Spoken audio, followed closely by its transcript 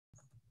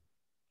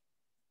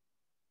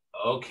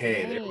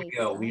Okay, there we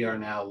go. We are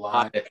now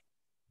live.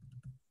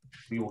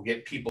 We will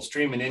get people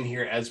streaming in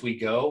here as we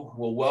go.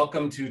 Well,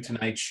 welcome to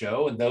tonight's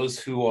show. And those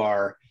who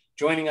are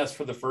joining us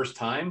for the first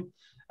time,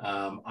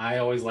 I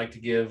always like to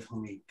give,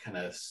 let me kind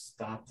of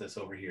stop this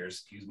over here.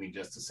 Excuse me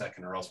just a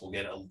second, or else we'll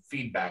get a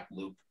feedback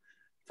loop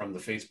from the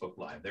Facebook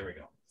Live. There we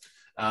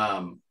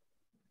go.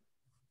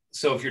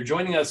 So if you're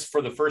joining us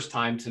for the first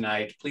time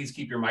tonight, please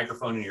keep your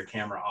microphone and your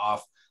camera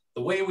off.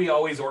 The way we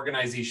always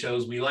organize these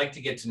shows, we like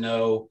to get to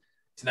know,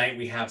 tonight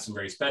we have some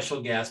very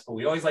special guests, but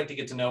we always like to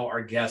get to know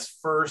our guests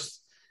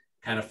first,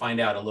 kind of find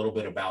out a little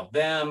bit about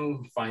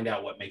them, find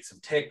out what makes them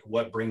tick,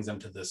 what brings them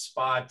to this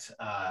spot.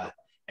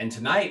 And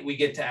tonight we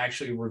get to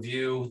actually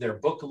review their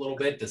book a little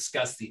bit,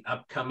 discuss the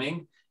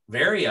upcoming,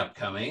 very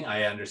upcoming,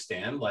 I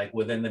understand, like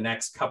within the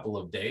next couple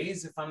of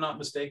days, if I'm not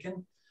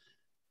mistaken.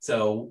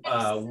 So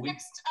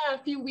next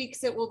few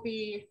weeks it will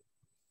be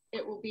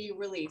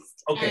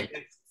released. Okay.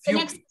 The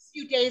next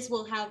few days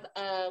we'll have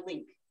a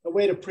link. A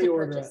way to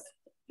pre-order it.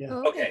 Yeah.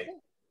 Okay.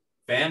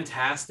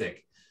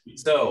 Fantastic.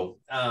 So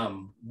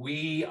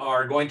we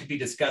are going to be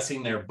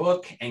discussing their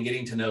book and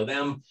getting to know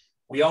them.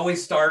 We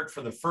always start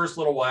for the first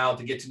little while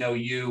to get to know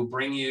you,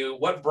 bring you,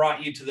 what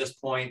brought you to this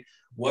point?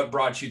 What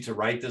brought you to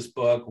write this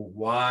book?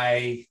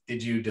 Why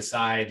did you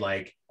decide,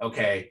 like,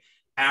 okay,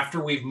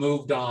 after we've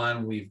moved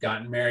on, we've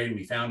gotten married,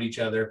 we found each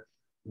other,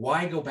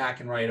 why go back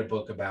and write a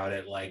book about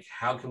it? Like,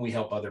 how can we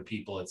help other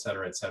people, et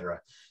cetera, et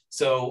cetera.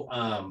 So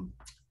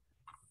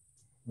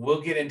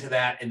we'll get into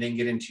that and then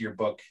get into your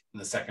book in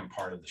the second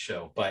part of the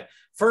show. But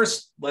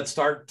first, let's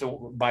start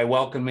by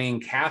welcoming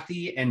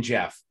Kathy and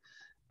Jeff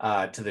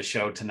to the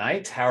show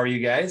tonight. How are you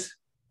guys?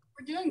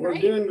 We're doing great.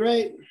 We're doing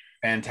great.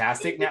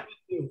 Fantastic. Now,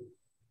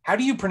 how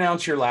do you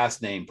pronounce your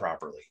last name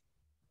properly?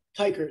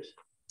 Teichert.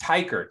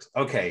 Teichert.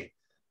 Okay.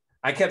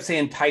 I kept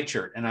saying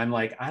Teichert, and I'm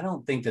like, I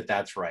don't think that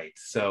that's right.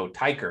 So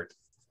Teichert.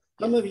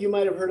 Some of you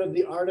might have heard of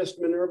the artist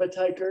Minerva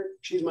Teichert.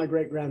 She's my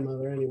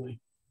great-grandmother anyway.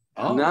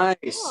 Oh,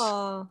 nice.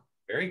 Aww.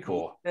 Very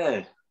cool.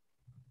 Good.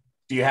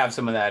 Do you have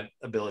some of that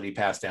ability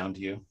passed down to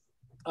you?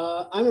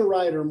 I'm a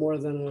writer more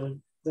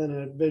than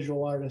a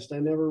visual artist. I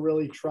never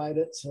really tried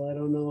it, so I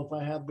don't know if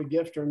I have the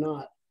gift or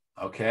not.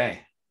 Okay.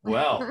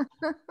 Well,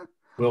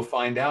 we'll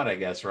find out, I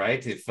guess,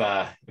 right?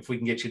 If we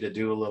can get you to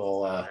do a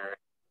little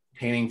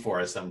painting for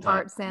us sometime.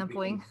 Art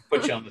sampling.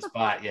 Put you on the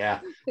spot.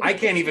 Yeah. I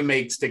can't even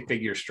make stick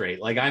figures straight.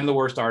 Like, I'm the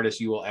worst artist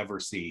you will ever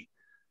see.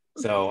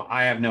 So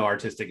I have no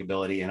artistic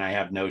ability, and I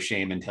have no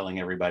shame in telling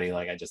everybody,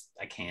 like,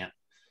 I can't.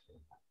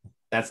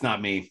 That's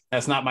not me.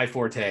 That's not my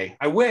forte.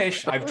 I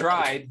wish. I've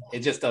tried.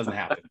 It just doesn't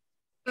happen.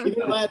 Even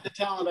though I had the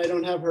talent, I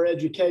don't have her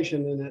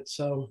education in it.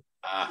 So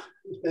I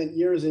spent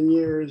years and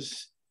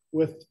years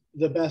with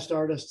the best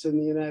artists in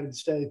the United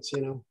States,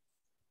 you know.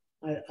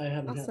 I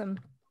haven't. Awesome.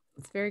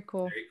 It's very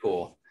cool. Very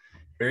cool.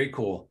 Very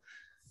cool.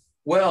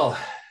 Well,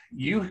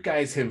 you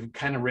guys have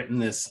kind of written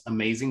this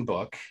amazing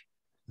book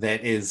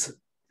that is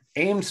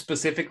aimed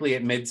specifically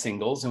at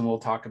mid-singles, and we'll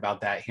talk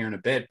about that here in a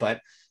bit.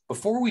 But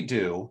before we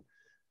do,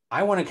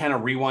 I want to kind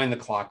of rewind the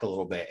clock a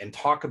little bit and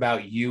talk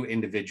about you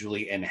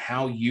individually and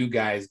how you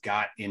guys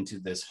got into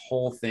this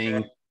whole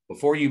thing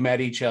before you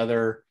met each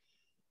other.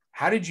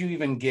 How did you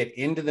even get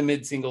into the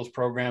mid-singles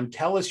program?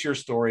 Tell us your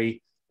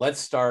story. Let's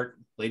start,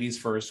 ladies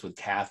first, with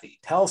Kathy.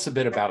 Tell us a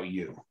bit about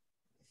you.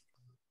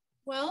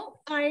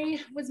 Well, I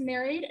was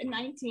married at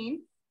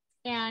 19,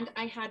 and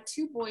I had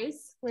two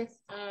boys with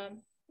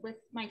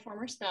my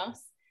former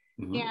spouse.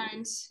 Mm-hmm.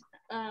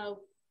 And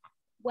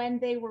when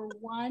they were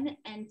 1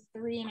 and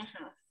 3.5,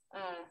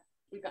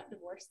 we got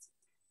divorced.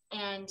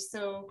 And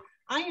so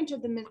I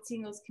entered the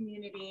mid-singles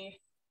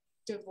community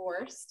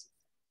divorced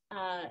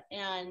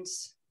and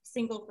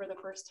single for the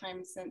first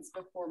time since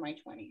before my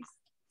 20s.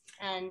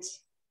 And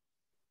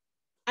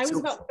I was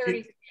about 33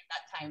 at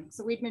that time.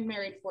 So we'd been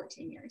married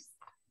 14 years.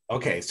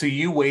 Okay. So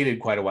you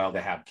waited quite a while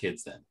to have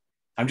kids then.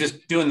 I'm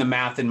just doing the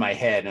math in my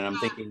head, and I'm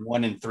thinking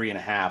 1 and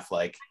 3.5,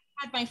 like.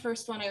 I had my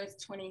first one, I was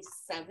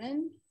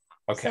 27.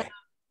 Okay.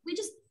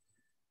 So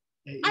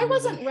I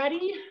wasn't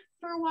ready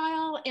for a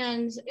while,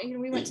 and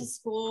we went to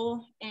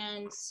school,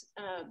 and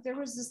there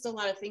was just a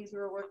lot of things we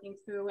were working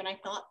through, and I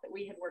thought that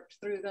we had worked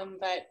through them,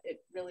 but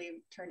it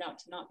really turned out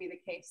to not be the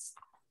case.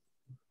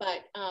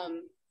 But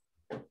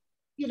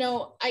you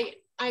know, I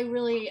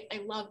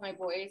love my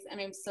boys, and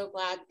I'm so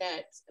glad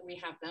that we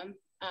have them.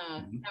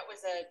 That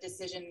was a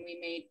decision we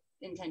made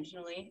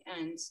intentionally,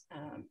 and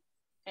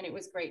it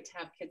was great to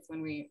have kids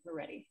when we were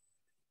ready.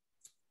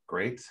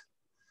 Great.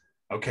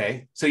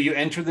 Okay. So you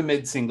enter the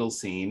mid-single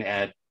scene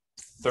at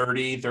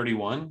 30,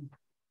 31?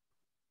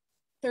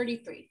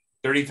 33.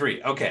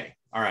 33. Okay.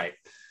 All right.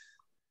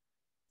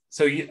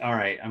 So all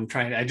right.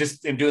 I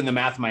just am doing the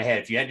math in my head.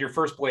 If you had your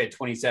first boy at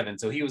 27,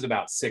 so he was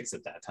about 6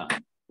 at that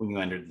time when you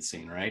entered the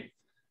scene, right?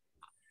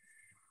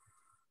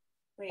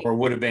 Wait. Or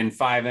would have been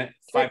 5.5,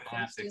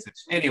 6.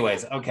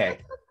 Anyways, okay.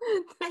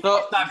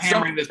 So stop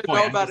hammering this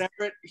point. Know about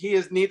Everett, he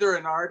is neither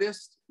an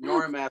artist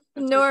nor a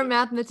mathematician. Nor a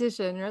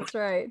mathematician. That's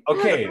right.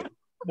 Okay.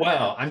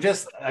 Well,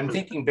 I'm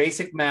thinking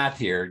basic math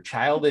here.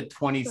 Child at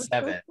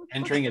 27,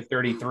 entering at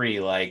 33.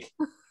 Like,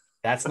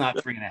 That's not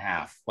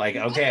 3.5. Like,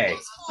 okay.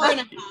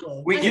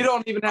 4.5. You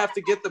don't even have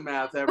to get the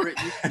math, Everett.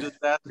 You can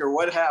just ask her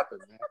what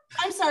happened, man.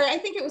 I'm sorry. I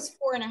think it was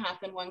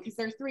 4.5 in one because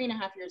they're 3.5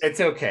 years.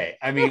 It's okay.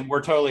 I mean,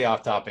 we're totally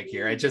off topic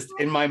here. I just,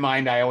 in my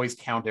mind, I always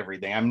count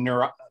everything.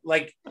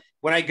 Like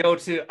when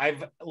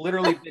I've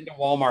literally been to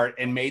Walmart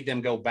and made them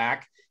go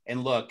back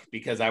and look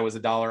because I was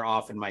 $1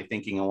 off in my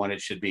thinking on what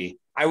it should be.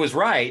 I was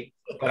right,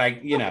 but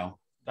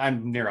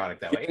I'm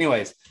neurotic that way.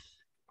 Anyways,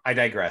 I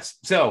digress.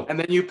 So, and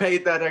then you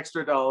paid that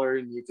extra $1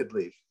 and you could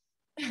leave.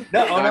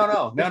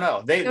 No.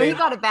 They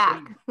got it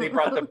back. They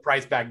brought the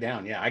price back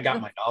down. Yeah, I got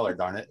my $1,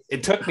 darn it.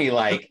 It took me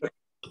like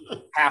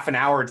half an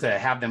hour to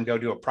have them go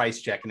do a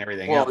price check and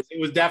everything else. It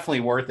was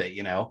definitely worth it,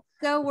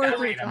 So worth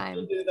your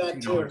time. Do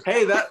that too.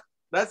 Hey,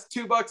 that's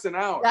 $2 an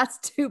hour. That's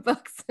 $2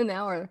 an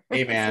hour.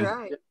 Hey, man.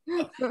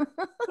 That's right.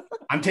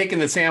 I'm taking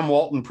the Sam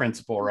Walton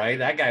principle, right?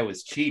 That guy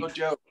was cheap. No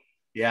joke.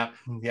 Yep.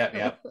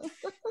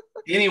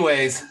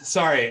 Anyways,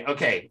 sorry.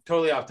 Okay,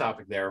 totally off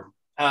topic there.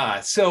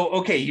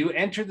 So you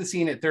entered the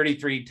scene at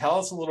 33. Tell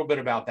us a little bit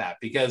about that,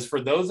 because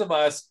for those of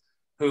us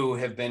who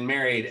have been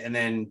married and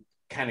then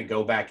kind of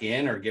go back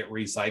in or get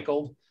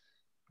recycled,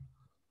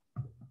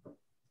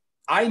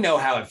 I know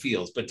how it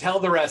feels, but tell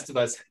the rest of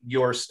us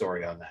your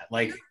story on that.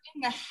 Like, you're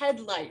in the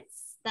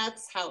headlights.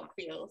 That's how it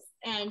feels.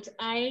 And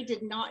I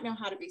did not know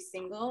how to be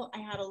single. I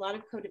had a lot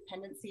of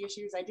codependency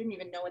issues. I didn't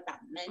even know what that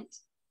meant.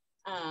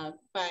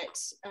 But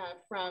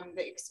from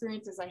the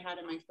experiences I had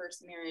in my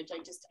first marriage, I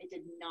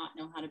did not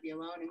know how to be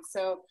alone. And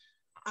so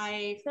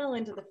I fell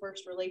into the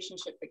first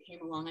relationship that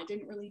came along. I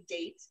didn't really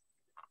date.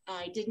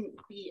 I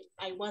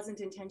wasn't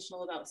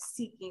intentional about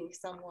seeking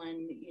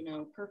someone,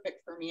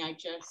 perfect for me. I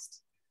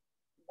just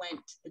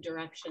went the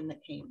direction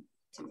that came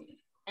to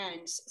me.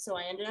 And so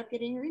I ended up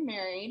getting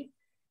remarried,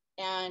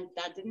 and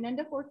that didn't end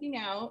up working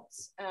out.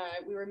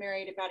 We were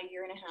married about 1.5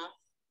 years,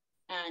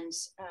 and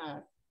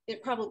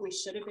it probably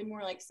should have been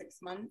more like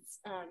 6 months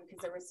because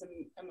there was some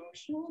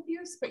emotional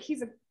abuse, but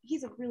he's a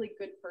really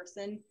good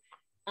person.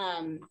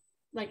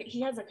 Like,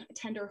 he has a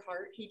tender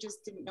heart. He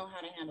just didn't know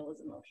how to handle his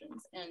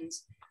emotions. And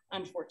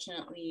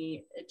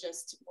unfortunately, it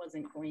just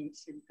wasn't going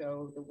to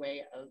go the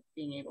way of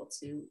being able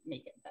to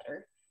make it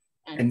better.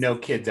 And no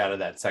kids out of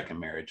that second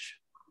marriage.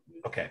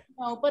 Okay.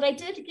 No, but I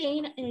did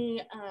gain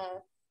a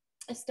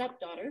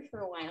stepdaughter for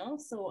a while.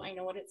 So I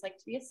know what it's like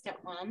to be a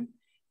stepmom.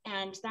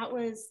 And that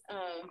was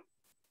a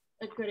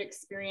good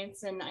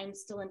experience, and I'm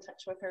still in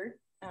touch with her.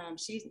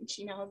 She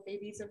now has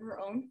babies of her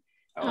own.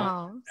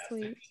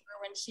 Sweet.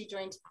 When she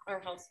joined our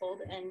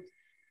household, and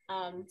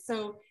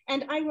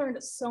and I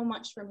learned so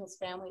much from his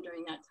family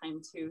during that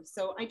time too.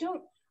 So I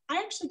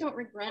actually don't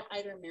regret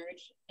either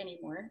marriage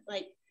anymore.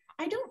 Like,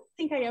 I don't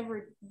think I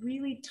ever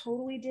really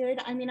totally did.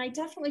 I mean, I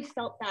definitely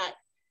felt that,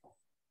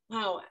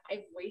 wow,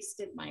 I've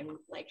wasted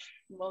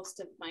most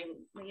of my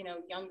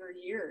younger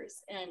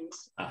years, and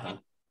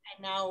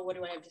now what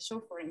do I have to show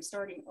for it? I'm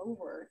starting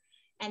over.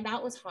 And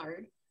that was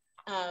hard.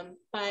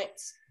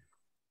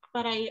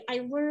 But I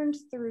learned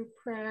through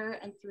prayer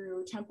and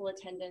through temple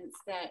attendance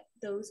that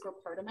those were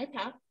part of my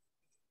path.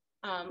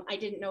 I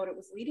didn't know what it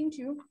was leading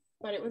to,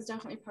 but it was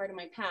definitely part of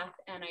my path,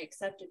 and I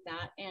accepted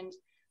that. And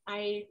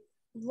I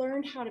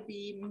learned how to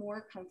be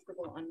more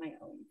comfortable on my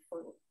own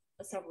for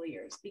several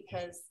years,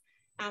 because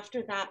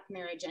after that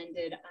marriage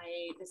ended,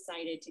 I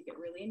decided to get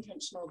really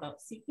intentional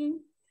about seeking.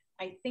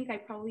 I think I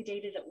probably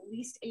dated at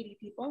least 80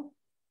 people.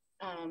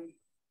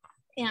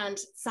 And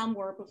some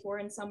were before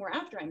and some were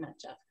after I met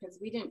Jeff, because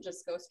we didn't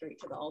just go straight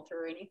to the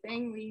altar or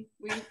anything. We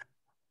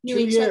knew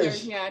each other.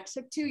 Yeah, it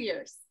took 2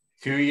 years.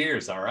 2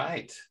 years. All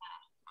right.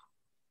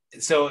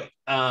 So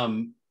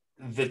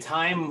the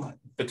time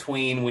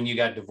between when you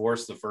got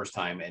divorced the first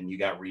time and you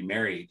got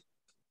remarried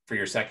for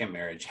your second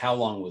marriage, how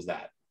long was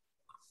that?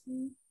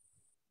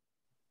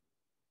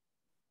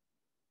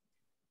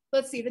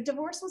 Let's see, the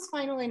divorce was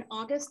final in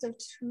August of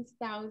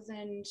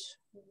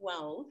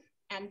 2012.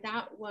 And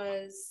that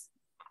was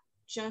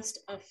just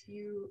 3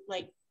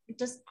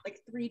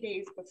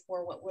 days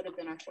before what would have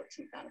been our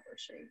 14th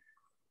anniversary.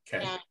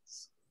 Okay.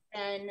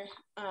 And then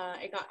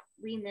I got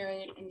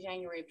remarried in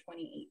January of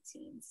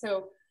 2018.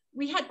 So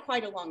we had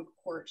quite a long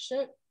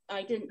courtship.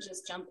 I didn't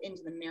just jump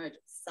into the marriage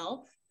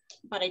itself,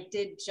 but I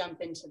did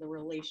jump into the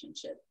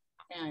relationship,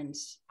 and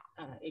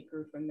it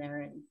grew from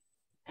there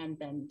and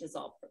then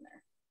dissolved from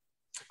there.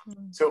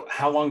 So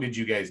how long did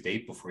you guys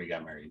date before you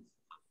got married?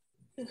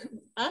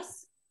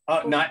 Us?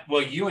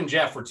 You and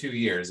Jeff for 2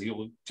 years.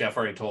 Jeff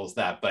already told us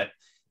that, but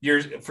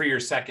for your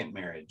second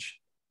marriage,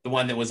 the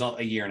one that was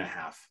 1.5 years,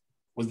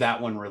 was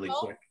that one really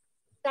quick?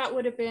 That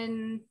would have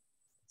been,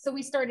 so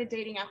we started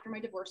dating after my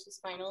divorce was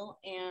final,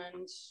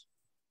 and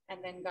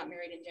then got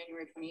married in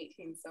January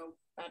 2018. So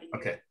about a year,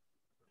 okay. A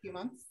few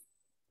months.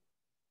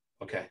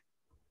 Okay.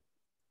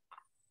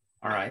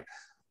 All right,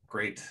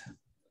 great.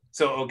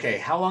 So, okay,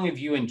 how long have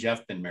you and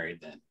Jeff been married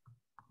then?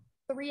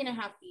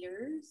 3.5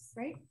 years,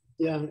 right?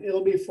 Yeah,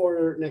 it'll be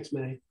 4 next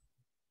May.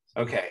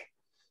 Okay.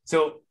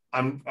 So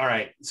all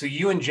right. So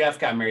you and Jeff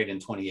got married in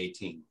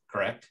 2018,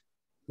 correct?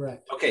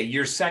 Correct. Okay.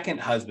 Your second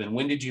husband,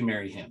 when did you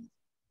marry him?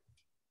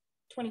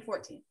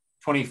 2014.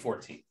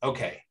 2014.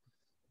 Okay.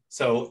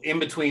 So in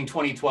between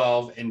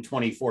 2012 and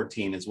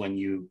 2014 is when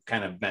you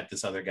kind of met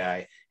this other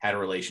guy, had a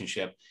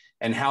relationship.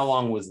 And how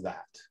long was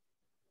that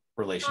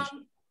relationship?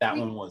 That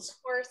one was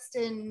divorced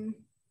in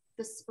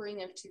the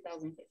spring of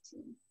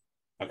 2015.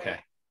 Okay.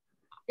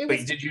 So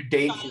but did you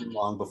date him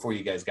long before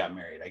you guys got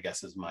married? I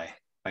guess is my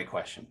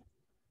question.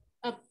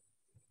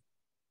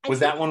 Was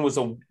that one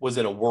was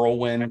it a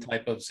whirlwind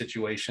type of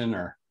situation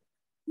or?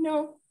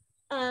 No,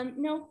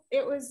 no,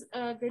 it was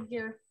a good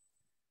year.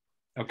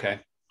 Okay.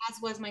 As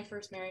was my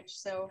first marriage,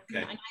 so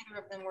okay. Neither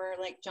of them were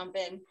like jump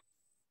in.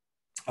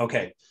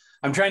 Okay,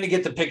 I'm trying to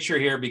get the picture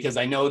here because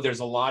I know there's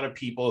a lot of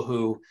people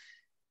who,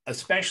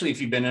 especially if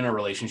you've been in a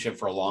relationship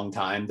for a long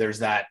time, there's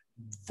that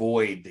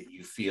void that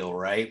you feel,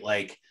 right?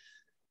 Like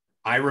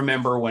I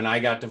remember when I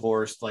got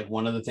divorced, like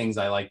one of the things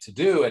I like to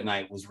do at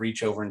night was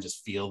reach over and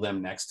just feel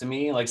them next to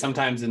me. Like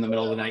sometimes in the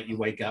middle of the night you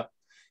wake up,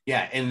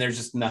 yeah, and there's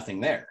just nothing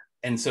there.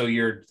 And so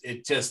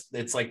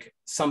it's like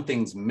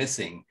something's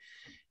missing.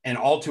 And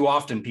all too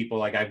often people are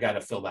like, I've got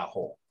to fill that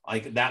hole.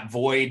 Like that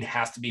void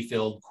has to be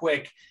filled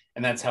quick.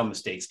 And that's how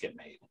mistakes get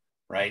made,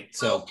 right?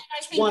 So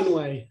one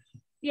way.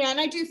 Yeah, and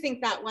I do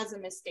think that was a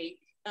mistake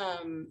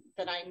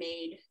that I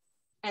made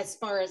as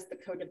far as the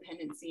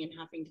codependency and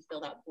having to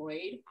fill that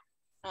void.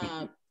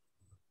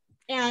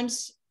 And,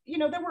 you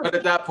know, there were... But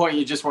at that point,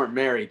 you just weren't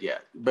married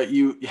yet, but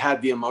you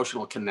had the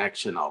emotional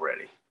connection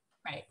already.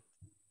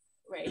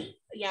 Right.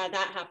 Yeah,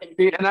 that happened.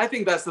 And I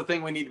think that's the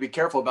thing we need to be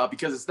careful about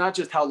because it's not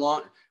just how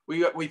long...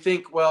 We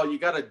think, well, you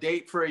got to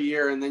date for a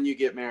year and then you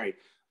get married.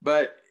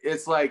 But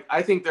it's like,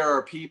 I think there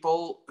are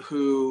people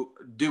who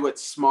do it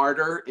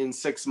smarter in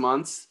 6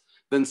 months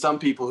than some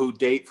people who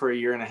date for a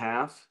year and a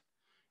half,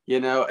 you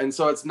know? And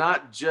so it's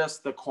not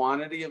just the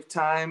quantity of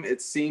time.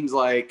 It seems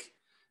like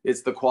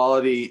it's the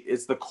quality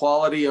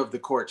of the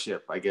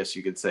courtship, I guess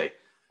you could say.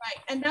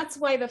 Right. And that's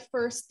why the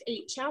first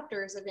 8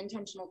 chapters of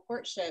intentional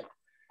courtship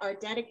are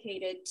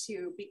dedicated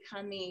to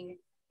becoming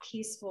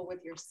peaceful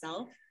with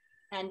yourself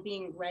and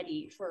being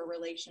ready for a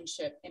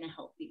relationship in a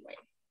healthy way.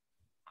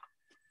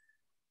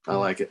 I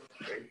like it.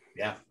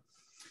 Yeah.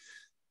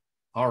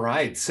 All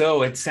right.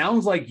 So it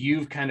sounds like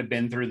you've kind of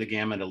been through the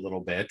gamut a little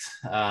bit.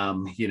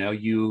 You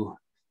know,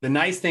 the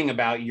nice thing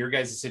about your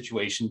guys'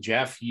 situation,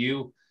 Jeff,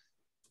 you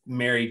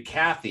married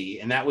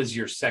Kathy, and that was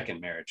your second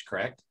marriage,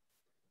 correct?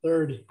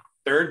 Third.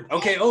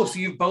 Okay. Oh, so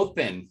you've both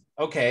been.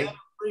 Okay.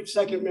 Brief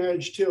second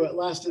marriage too. It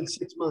lasted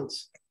 6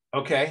 months.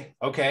 Okay.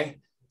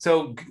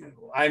 So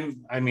I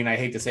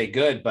hate to say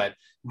good, but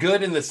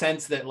good in the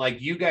sense that like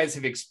you guys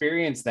have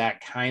experienced that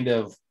kind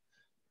of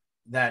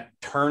that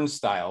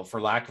turnstile,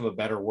 for lack of a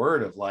better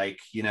word, of like,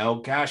 you know,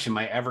 gosh, am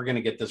I ever going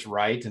to get this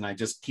right? And I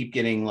just keep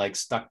getting like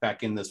stuck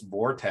back in this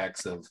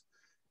vortex of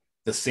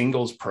the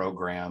singles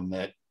program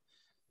that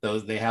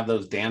they have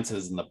those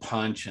dances and the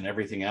punch and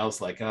everything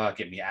else, like, oh,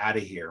 get me out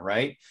of here.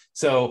 Right.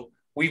 So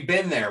we've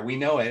been there, we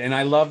know it. And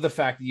I love the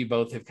fact that you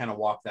both have kind of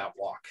walked that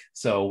walk.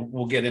 So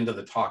we'll get into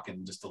the talk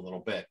in just a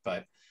little bit,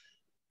 but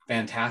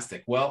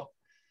fantastic. Well,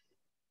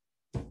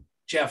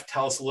 Jeff,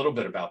 tell us a little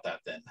bit about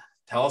that then.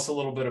 Tell us a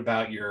little bit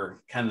about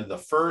your kind of the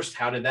first,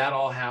 how did that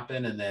all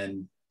happen? And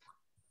then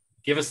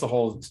give us the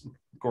whole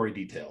gory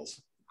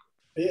details.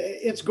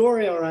 It's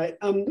gory, all right.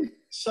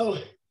 So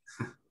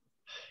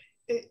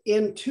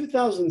in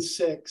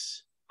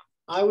 2006,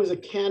 I was a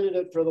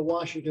candidate for the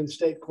Washington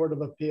State Court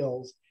of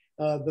Appeals.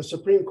 The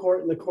Supreme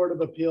Court and the Court of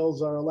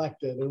Appeals are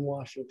elected in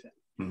Washington.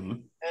 Mm-hmm.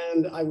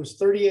 And I was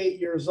 38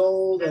 years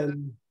old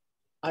and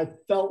I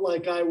felt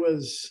like I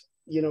was,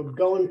 you know,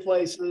 going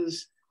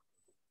places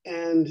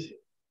and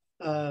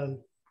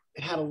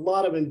had a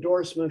lot of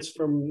endorsements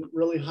from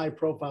really high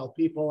profile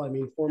people. I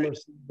mean, former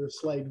Senator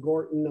Slade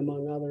Gorton,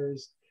 among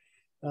others.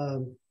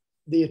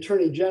 The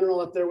Attorney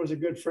General up there was a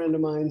good friend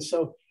of mine.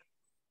 So,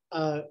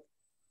 and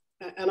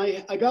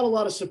I got a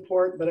lot of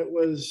support, but it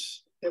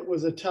was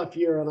a tough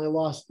year and I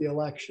lost the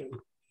election.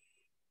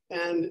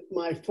 And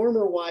my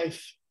former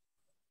wife,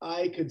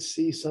 I could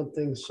see some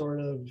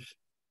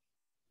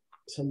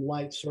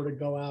light sort of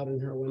go out in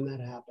her when that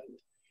happened.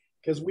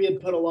 Because we had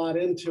put a lot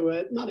into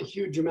it, not a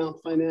huge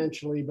amount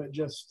financially, but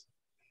just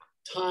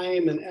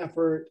time and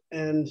effort.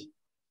 And,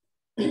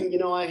 you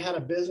know, I had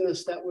a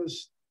business that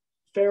was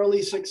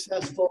fairly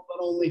successful,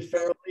 but only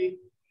fairly.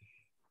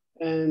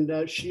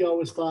 And she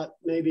always thought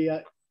maybe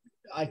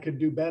I could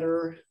do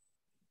better.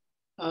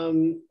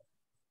 And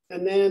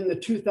then the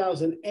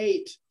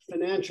 2008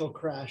 financial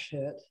crash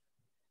hit.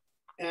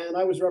 And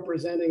I was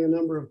representing a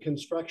number of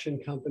construction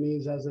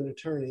companies as an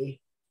attorney.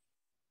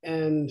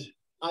 And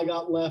I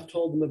got left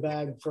holding the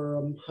bag for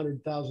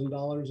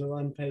 $100,000 of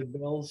unpaid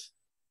bills.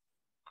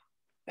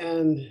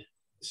 And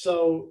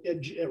so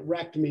it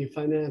wrecked me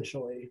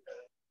financially.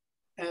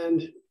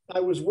 And I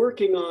was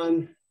working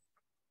on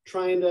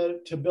trying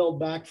to build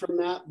back from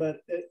that. But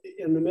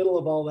in the middle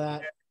of all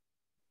that,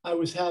 I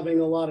was having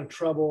a lot of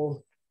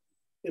trouble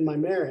in my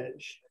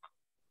marriage.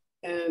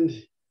 And,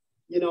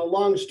 you know,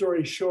 long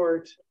story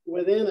short,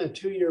 within a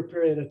 2-year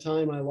period of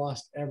time, I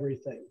lost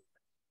everything.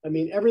 I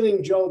mean,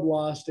 everything Job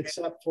lost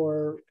except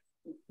for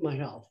my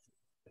health.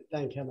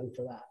 Thank heaven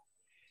for that.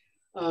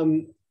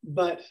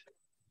 But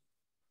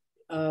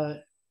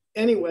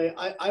anyway,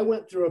 I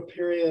went through a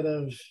period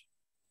of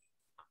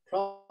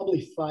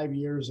probably 5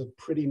 years of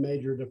pretty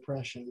major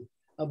depression,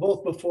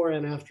 both before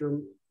and after,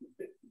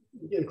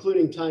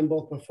 including time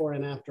both before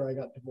and after I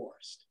got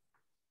divorced.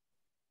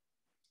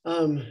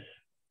 And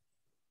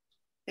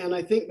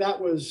I think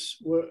that was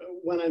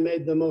when I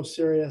made the most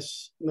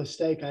serious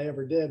mistake I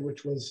ever did,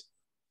 which was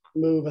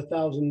move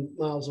 1,000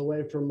 miles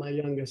away from my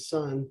youngest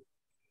son.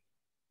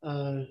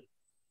 And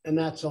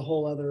that's a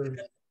whole other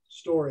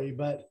story,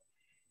 but.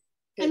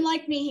 And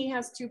like me, he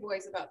has two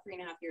boys about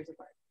 3.5 years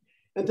apart.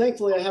 And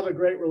thankfully I have a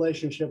great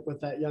relationship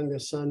with that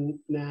youngest son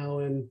now.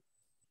 And,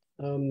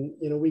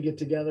 you know, we get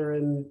together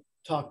and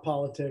talk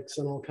politics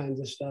and all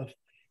kinds of stuff,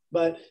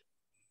 but.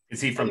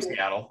 Is he from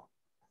Seattle?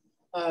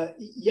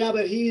 Yeah,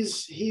 but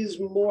he's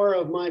more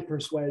of my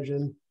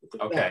persuasion.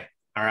 Okay.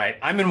 All right.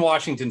 I'm in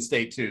Washington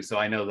State too, so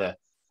I know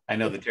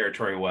the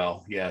territory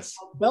well. Yes.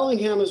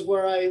 Bellingham is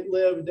where I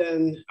lived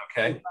and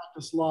okay.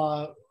 practiced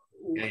law.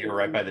 Yeah, you're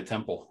right by the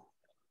temple.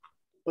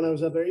 When I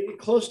was up there,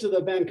 close to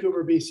the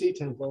Vancouver, BC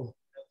temple.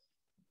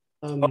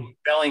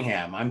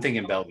 Bellingham. I'm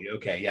thinking Bellevue.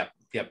 Okay. Yep.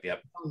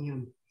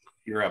 Bellingham.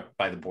 You're up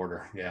by the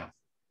border. Yeah.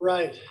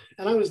 Right.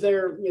 And I was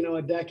there, you know,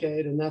 a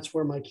decade, and that's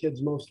where my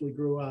kids mostly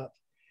grew up.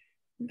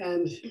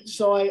 And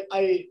so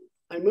I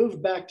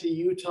moved back to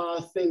Utah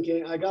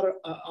thinking I got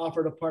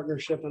offered a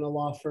partnership in a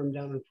law firm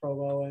down in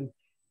Provo. And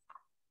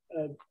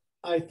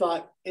I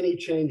thought any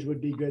change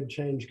would be good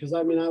change. Cause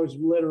I mean, I was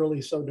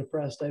literally so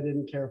depressed. I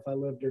didn't care if I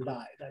lived or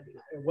died. I mean,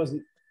 I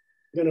wasn't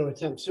going to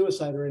attempt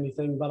suicide or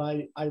anything, but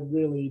I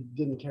really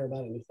didn't care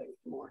about anything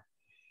anymore.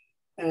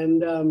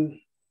 And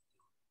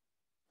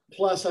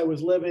plus I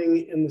was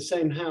living in the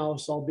same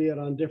house, albeit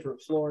on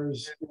different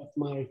floors with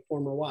my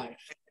former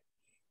wife.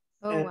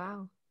 Oh, and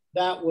wow.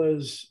 That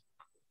was,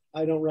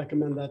 I don't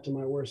recommend that to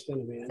my worst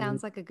enemy.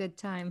 Sounds like a good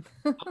time.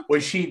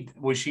 Was she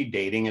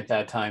dating at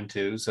that time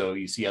too? So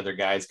you see other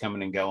guys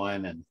coming and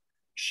going, and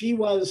she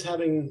was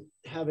having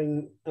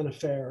an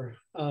affair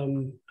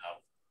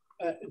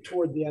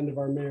toward the end of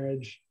our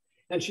marriage,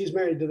 and she's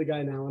married to the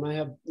guy now, and I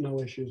have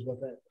no issues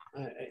with it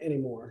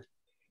anymore.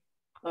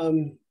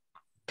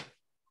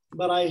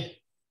 But I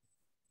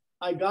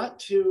got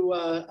to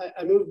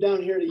I moved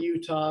down here to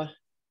Utah,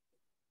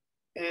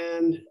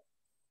 and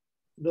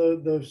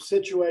the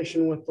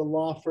situation with the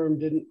law firm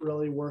didn't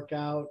really work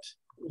out.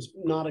 It was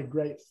not a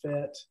great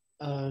fit.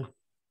 I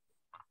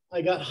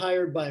got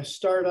hired by a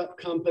startup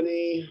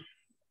company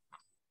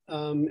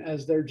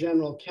as their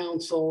general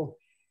counsel,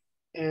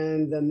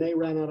 and then they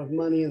ran out of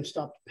money and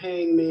stopped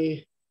paying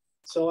me.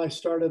 So I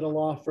started a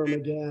law firm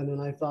again,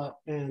 and I thought,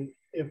 man,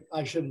 if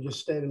I should have just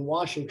stayed in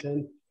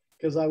Washington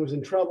because I was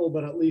in trouble,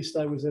 but at least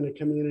I was in a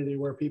community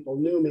where people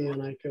knew me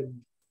and I could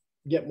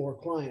get more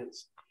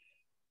clients.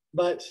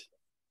 But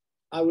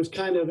I was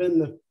kind of in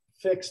the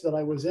fix that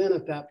I was in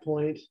at that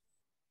point.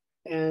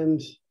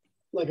 And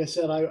like I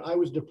said, I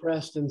was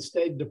depressed and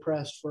stayed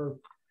depressed for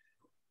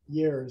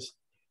years.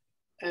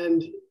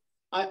 And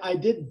I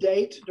did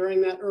date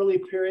during that early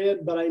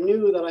period, but I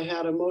knew that I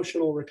had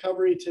emotional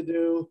recovery to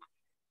do.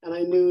 And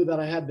I knew that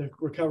I had to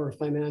recover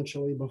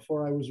financially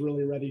before I was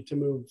really ready to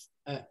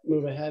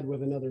move ahead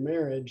with another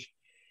marriage.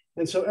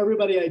 And so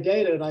everybody I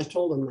dated, I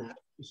told them that.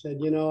 I said,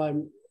 you know,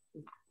 I'm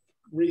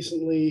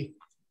recently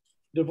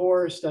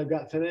divorced. I've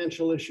got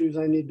financial issues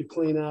I need to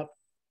clean up.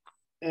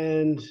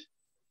 And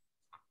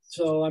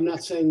so I'm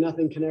not saying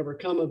nothing can ever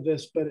come of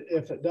this, but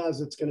if it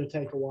does, it's going to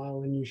take a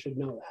while, and you should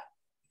know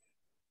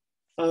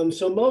that.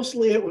 So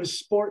mostly it was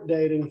sport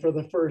dating for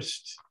the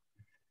first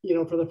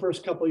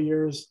couple of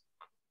years.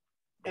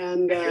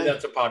 And I hear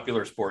that's a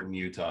popular sport in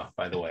Utah,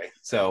 by the way.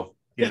 So,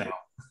 you know,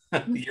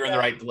 you're in the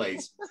right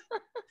place.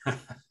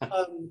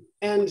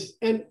 And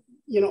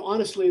you know,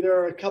 honestly, there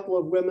are a couple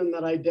of women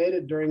that I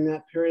dated during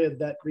that period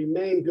that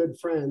remain good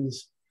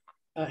friends,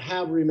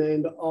 have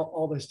remained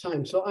all this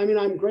time. So, I mean,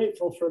 I'm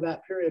grateful for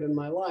that period in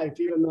my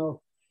life, even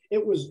though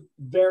it was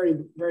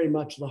very, very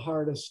much the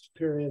hardest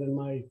period in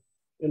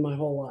my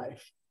whole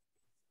life.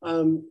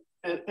 And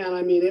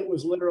I mean, it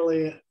was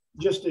literally,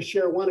 just to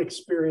share one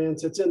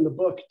experience, it's in the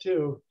book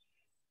too,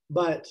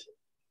 but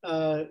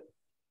I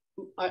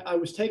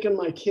was taking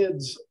my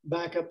kids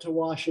back up to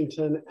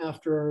Washington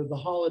after the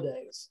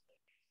holidays,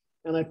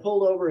 and I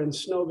pulled over in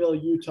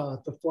Snowville, Utah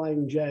at the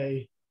Flying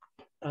J.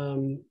 I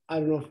don't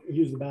know if you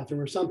used the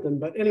bathroom or something,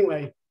 but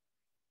anyway,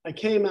 I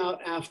came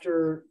out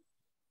after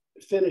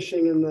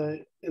finishing in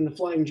the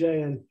Flying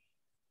J and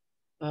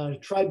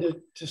tried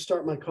to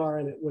start my car,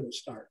 and it wouldn't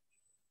start.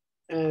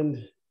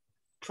 And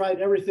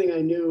tried everything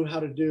I knew how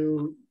to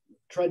do,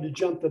 tried to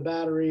jump the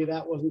battery,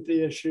 that wasn't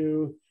the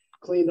issue,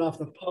 cleaned off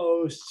the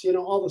posts, you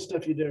know, all the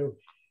stuff you do.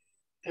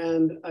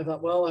 And I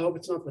thought, well, I hope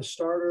it's not the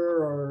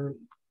starter or,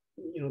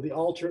 you know, the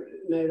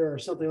alternator or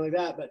something like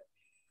that. But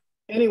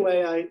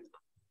anyway,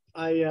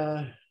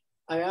 I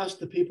asked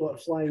the people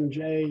at Flying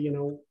J, you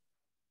know,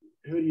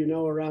 who do you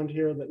know around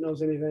here that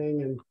knows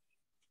anything? And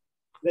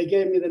they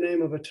gave me the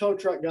name of a tow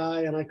truck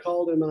guy, and I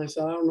called him and I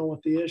said, I don't know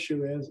what the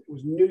issue is. It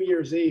was New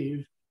Year's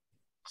Eve.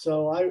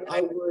 So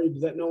I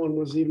worried that no one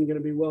was even going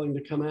to be willing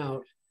to come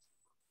out.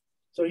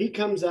 So he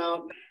comes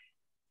out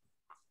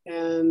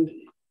and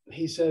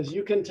he says,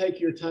 you can take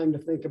your time to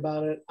think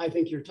about it. I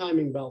think your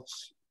timing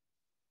belt's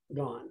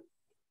gone.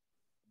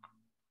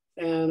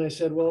 And I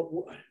said,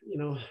 well, you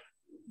know,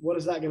 what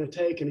is that going to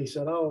take? And he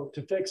said, oh,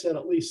 to fix it,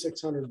 at least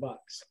 $600.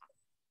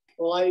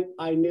 Well,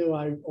 I knew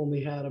I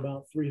only had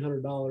about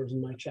 $300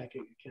 in my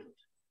checking account.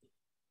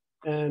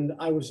 And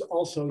I was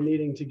also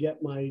needing to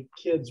get my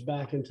kids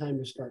back in time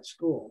to start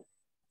school.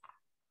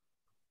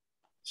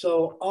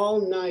 So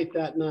all night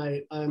that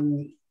night,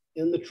 I'm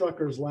in the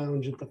trucker's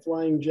lounge at the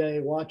Flying J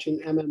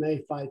watching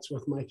MMA fights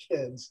with my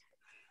kids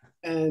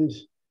and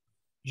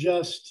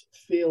just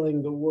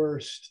feeling the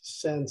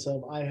worst sense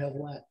of I have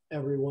let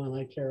everyone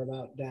I care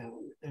about down.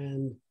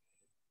 And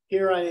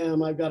here I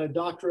am, I've got a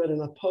doctorate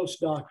and a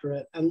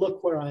postdoctorate, and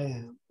look where I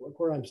am. Look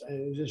where I'm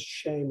saying, it's just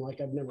shame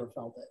like I've never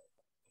felt it.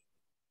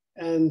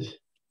 And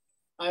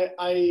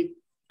I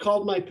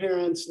called my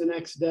parents the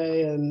next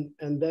day and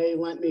they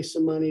lent me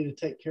some money to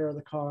take care of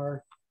the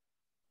car.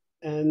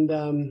 And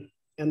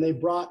they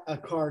brought a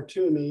car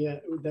to me,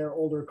 their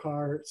older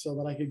car, so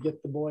that I could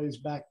get the boys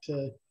back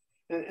to,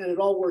 and it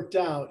all worked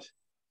out.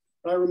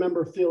 But I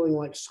remember feeling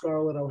like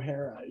Scarlett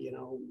O'Hara, you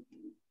know,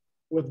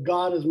 with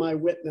God as my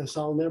witness,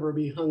 I'll never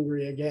be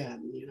hungry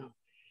again, you know.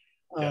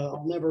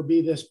 I'll never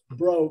be this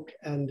broke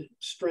and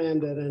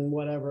stranded and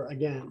whatever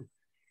again.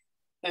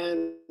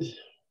 And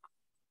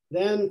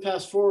then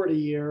fast forward a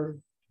year,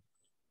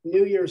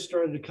 New Year's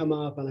started to come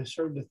up and I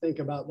started to think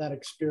about that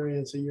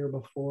experience a year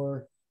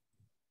before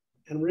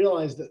and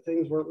realized that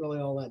things weren't really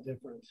all that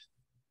different.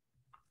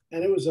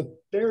 And it was a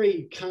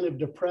very kind of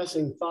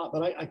depressing thought,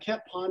 but I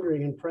kept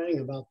pondering and praying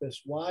about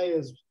this. Why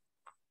is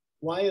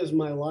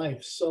my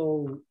life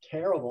so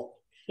terrible?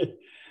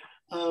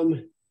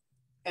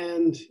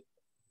 And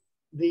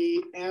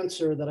the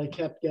answer that I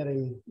kept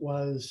getting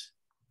was,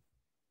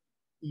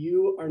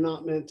 you are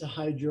not meant to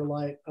hide your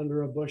light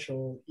under a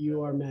bushel.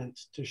 You are meant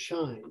to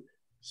shine.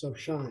 So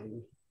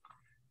shine.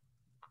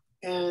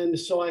 And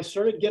so I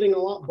started getting a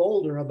lot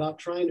bolder about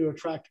trying to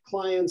attract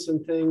clients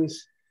and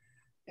things.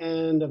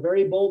 And a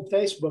very bold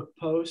Facebook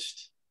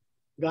post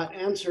got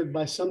answered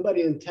by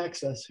somebody in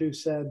Texas who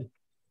said,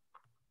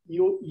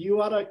 you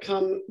ought to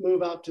come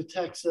move out to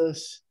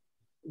Texas,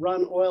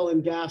 run oil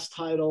and gas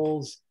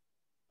titles.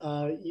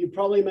 You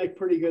probably make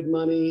pretty good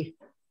money.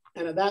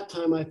 And at that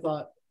time I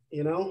thought,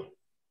 you know,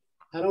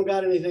 I don't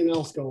got anything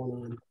else going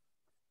on.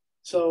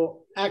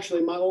 So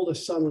actually my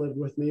oldest son lived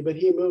with me, but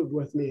he moved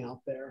with me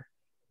out there.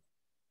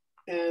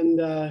 And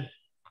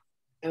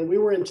we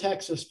were in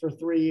Texas for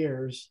 3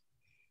 years.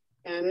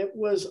 And it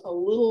was a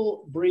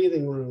little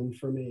breathing room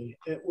for me.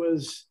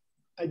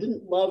 I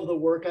didn't love the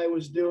work I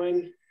was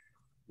doing,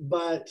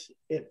 but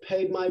it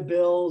paid my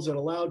bills. It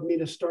allowed me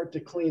to start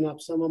to clean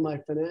up some of my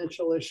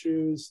financial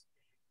issues.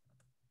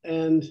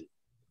 And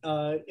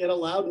it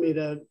allowed me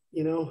to,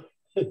 you know,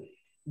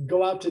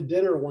 go out to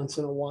dinner once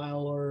in a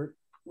while or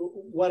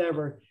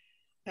whatever.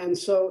 And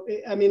so,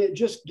 I mean, it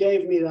just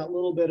gave me that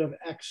little bit of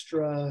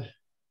extra,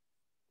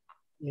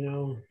 you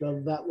know,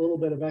 that little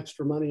bit of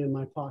extra money in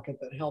my pocket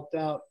that helped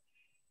out.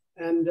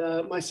 And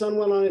my son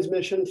went on his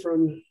mission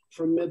from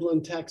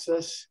Midland,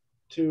 Texas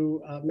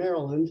to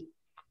Maryland.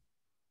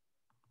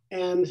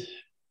 And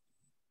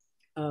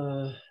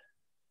I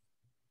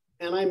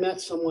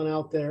met someone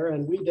out there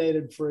and we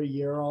dated for a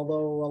year,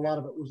 although a lot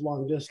of it was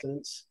long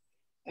distance.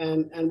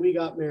 And we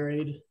got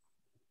married.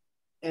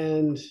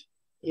 And,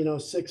 you know,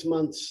 6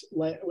 months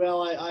later,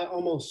 well,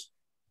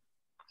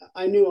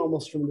 I knew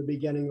almost from the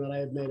beginning that I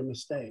had made a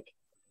mistake,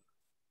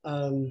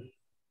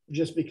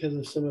 just because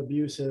of some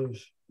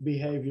abusive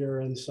behavior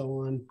and so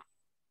on.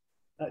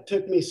 It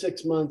took me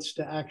 6 months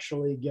to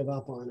actually give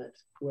up on it,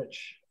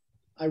 which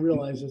I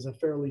realize is a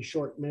fairly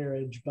short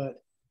marriage,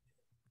 but.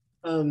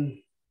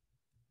 And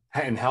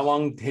how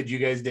long had you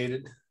guys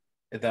dated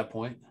at that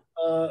point?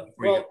 Well,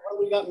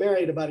 we got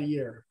married about a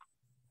year.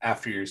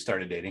 After you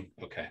started dating?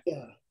 Okay.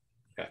 Yeah.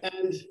 Okay.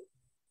 And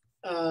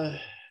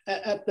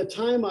at the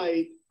time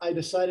I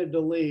decided to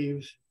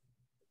leave,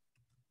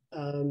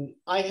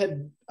 I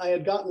had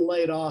gotten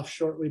laid off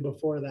shortly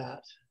before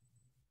that.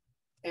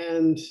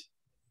 And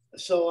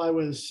so I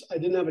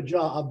didn't have a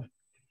job,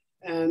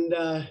 and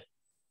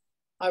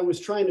I was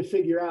trying to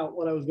figure out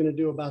what I was going to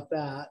do about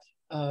that.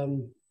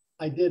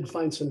 I did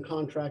find some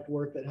contract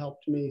work that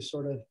helped me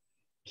sort of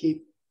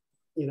keep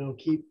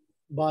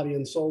body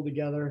and soul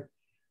together.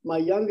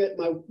 My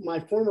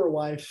former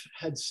wife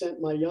had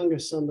sent my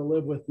youngest son to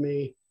live with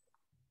me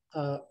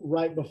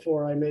right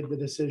before I made the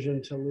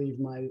decision to leave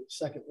my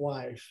second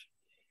wife.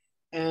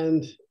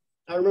 And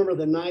I remember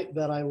the night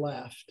that I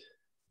left,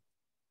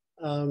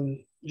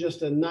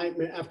 just a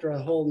nightmare, after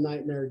a whole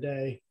nightmare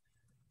day.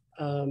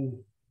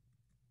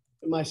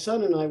 My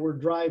son and I were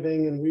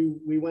driving and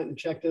we went and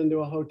checked into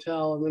a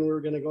hotel, and then we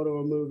were going to go to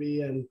a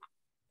movie. And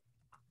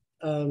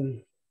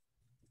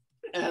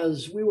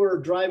as we were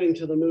driving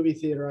to the movie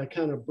theater, I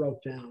kind of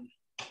broke down.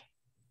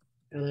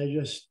 And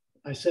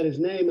I said his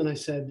name and I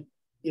said,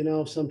 you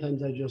know,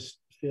 sometimes I just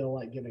feel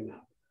like giving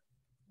up.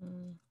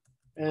 Mm.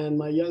 And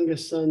my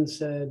youngest son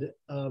said,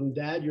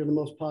 Dad, you're the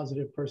most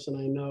positive person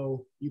I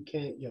know. You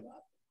can't give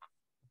up.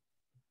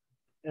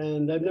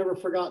 And I've never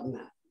forgotten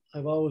that.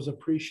 I've always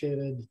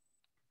appreciated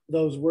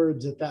those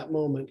words at that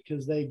moment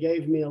because they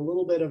gave me a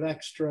little bit of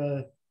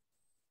extra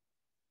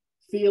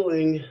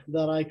feeling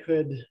that I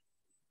could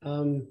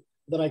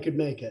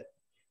make it,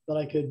 that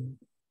I could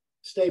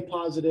stay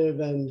positive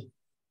and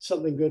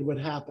something good would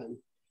happen.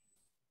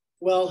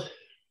 Well,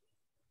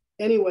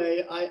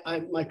 anyway,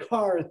 my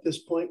car at this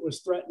point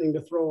was threatening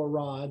to throw a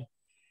rod,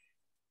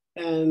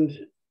 and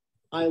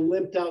I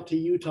limped out to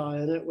Utah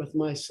in it with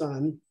my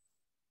son,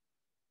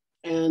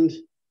 and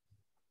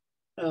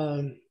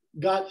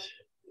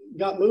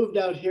got moved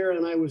out here,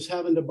 and I was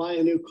having to buy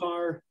a new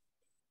car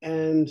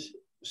and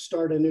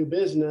start a new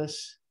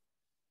business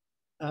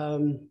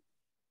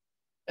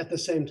at the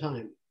same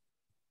time.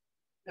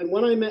 And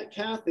when I met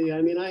Kathy,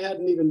 I mean, I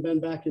hadn't even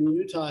been back in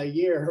Utah a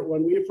year.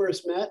 When we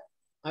first met,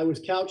 I was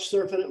couch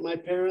surfing at my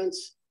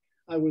parents'.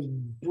 I was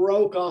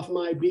broke off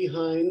my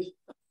behind,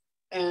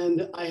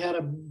 and I had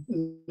a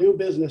new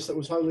business that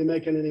was hardly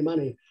making any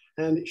money.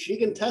 And she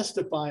can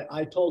testify,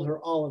 I told her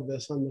all of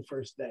this on the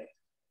first day.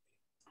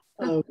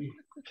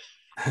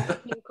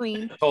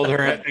 Queen. Told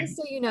her Just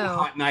so you a know.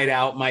 hot night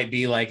out might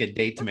be like a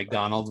date to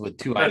McDonald's with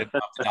 2 items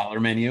off the dollar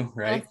menu,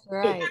 right? That's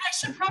right. And I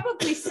should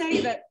probably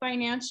say that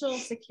financial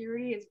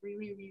security is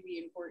really, really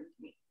important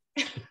to me.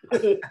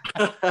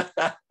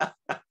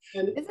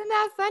 Isn't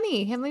that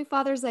funny? Heavenly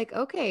Father's like,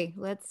 okay,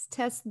 let's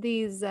test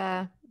these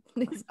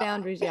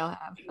boundaries y'all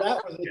have.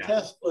 That was a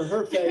test for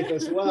her faith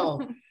as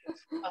well.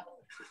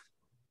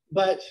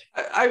 But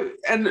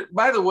and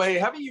by the way,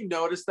 haven't you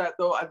noticed that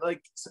though?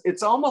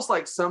 It's almost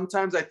like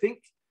sometimes I think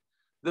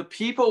the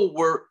people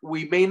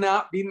we may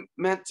not be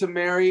meant to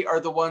marry are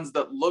the ones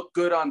that look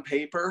good on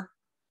paper.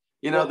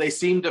 You know, they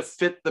seem to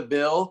fit the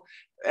bill.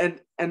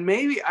 And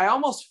maybe I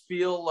almost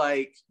feel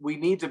like we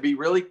need to be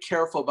really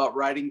careful about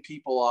writing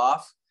people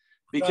off,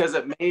 because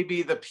it may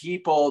be the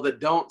people that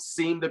don't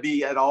seem to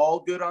be at all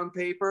good on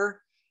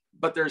paper,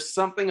 but there's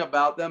something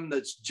about them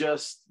that's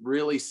just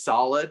really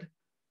solid.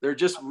 They're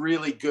just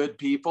really good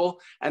people.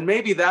 And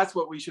maybe that's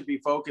what we should be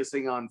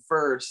focusing on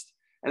first.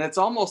 And it's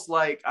almost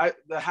like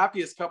the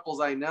happiest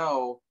couples I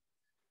know,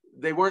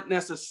 they weren't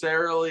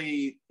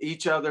necessarily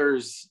each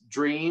other's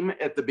dream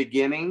at the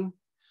beginning,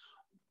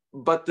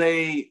 but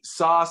they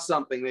saw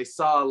something, they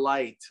saw a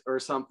light or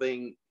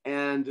something,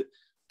 and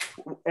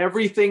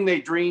everything they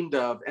dreamed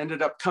of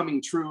ended up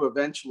coming true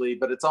eventually.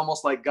 But it's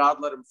almost like God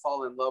let them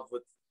fall in love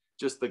with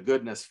just the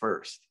goodness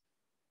first.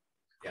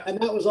 Yeah.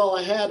 And that was all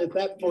I had at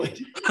that point.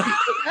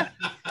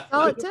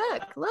 All it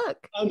took.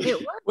 Look,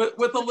 it worked.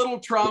 With a little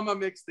trauma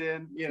mixed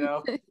in, you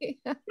know.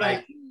 Yeah.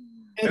 Right.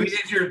 I mean,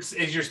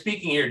 as you're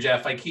speaking here,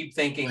 Jeff, I keep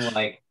thinking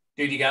like,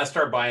 dude, you got to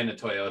start buying a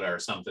Toyota or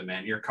something,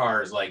 man. Your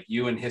car is like,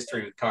 you in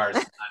history with cars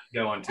is not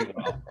going too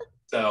well.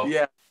 So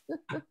yeah.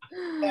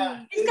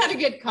 He's got a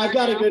good car. I've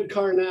got a good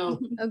car now.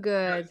 Oh,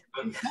 good.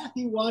 And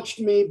Kathy watched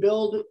me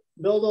build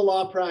a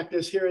law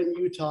practice here in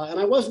Utah, and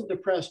I wasn't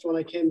depressed when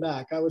I came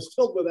back. I was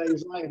filled with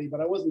anxiety,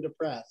 but I wasn't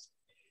depressed.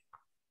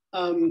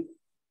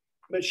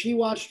 But she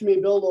watched me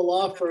build a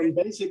law firm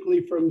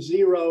basically from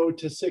 0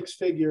 to 6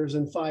 figures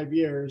in 5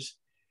 years.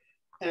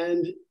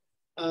 And,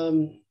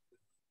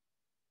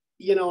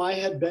 you know, I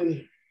had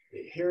been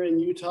here in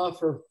Utah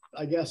for,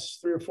 I guess,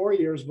 3 or 4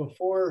 years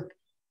before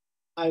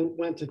I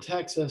went to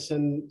Texas,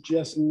 and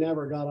just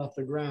never got off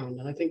the ground.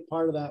 And I think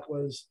part of that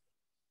was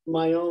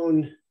my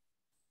own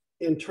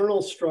internal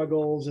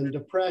struggles and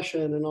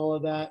depression and all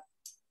of that.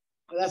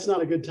 That's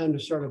not a good time to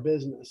start a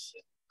business,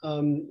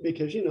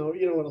 because you know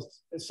what,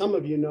 some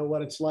of you know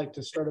what it's like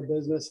to start a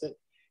business that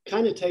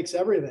kind of takes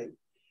everything.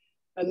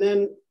 And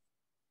then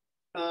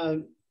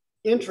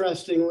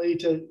interestingly,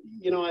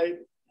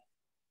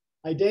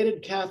 I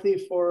dated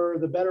Kathy for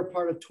the better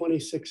part of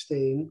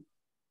 2016.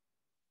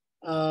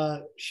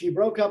 She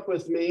broke up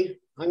with me.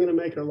 I'm going to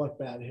make her look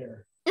bad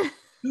here.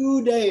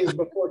 2 days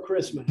before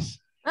Christmas.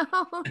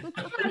 Oh,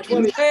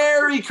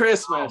 Merry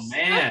Christmas. oh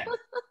man,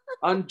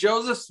 On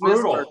Joseph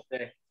Smith's Brutal.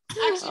 birthday.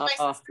 Actually,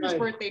 my sister's right.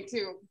 birthday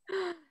too.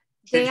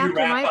 day did you after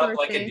my wrap up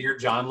like a birthday. Dear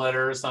John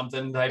letter or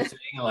something type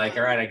thing? Like,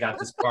 all right, I got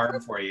this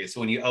card for you. So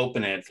when you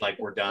open it, it's like,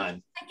 we're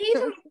done. I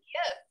gave him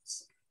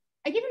gifts.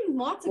 I gave him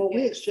lots of Well,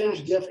 gifts. we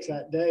exchanged gifts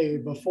that day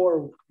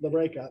before the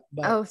breakup.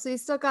 But Oh, so you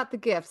still got the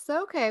gifts.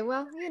 Okay,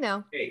 well, you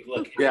know. Hey,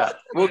 look. Yeah,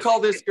 we'll call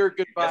this your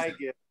goodbye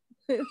gift.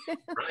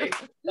 Right.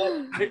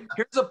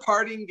 Here's a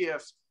parting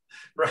gift.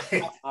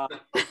 Right.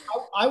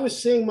 I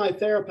was seeing my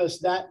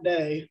therapist that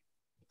day,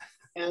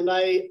 and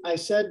I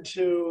said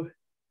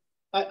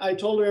I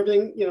told her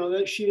everything, you know,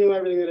 that she knew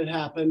everything that had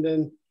happened.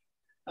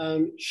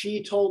 And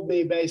she told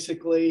me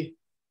basically,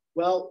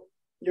 well,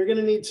 you're going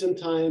to need some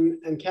time,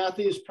 and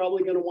Kathy is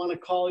probably going to want to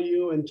call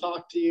you and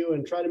talk to you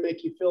and try to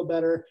make you feel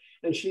better.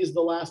 And she's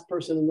the last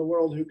person in the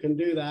world who can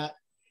do that.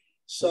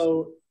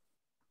 So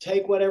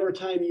take whatever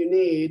time you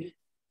need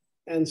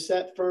and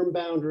set firm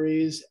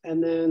boundaries.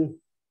 And then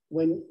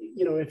when,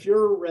 you know, if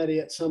you're ready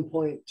at some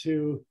point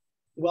to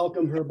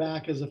welcome her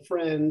back as a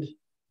friend,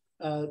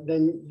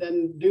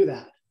 then do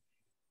that.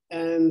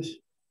 And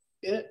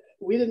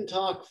we didn't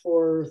talk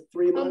for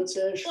 3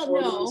 months-ish,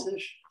 4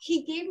 months-ish.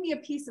 He gave me a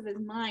piece of his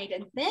mind,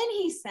 and then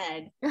he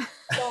said, you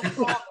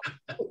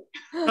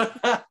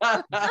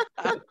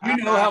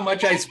know how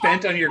much I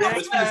spent on your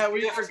Christmas?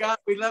 We forgot,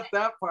 we left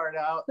that part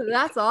out.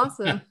 That's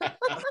awesome.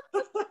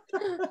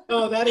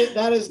 Oh, that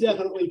is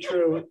definitely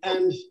true.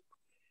 And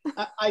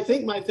I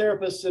think my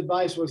therapist's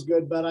advice was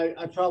good, but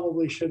I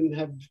probably shouldn't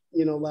have,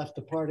 left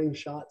the parting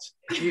shots.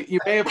 You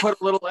may have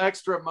put a little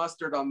extra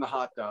mustard on the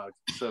hot dog,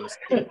 so to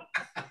speak.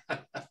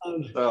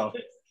 So,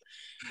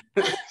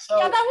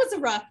 yeah, that was a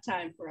rough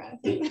time for us.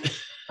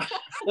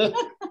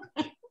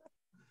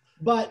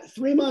 But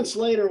 3 months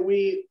later,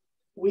 we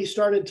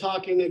started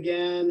talking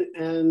again.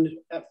 And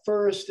at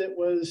first it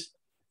was,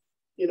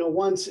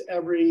 once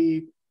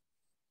every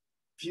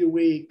few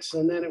weeks,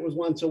 and then it was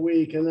once a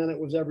week, and then it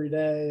was every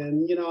day.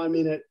 And,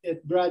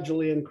 it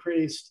gradually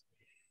increased.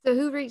 So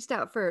who reached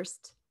out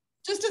first?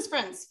 Just as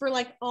friends for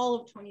like all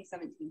of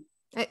 2017.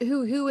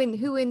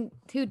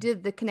 Who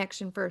did the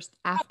connection first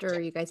after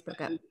you guys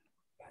broke up?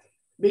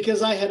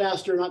 Because I had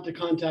asked her not to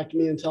contact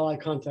me until I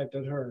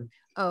contacted her.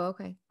 Oh,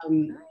 okay.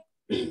 And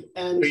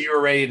so you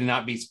were ready to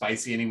not be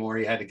spicy anymore.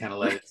 You had to kind of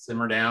let it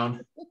simmer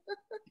down.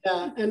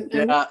 Yeah, and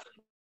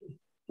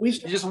you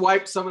just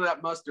wiped some of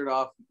that mustard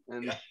off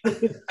and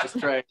just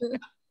try.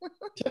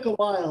 Took a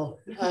while,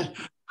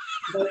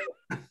 but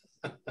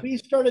we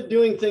started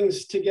doing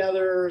things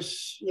together,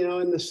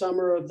 in the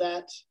summer of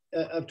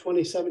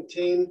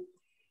 2017,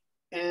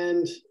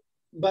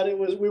 but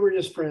we were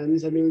just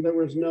friends. I mean, there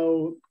was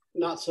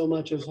not so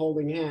much as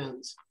holding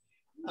hands.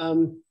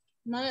 None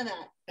of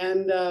that.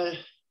 And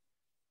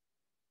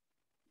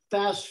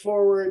fast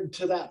forward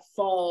to that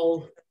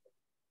fall,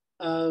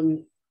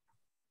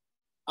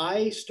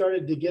 I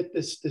started to get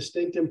this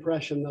distinct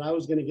impression that I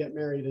was going to get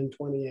married in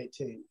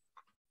 2018.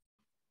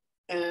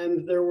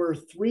 And there were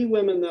 3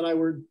 women that I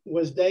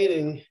was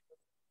dating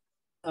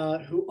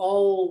who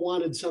all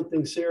wanted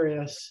something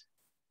serious.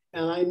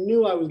 And I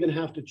knew I was going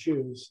to have to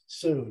choose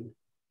soon.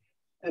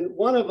 And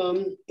one of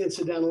them,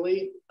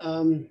 incidentally,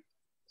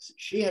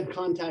 she had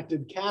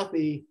contacted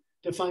Kathy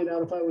to find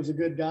out if I was a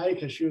good guy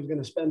because she was going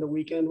to spend a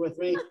weekend with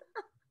me.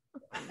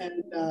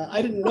 And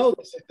I didn't know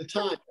this at the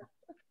time.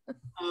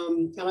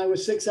 And I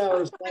was 6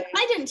 hours late.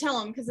 I didn't tell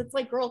him because it's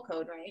like girl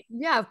code, right?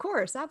 Yeah, of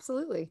course.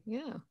 Absolutely.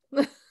 Yeah.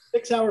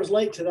 6 hours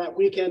late to that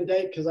weekend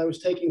date because I was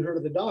taking her to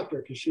the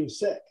doctor because she was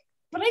sick.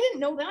 But I didn't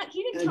know that.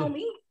 He didn't tell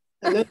me.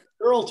 And then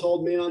the girl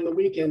told me on the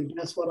weekend,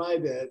 guess what I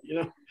did,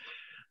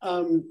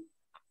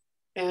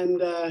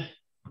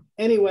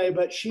 Anyway,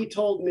 but she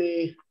told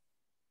me,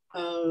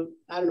 I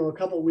don't know, a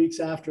couple of weeks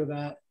after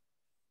that,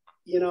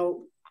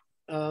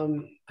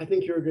 I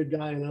think you're a good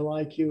guy and I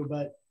like you,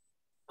 but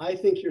I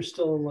think you're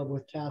still in love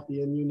with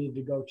Kathy and you need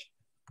to go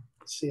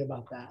see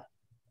about that.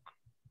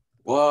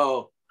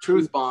 Whoa,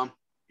 truth bomb.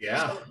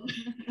 Yeah.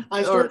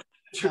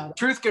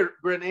 Truth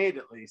grenade,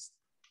 at least.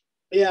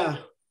 Yeah.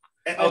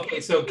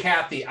 Okay, so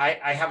Kathy,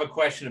 I have a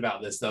question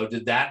about this though.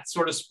 Did that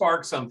sort of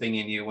spark something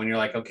in you when you're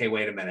like, okay,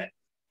 wait a minute,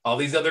 all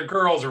these other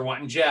girls are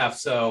wanting Jeff,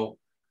 so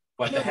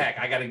what the heck?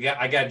 I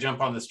gotta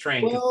jump on this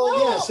train. Well,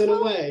 yes, in a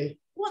way.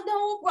 Well,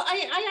 no,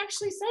 I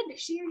actually said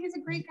he's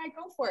a great guy,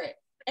 go for it.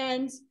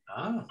 And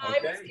I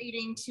was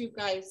dating 2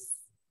 guys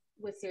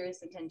with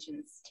serious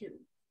intentions too,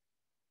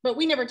 but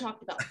we never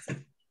talked about it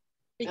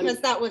because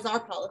that was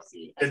our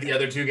policy. Did the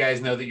other 2 guys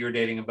know that you were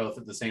dating them both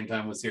at the same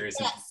time with serious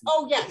intentions?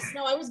 Oh yes.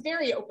 No, I was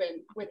very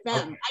open with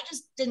them. Okay. I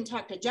just didn't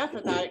talk to Jeff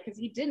about it because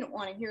he didn't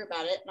want to hear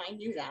about it, and I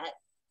knew that.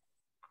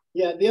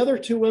 Yeah, the other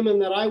 2 women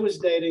that I was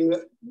dating,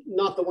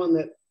 not the one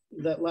that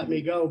let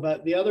me go,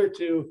 but the other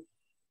 2,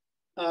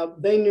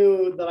 they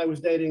knew that I was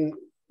dating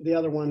the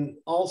other one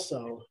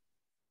also.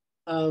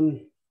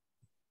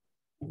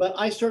 But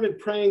I started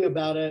praying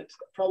about it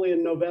probably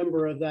in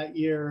November of that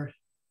year.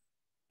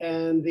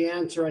 And the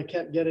answer I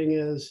kept getting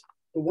is,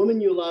 the woman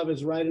you love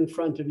is right in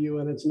front of you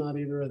and it's not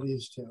either of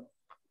these 2.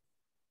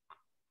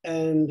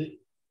 And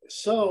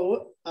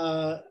so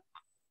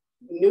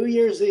New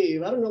Year's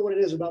Eve, I don't know what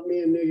it is about me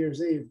and New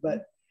Year's Eve,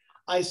 but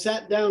I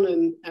sat down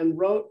and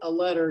wrote a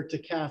letter to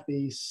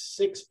Kathy,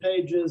 6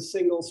 pages,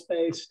 single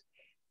spaced,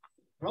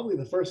 probably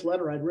the first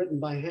letter I'd written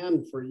by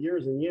hand for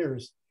years and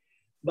years.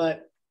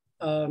 But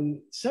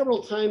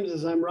several times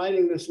as I'm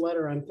writing this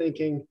letter, I'm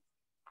thinking,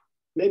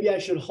 maybe I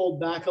should hold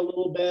back a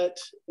little bit,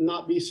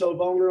 not be so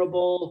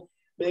vulnerable.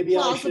 Maybe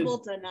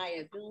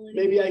deniability.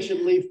 Maybe I should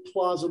leave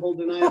plausible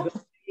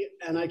deniability.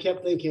 And I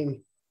kept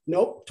thinking,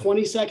 nope,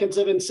 20 seconds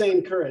of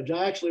insane courage.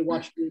 I actually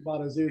watched Three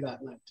Bought a Zoo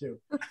that night too.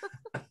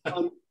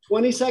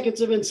 20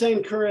 seconds of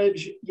insane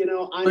courage,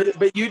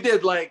 But you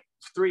did like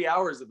 3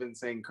 hours of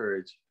insane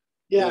courage.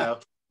 Yeah.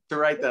 To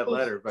write that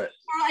letter, but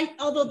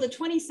although the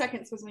 20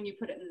 seconds was when you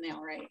put it in the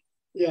mail, right?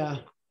 Yeah.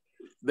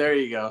 There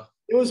you go.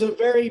 It was a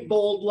very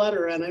bold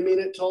letter, and I mean,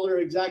 it told her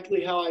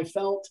exactly how I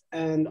felt,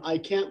 and I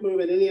can't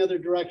move in any other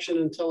direction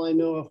until I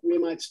know if we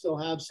might still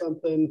have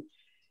something.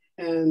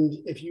 And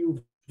if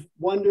you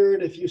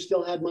wondered if you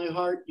still had my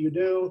heart, you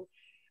do.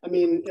 I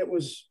mean, it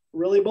was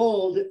really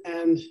bold,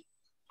 and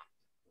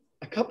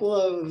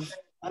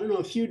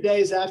a few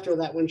days after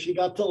that, when she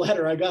got the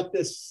letter, I got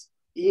this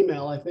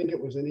email. I think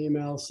it was an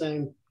email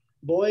saying,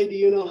 "Boy, do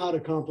you know how to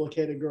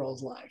complicate a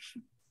girl's life."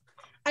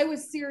 I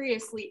was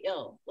seriously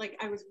ill. Like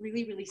I was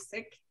really, really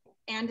sick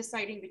and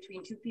deciding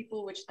between two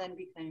people, which then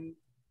became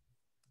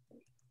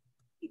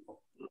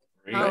people.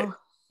 Right. Oh,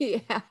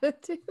 you have to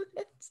do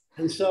it.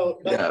 And so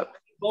Yeah.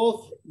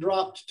 both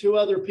dropped two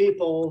other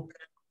people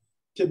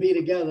to be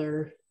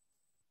together.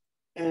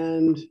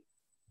 And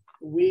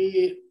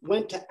we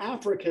went to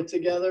Africa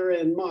together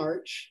in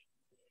March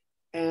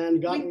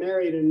and got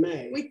married in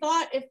May. We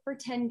thought if for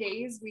 10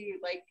 days we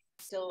like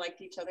still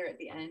liked each other at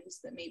the end,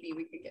 that maybe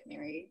we could get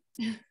married.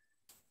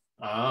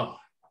 Oh.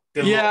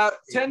 Yeah,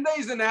 10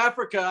 days in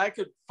Africa, I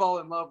could fall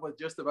in love with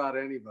just about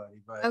anybody.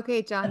 But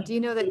Okay, John, do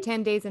you know that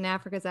 10 Days in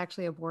Africa is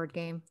actually a board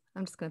game?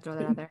 I'm just going to throw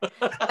that out there.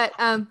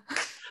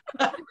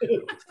 But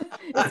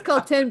it's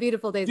called 10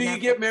 Beautiful Days do in you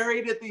Africa. get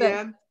married at the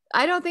end?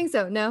 I don't think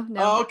so. No.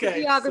 Oh, It's a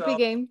okay, geography so-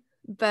 game.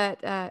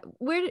 But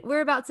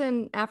whereabouts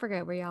in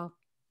Africa were y'all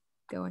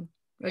going?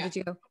 Or did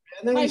you go?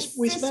 And then My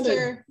we spent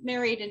sister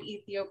married an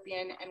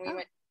Ethiopian, and we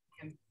went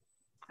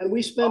a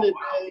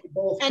day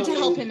both and to coming-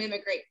 help him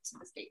immigrate to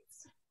the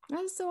States.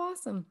 That is so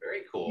awesome.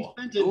 Very We cool.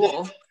 spent a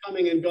day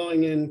coming and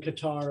going in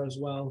Qatar as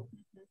well.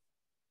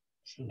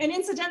 And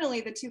incidentally,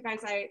 the two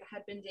guys I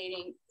had been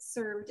dating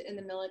served in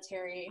the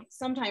military,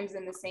 sometimes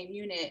in the same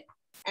unit,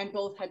 and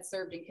both had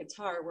served in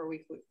Qatar where we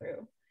flew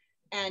through.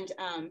 And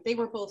they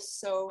were both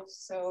so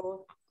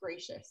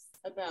gracious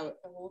about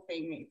the whole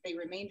thing. They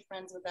remained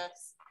friends with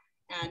us.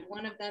 And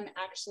one of them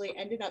actually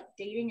ended up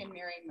dating and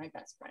marrying my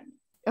best friend.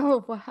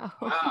 Oh, wow.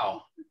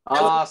 Wow.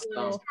 Awesome.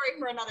 Story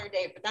for another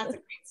day, but that's a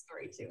great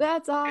story too.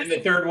 That's awesome. And the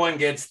third one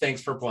gets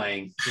thanks for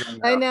playing.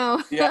 I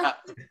know. Yeah.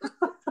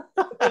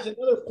 There's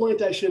another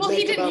point I should Well, make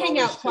he didn't about hang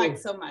all out this, quite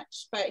too. so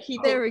much, but he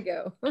did. There we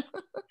go.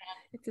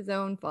 It's his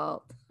own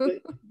fault.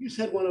 You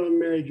said one of them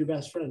married your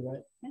best friend,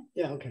 right?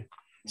 Yeah, okay.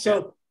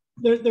 So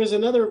there's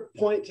another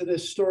point to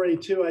this story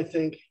too, I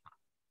think,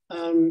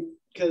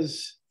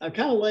 because I've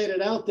kind of laid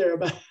it out there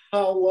about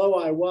how low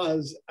I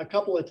was a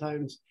couple of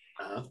times.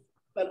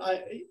 But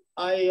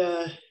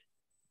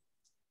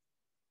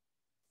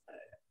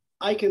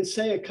I can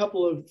say a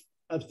couple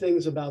of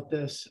things about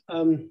this.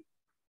 We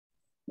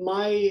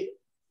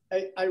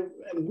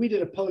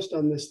did a post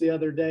on this the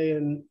other day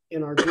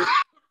in our group,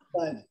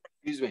 but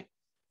Excuse me.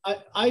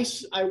 I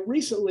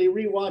recently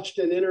rewatched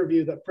an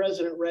interview that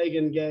President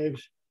Reagan gave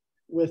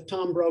with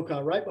Tom Brokaw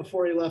right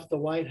before he left the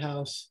White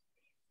House.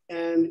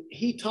 And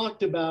he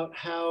talked about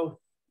how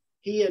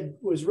he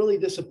was really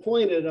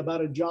disappointed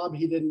about a job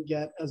he didn't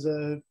get as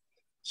a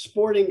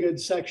sporting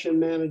goods section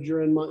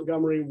manager in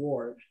Montgomery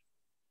Ward.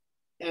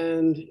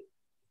 And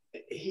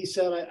he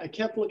said, I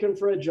kept looking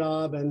for a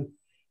job. And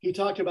he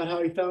talked about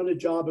how he found a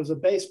job as a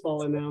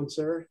baseball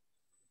announcer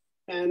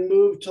and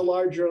moved to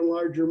larger and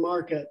larger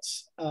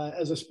markets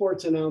as a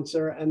sports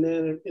announcer, and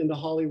then into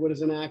Hollywood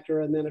as an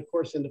actor, and then of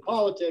course into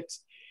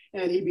politics.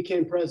 And he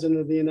became president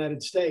of the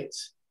United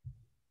States.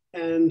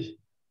 And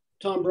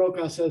Tom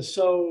Brokaw says,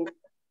 so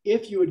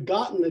if you had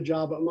gotten the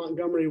job at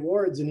Montgomery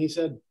Ward's, and he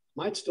said,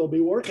 might still be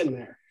working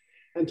there.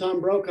 And Tom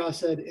Brokaw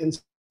said,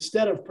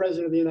 instead of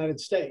president of the United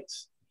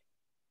States.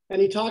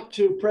 And he talked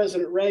to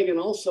President Reagan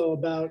also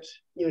about,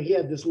 he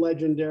had this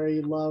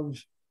legendary love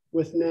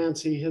with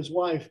Nancy, his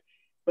wife,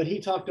 but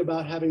he talked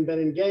about having been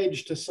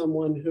engaged to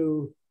someone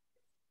who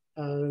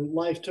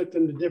life took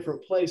them to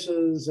different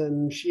places,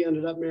 and she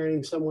ended up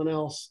marrying someone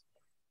else.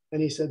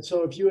 And he said,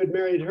 so if you had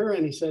married her,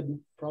 and he said,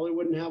 probably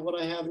wouldn't have what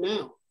I have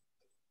now.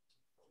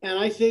 And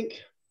I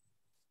think,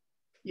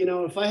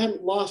 if I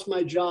hadn't lost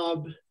my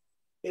job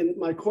in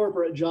my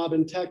corporate job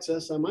in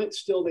Texas, I might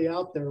still be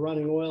out there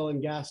running oil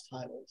and gas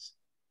titles.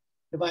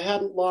 If I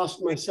hadn't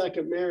lost my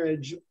second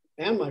marriage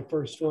and my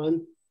first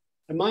one,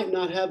 I might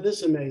not have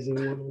this amazing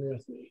woman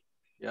with me.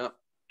 Yeah.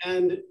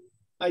 And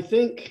I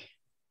think,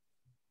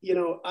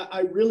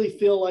 I really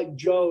feel like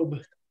Job,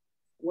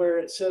 where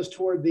it says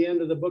toward the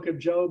end of the book of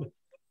Job,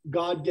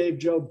 God gave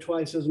Job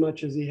twice as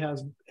much as he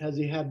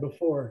had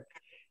before.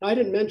 Now, I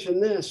didn't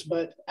mention this,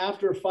 but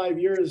after 5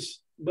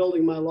 years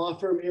building my law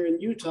firm here in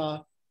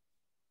Utah,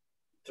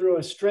 through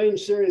a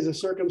strange series of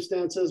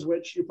circumstances,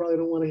 which you probably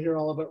don't want to hear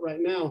all of it right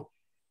now,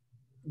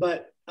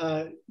 but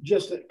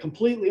just a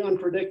completely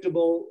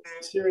unpredictable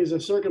series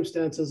of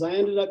circumstances, I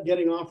ended up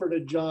getting offered a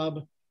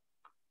job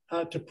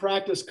to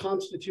practice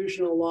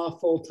constitutional law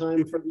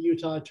full-time for the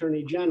Utah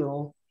Attorney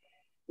General,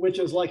 which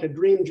is like a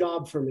dream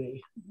job for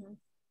me. Mm-hmm.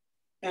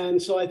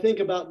 And so I think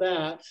about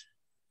that,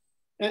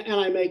 and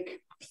I make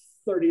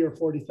 $30,000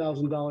 or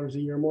 $40,000 a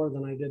year more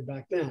than I did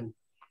back then.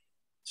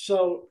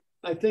 So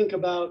I think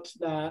about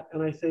that,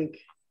 and I think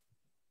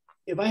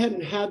if I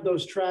hadn't had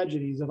those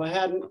tragedies, if I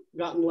hadn't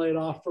gotten laid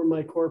off from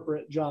my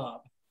corporate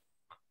job,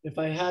 if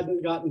I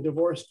hadn't gotten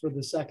divorced for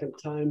the second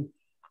time,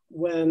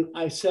 when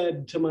I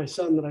said to my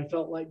son that I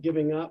felt like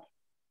giving up,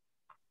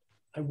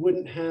 I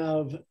wouldn't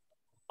have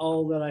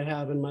all that I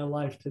have in my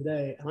life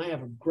today. And I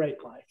have a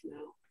great life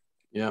now.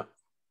 Yeah.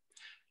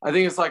 I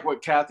think it's like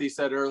what Kathy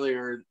said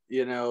earlier,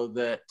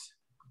 that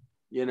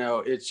You know,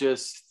 it's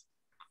just,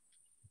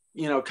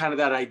 you know, kind of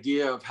that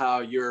idea of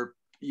how you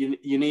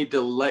need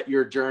to let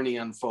your journey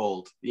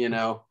unfold, you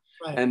know,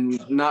 Right.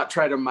 and not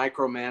try to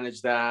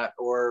micromanage that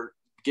or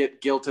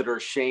get guilted or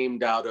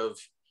shamed out of,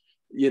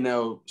 you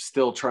know,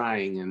 still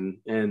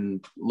trying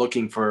and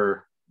looking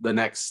for the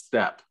next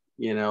step,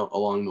 you know,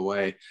 along the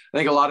way. I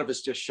think a lot of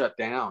us just shut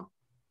down.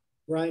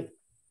 Right.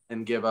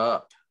 And give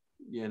up,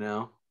 you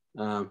know.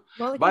 Well,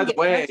 by the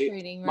way,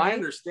 right? My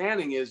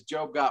understanding is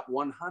Job got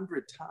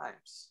 100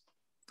 times.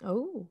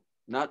 Oh.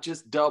 Not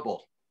just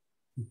double.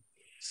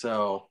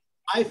 So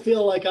I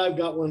feel like I've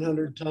got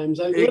 100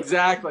 times.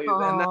 Exactly.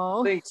 And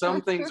I think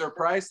some things are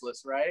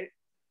priceless, right?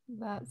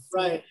 That's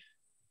right.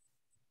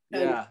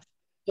 Yeah.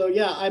 So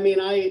yeah, I mean,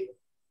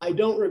 I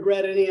don't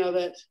regret any of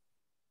it.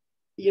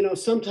 You know,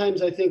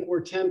 sometimes I think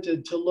we're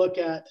tempted to look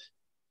at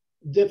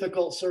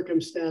difficult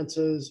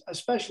circumstances,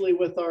 especially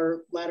with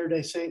our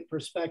Latter-day Saint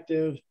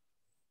perspective.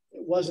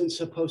 It wasn't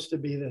supposed to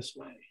be this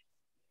way.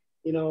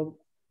 You know,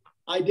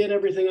 I did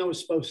everything I was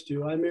supposed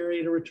to. I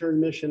married a returned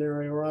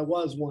missionary, or I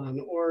was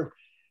one, or,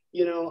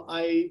 you know,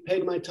 I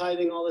paid my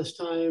tithing all this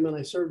time and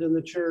I served in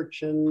the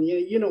church, and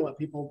you know what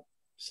people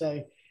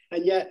say.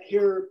 And yet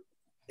here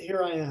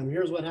I am.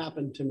 Here's what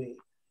happened to me.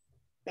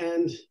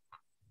 And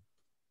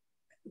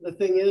the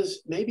thing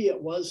is, maybe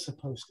it was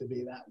supposed to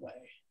be that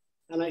way.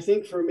 And I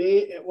think for me,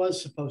 it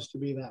was supposed to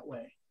be that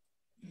way.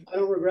 I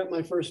don't regret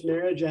my first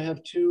marriage. I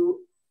have 2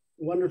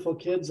 wonderful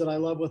kids that I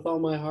love with all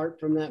my heart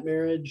from that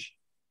marriage.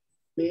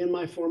 Me and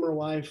my former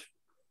wife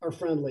are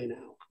friendly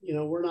now. You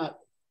know, we're not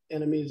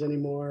enemies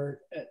anymore.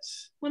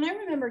 When I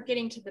remember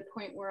getting to the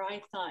point where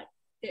I thought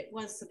it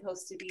was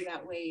supposed to be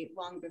that way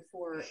long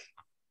before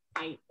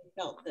I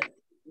felt that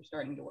things were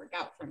starting to work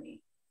out for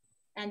me.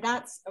 And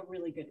that's a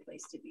really good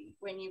place to be,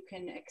 when you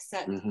can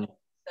accept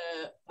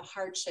the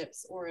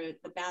hardships or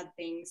the bad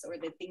things or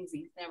the things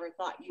you never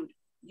thought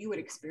you would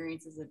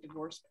experience as a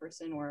divorced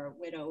person or a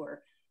widow,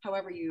 or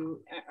however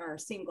you are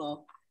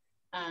single.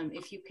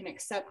 If you can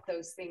accept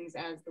those things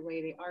as the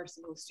way they are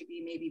supposed to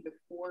be, maybe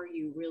before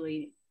you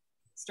really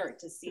start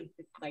to see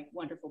like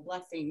wonderful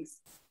blessings,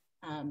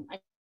 I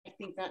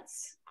think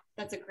that's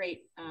a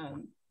great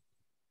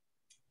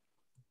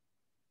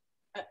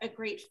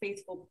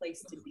faithful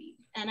place to be.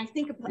 And I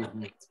think a place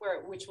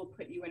which will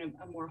put you in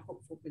a more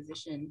hopeful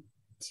position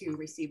to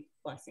receive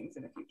blessings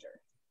in the future.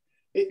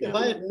 If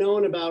I had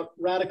known about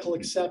radical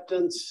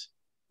acceptance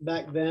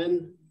back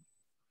then,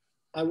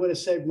 I would have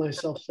saved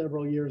myself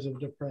several years of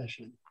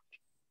depression.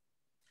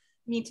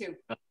 Me too.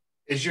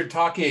 As you're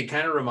talking, it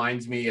kind of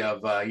reminds me of,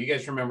 you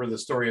guys remember the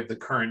story of the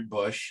currant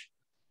bush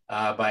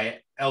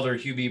by Elder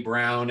Hugh B.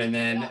 Brown, and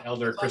then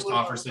Elder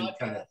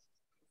Christofferson.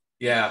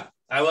 Yeah,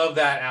 I love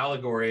that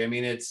allegory. I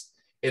mean, it's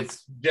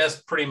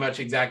just pretty much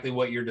exactly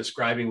what you're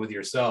describing with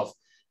yourself.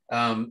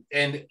 And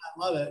I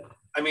love it.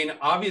 I mean,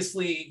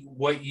 obviously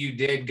what you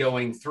did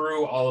going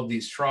through all of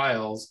these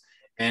trials,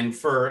 and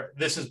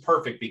this is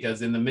perfect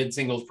because in the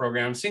mid-singles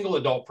program, single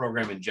adult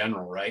program in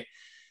general, right?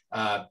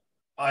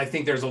 I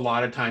think there's a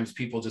lot of times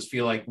people just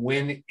feel like,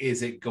 when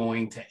is it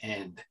going to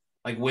end?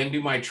 Like, when do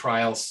my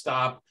trials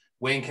stop?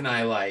 When can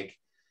I like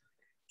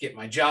get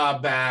my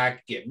job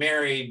back, get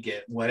married,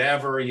 get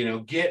whatever, you know,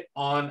 get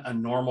on a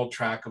normal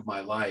track of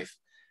my life?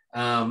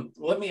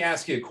 Let me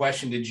ask you a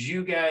question. Did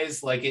you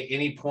guys, like, at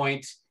any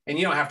point, and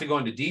you don't have to go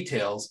into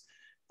details,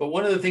 but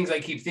one of the things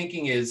I keep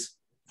thinking is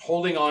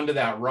holding on to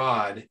that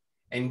rod.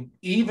 And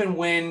even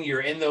when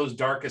you're in those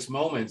darkest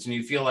moments and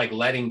you feel like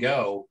letting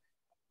go,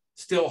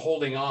 still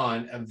holding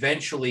on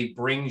eventually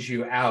brings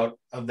you out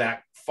of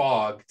that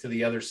fog to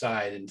the other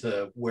side and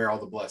to where all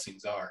the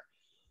blessings are.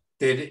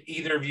 Did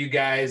either of you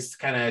guys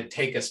kind of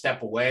take a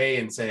step away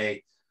and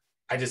say,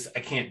 I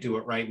can't do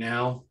it right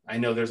now? I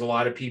know there's a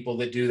lot of people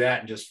that do that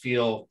and just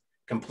feel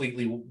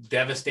completely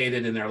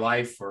devastated in their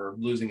life for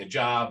losing a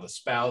job, a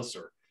spouse,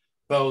 or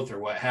both, or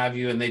what have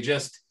you. And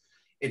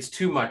it's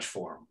too much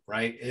for them,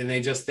 right? And they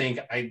just think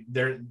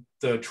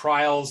the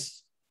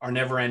trials are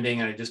never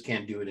ending and I just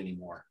can't do it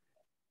anymore.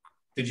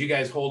 Did you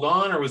guys hold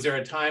on, or was there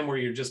a time where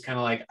you're just kind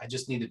of like, I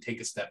just need to take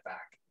a step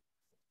back?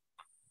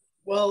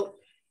 Well,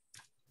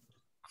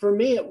 for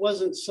me, it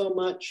wasn't so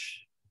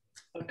much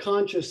a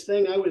conscious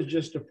thing. I was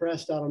just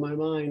depressed out of my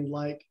mind,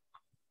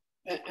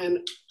 and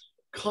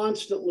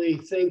constantly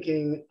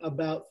thinking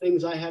about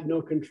things I had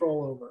no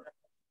control over.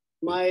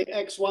 My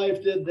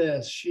ex-wife did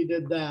this, she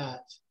did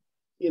that.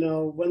 You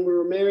know, when we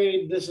were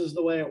married, this is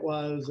the way it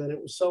was, and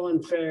it was so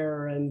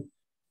unfair. And,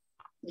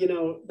 you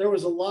know, there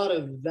was a lot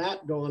of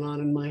that going on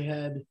in my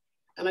head.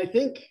 And I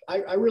think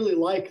I really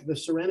like the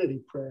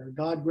serenity prayer.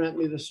 God grant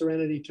me the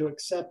serenity to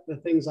accept the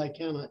things I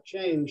cannot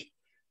change,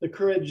 the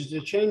courage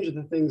to change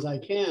the things I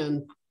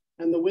can,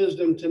 and the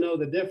wisdom to know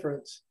the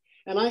difference.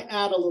 And I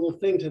add a little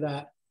thing to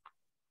that.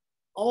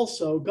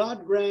 Also,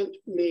 God grant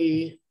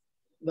me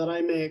that I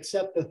may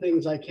accept the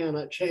things I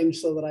cannot change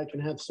so that I can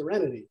have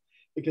serenity,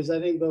 because I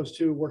think those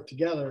two work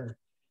together.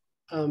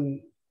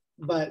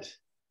 But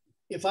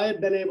if I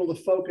had been able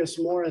to focus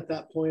more at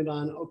that point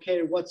on,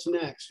 okay, what's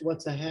next?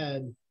 What's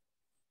ahead?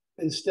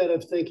 Instead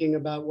of thinking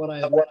about what I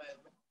had,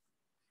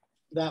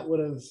 that would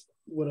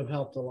have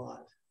helped a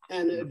lot.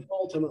 And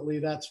ultimately,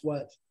 that's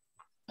what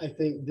I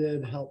think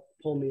did help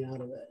pull me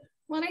out of it.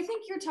 Well, and I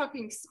think you're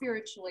talking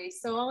spiritually,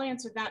 so I'll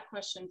answer that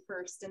question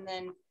first, and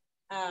then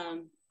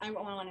I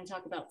want to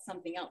talk about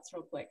something else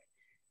real quick.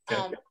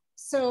 Okay.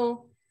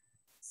 So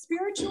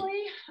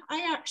spiritually,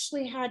 I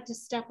actually had to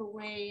step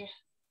away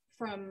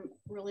from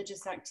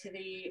religious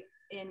activity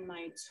in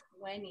my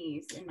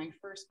 20s, in my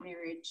first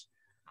marriage,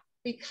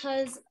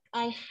 because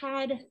I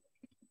had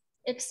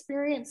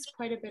experienced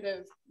quite a bit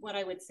of what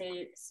I would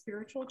say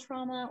spiritual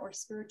trauma or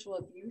spiritual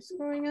abuse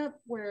growing up,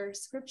 where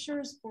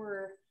scriptures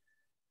were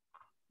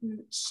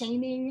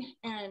shaming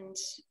and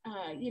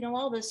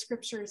all the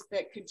scriptures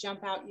that could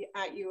jump out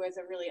at you as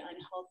a really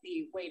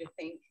unhealthy way to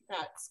think.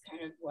 That's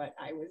kind of what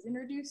I was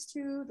introduced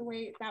to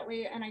that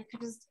way, and I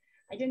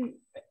didn't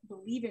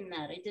believe in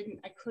that.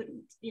 I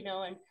couldn't,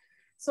 and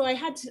so I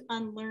had to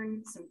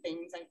unlearn some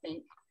things, I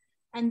think.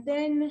 And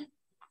then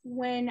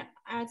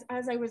as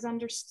I was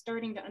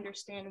starting to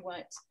understand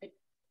what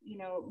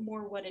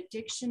more what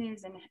addiction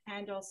is,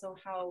 and also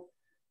how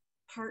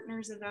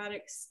partners of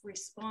addicts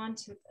respond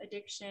to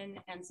addiction,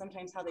 and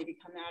sometimes how they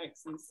become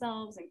addicts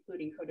themselves,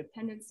 including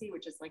codependency,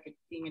 which is like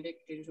being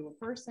addicted to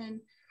a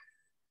person.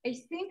 I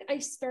think I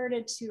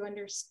started to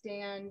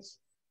understand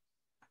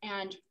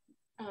and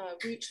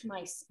reach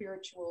my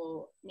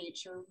spiritual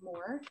nature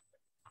more.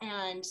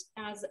 And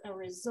as a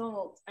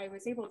result, I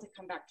was able to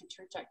come back to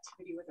church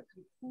activity with a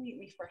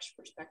completely fresh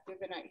perspective.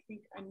 And I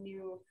think a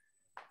new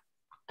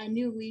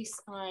lease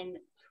on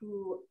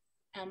who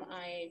am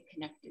I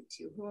connected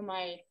to? Who am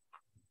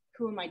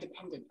I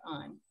dependent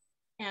on?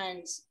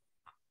 And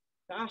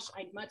gosh,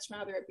 I'd much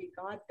rather it be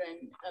God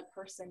than a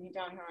person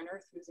down here on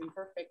earth who's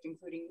imperfect,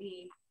 including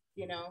me,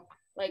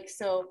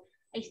 so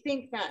I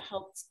think that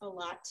helped a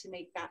lot to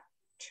make that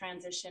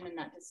transition and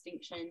that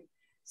distinction.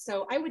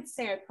 So I would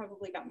say I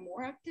probably got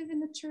more active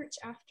in the church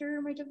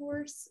after my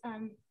divorce,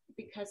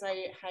 because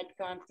I had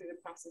gone through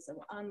the process of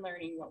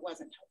unlearning what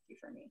wasn't healthy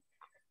for me.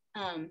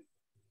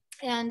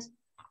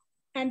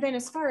 And then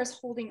as far as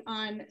holding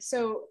on,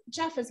 so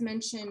Jeff has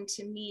mentioned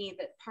to me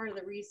that part of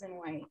the reason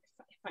why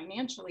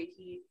financially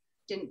he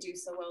didn't do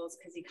so well is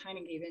because he kind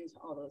of gave into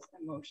all those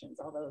emotions,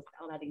 all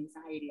that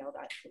anxiety, all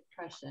that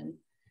depression.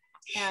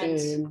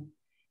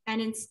 And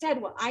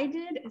instead, what I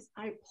did is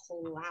I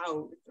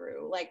plowed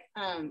through.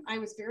 I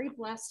was very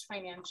blessed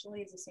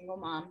financially as a single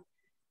mom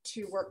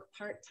to work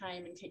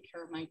part-time and take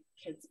care of my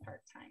kids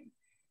part-time,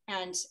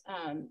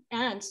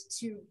 and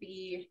to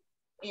be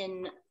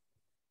in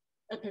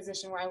a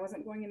position where I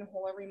wasn't going in the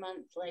hole every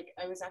month.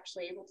 I was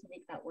actually able to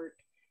make that work.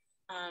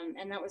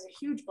 And that was a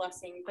huge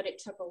blessing, but it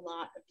took a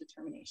lot of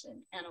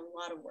determination and a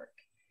lot of work.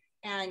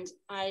 And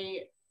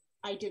I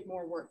did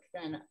more work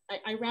than,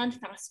 I ran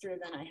faster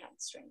than I had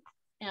strength.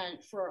 And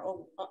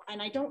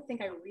and I don't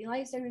think I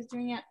realized I was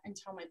doing it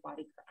until my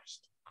body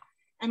crashed.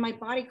 And my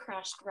body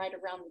crashed right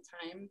around the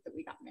time that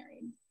we got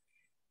married.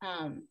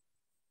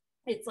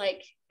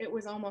 It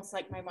was almost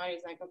like my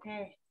body's like,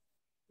 okay,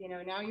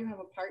 now you have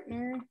a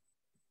partner.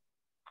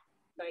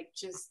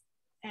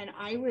 And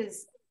I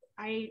was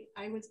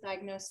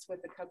diagnosed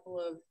with a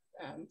couple of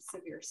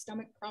severe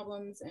stomach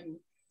problems, and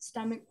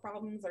stomach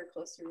problems are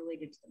closely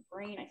related to the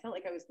brain. I felt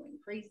like I was going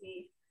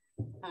crazy.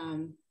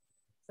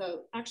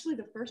 So actually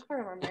the first part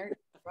of our marriage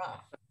was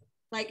rough.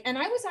 And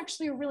I was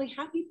actually a really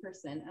happy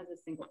person as a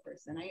single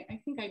person. I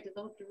think I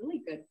developed a really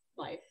good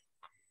life.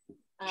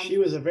 She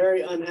was a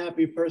very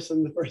unhappy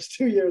person the first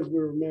 2 years we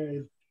were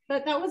married.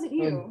 But that wasn't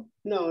you.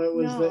 No, it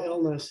was the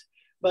illness.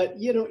 But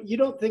you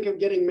don't think of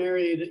getting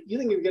married. You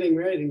think of getting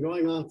married and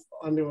going off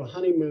onto a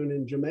honeymoon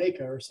in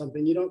Jamaica or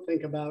something. You don't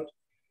think about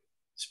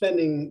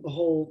spending the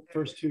whole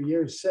first 2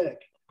 years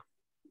sick.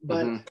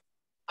 But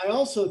I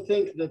also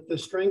think that the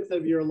strength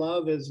of your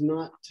love is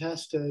not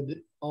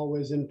tested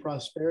always in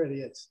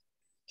prosperity. It's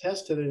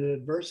tested in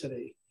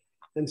adversity.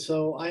 And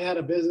so I had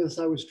a business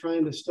I was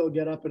trying to still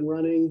get up and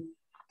running,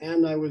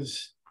 and I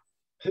was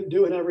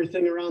doing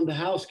everything around the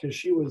house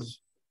because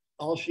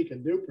all she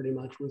could do pretty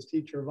much was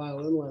teach her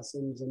violin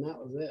lessons, and that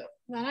was it.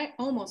 Well, I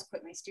almost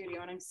quit my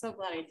studio, and I'm so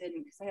glad I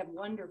didn't, because I have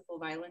wonderful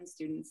violin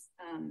students.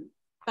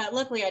 But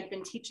luckily I'd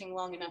been teaching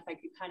long enough I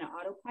could kind of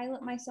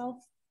autopilot myself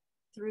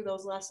through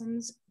those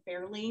lessons,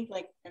 barely,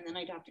 and then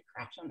I'd have to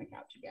crash on the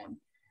couch again.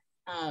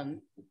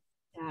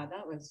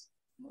 That was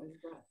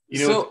rough.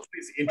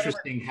 It's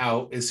interesting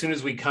how as soon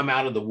as we come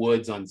out of the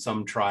woods on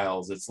some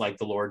trials, it's like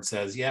the Lord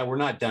says, yeah, we're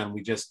not done.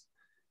 We just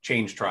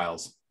changed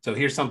trials. So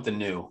here's something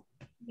new.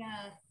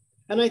 Yeah.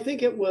 And I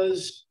think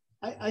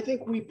I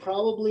think we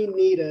probably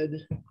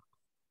needed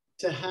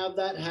to have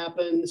that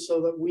happen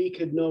so that we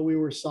could know we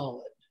were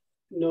solid,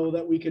 know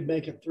that we could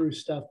make it through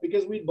stuff,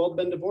 because we'd both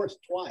been divorced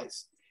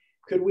twice.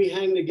 Could we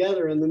hang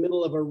together in the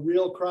middle of a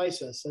real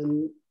crisis?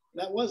 And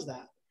that was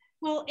that.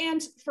 Well,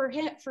 and for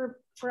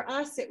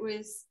us, it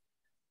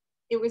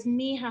was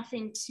me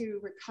having to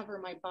recover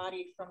my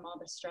body from all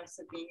the stress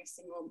of being a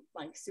single,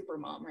 super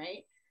mom,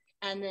 right?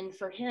 And then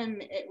for him,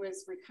 it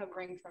was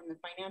recovering from the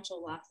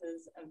financial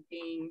losses of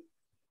being,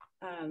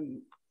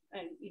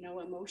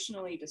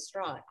 emotionally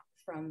distraught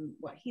from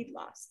what he'd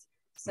lost.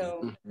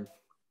 So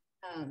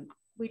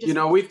we just, you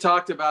know, we've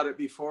talked about it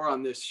before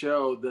on this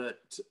show, that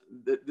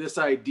this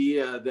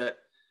idea that,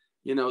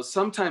 you know,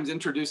 sometimes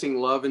introducing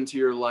love into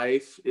your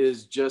life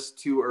is just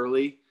too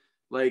early.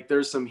 Like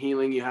there's some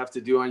healing you have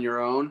to do on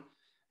your own.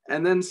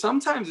 And then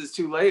sometimes it's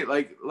too late.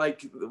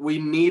 Like we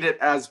need it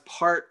as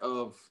part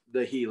of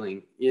the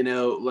healing, you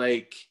know,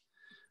 like,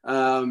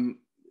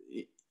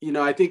 you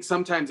know, I think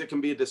sometimes it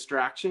can be a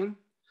distraction.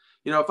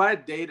 You know, if I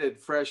had dated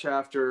fresh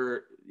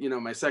after, you know,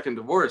 my second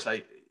divorce,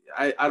 I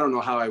don't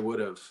know how I would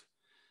have.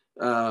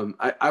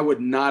 I would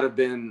not have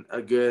been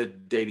a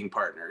good dating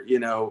partner, you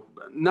know,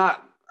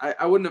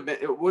 I wouldn't have been,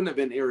 it wouldn't have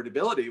been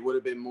irritability. It would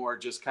have been more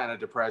just kind of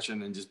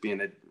depression and just being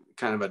a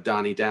kind of a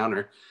Donnie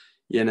Downer,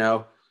 you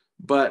know,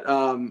 but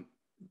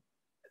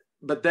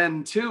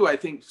then too, I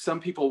think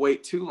some people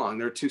wait too long.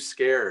 They're too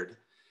scared.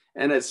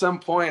 And at some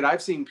point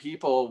I've seen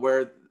people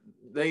where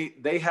they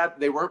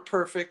weren't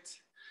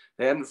perfect.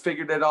 They hadn't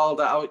figured it all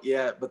out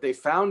yet, but they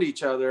found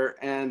each other,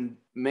 and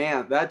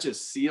man, that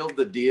just sealed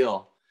the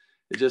deal.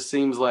 It just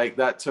seems like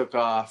that took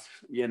off,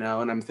 you know,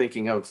 and I'm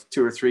thinking of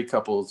 2 or 3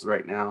 couples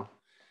right now,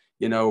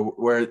 you know,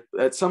 where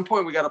at some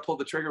point we got to pull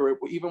the trigger,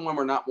 even when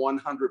we're not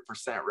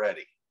 100%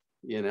 ready,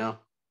 you know?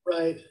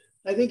 Right.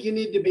 I think you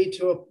need to be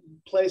to a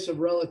place of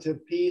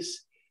relative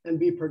peace and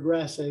be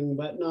progressing,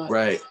 but not,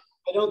 right.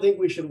 I don't think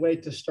we should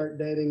wait to start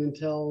dating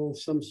until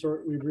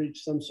we've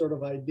reached some sort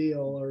of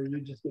ideal, or you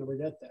just never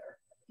get there.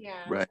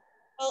 Yeah. Right.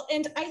 Well,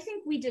 and I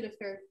think we did a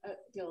fair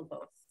deal of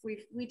both.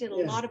 We did a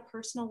lot of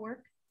personal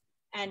work,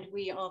 and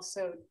we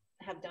also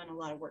have done a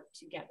lot of work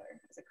together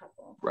as a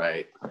couple.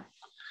 Right.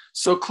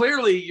 So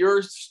clearly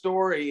your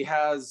story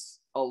has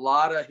a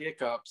lot of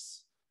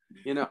hiccups,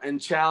 you know, and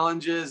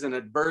challenges and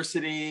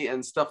adversity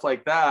and stuff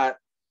like that,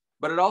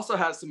 but it also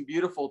has some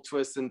beautiful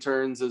twists and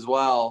turns as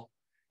well.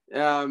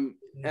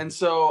 And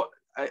so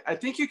I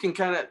think you can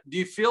kind of, do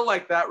you feel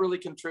like that really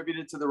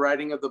contributed to the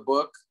writing of the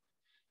book?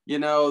 You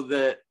know,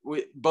 that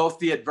both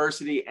the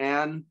adversity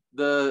and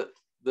the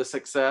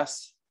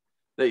success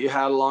that you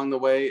had along the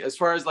way, as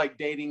far as like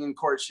dating and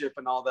courtship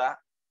and all that?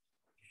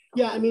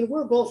 Yeah, I mean,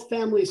 we're both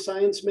family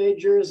science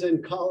majors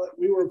in college.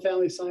 We were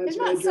family science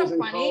majors in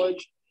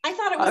college. I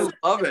thought it was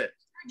I love it.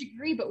 A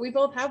degree, but we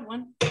both have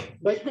one.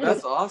 But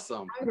that's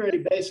awesome. The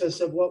primary basis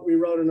of what we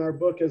wrote in our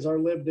book is our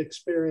lived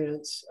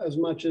experience, as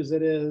much as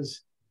it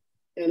is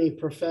any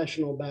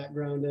professional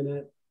background in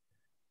it.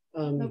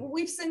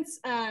 We've since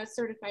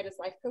certified as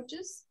life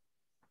coaches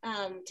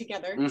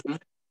together. Mm-hmm.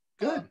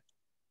 Good.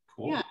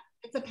 Cool. Yeah,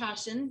 it's a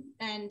passion,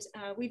 and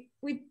we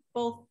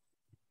both.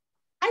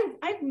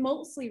 I've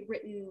mostly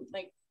written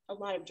like a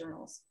lot of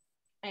journals,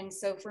 and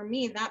so for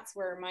me, that's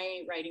where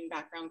my writing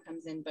background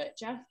comes in. But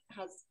Jeff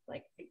has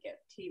like a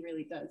gift. He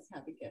really does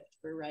have a gift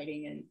for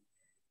writing, and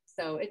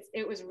so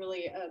it was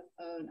really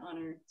an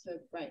honor to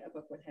write a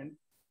book with him.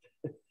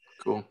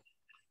 Cool.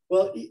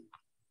 Well,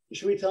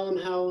 should we tell him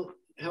how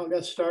it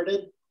got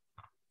started?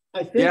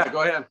 I think. Yeah,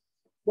 go ahead.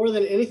 More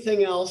than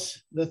anything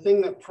else, the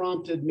thing that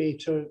prompted me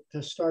to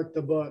start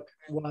the book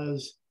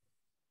was,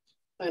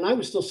 and I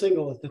was still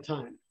single at the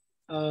time,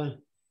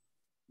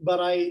 but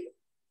I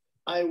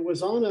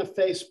was on a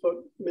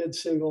Facebook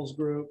mid-singles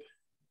group,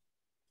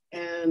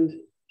 and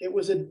it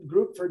was a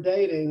group for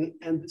dating,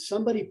 and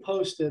somebody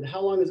posted,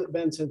 "How long has it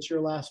been since your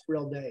last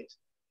real date?"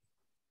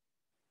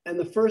 And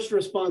the first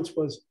response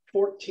was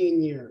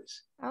 14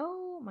 years.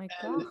 Oh my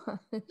and God.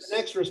 The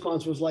next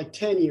response was like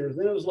 10 years.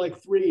 Then it was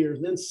like 3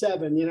 years, then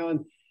 7, you know,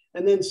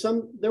 and then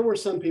there were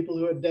some people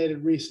who had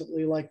dated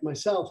recently like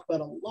myself,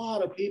 but a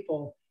lot of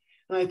people.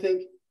 And I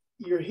think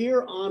you're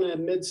here on a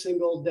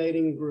mid-single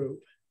dating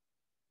group.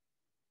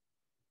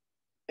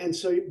 And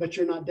so, but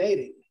you're not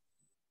dating.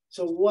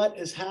 So what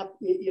is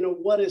happening? You know,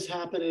 what is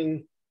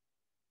happening?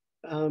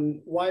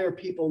 Why are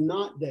people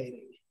not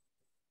dating?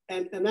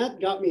 And that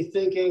got me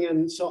thinking.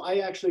 And so I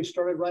actually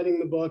started writing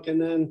the book,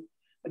 and then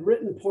I'd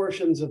written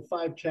portions of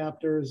 5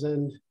 chapters,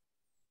 and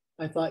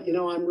I thought, you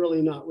know, I'm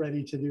really not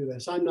ready to do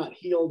this. I'm not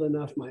healed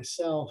enough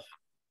myself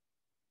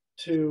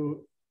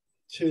to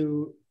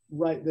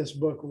write this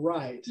book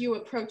right. You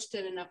approached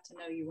it enough to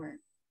know you weren't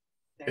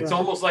there. It's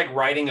almost like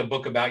writing a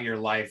book about your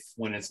life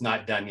when it's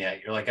not done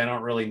yet. You're like, I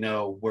don't really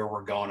know where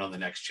we're going on the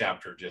next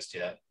chapter just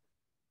yet.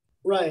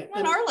 Right.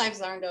 When our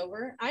lives aren't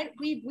over,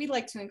 we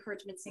like to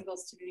encourage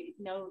mid-singles to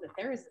know that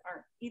theirs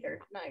aren't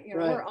either. Not, you know,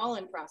 right. We're all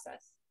in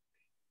process.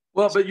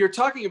 Well, but you're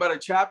talking about a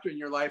chapter in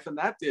your life, and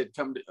that did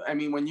come to, I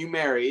mean, when you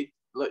married,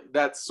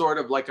 that's sort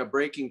of like a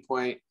breaking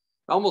point. It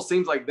almost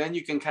seems like then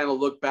you can kind of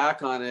look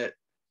back on it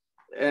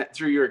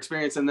through your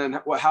experience, and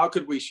then how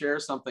could we share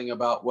something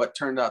about what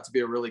turned out to be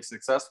a really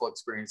successful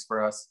experience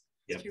for us?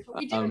 Yep. But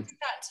we didn't do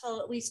that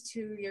till at least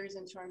 2 years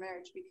into our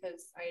marriage,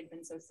 because I had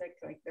been so sick,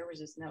 like there was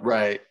just no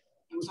right.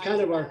 It was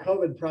kind of our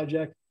COVID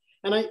project.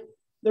 And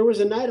there was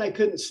a night I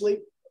couldn't sleep.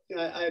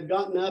 I had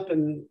gotten up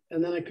and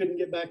then I couldn't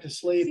get back to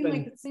sleep.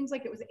 It seems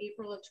like it was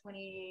April of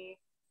 2020.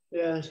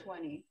 Yeah.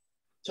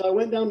 So I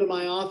went down to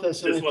my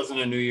office. This wasn't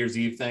a New Year's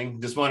Eve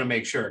thing. Just want to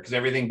make sure, because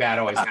everything bad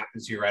always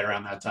happens to you right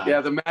around that time.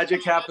 Yeah, the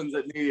magic happens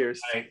at New Year's.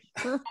 Right.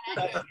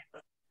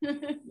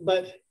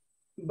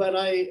 but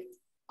I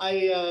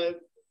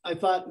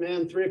thought,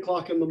 man, 3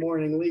 o'clock in the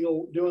morning,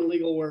 doing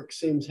legal work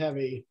seems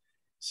heavy.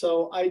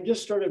 So I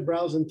just started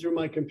browsing through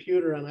my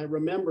computer and I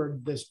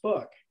remembered this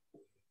book.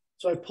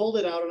 So I pulled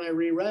it out and I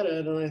reread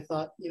it and I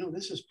thought,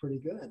 this is pretty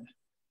good.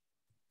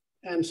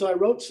 And so I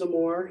wrote some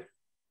more.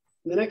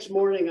 The next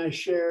morning I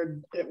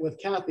shared it with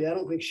Kathy. I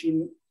don't think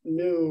she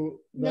knew.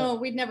 No,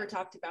 we'd never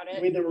talked about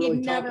it. We'd never really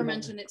never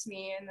mentioned it to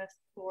me in the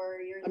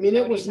 4 years. I mean,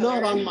 it was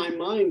not on my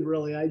mind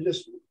really. I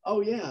just,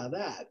 oh yeah,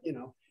 that,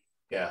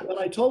 Yeah. But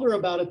I told her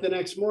about it the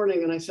next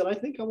morning and I said, I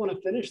think I want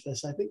to finish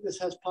this. I think this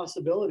has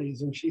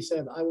possibilities. And she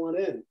said, I want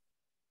in.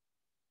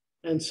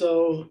 And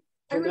so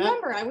I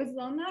remember I was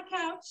on that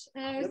couch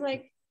and I was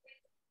like,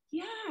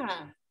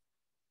 yeah.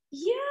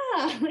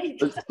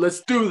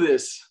 Let's do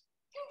this.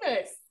 Do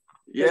this.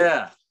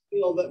 Yeah. I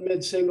feel that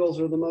mid-singles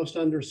are the most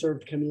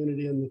underserved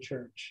community in the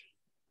church.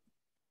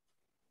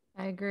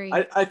 I agree.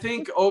 I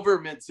think over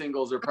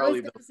mid-singles are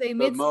probably the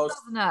most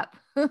and up.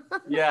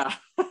 Yeah.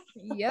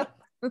 Yep.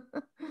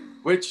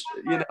 Which,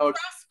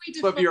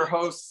 some of your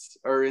hosts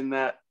are in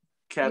that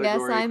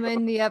category. Yes, I'm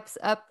in the up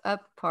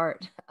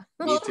part.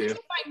 Me too. We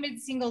define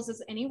mid-singles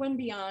as anyone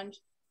beyond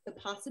the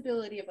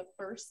possibility of a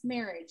first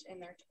marriage in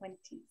their 20s.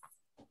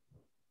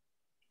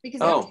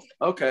 Because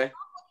okay.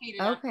 Okay.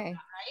 Right?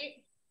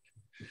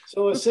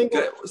 So a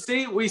single.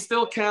 See, we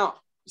still count,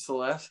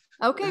 Celeste.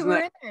 Okay, Isn't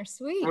we're in there.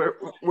 Sweet.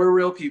 We're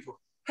real people.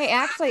 Hey,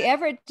 actually,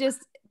 Everett just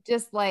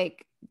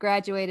like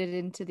graduated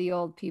into the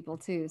old people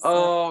too. So.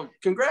 Oh,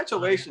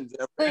 congratulations,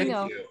 Everett. I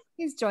know.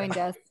 He's joined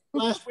us.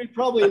 Last, we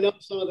probably know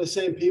some of the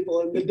same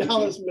people in the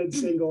Dallas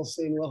mid-single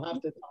scene. We'll have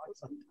to talk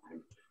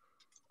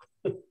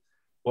sometime.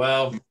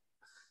 Well,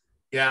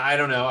 yeah, I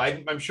don't know.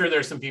 I'm sure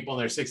there's some people in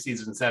their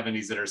 60s and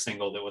 70s that are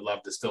single that would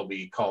love to still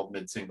be called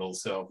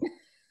mid-singles. So,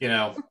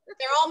 they're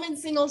all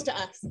mid-singles to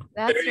us.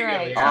 That's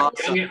right.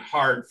 Young at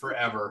heart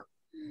forever.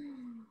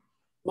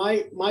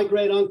 My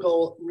great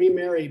uncle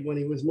remarried when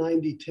he was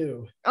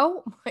 92.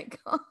 Oh my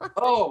God.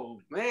 Oh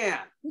man.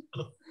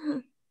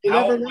 You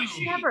never know.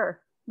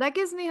 Never. That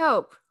gives me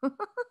hope.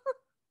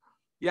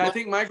 Yeah, I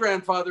think my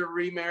grandfather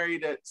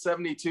remarried at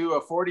 72,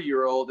 a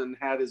 40-year-old, and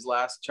had his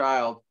last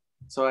child.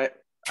 So I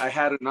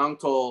had an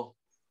uncle.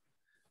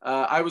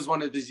 I was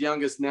one of his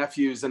youngest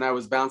nephews, and I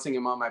was bouncing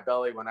him on my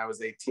belly when I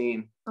was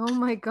 18. Oh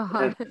my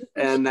God.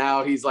 And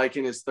now he's like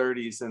in his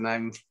 30s, and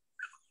I'm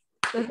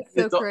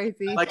That's so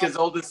crazy. Like his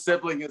oldest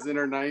sibling is in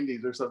her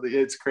 90s or something.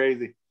 It's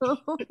crazy. Oh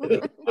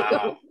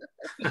wow.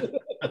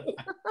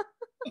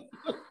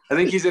 I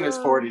think he's in his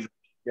 40s.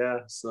 Yeah,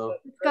 so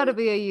it's got to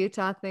be a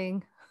Utah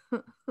thing.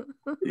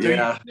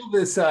 Yeah. So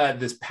you feel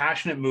this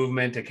passionate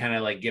movement to kind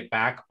of like get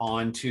back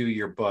onto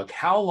your book.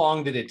 How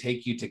long did it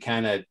take you to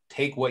kind of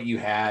take what you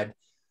had,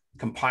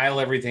 compile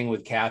everything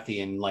with Kathy,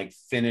 and like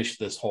finish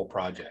this whole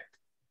project?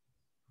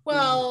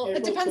 Well,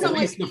 it depends on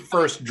the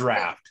first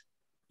draft.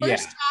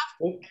 First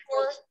draft,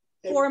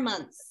 4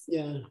 months.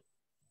 Yeah.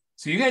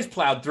 So you guys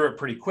plowed through it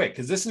pretty quick,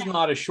 because this is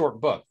not a short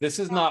book. This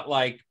is not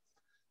like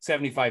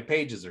 75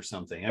 pages or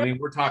something. I mean,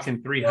 we're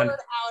talking 300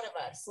 out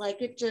of us.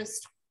 Like it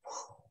just,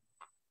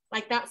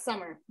 like that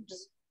summer,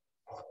 just.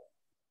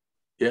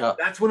 Yeah.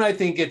 That's when I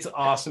think it's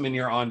awesome and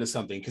you're onto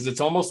something, because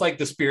it's almost like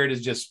the Spirit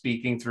is just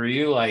speaking through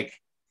you. Like,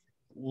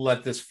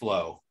 let this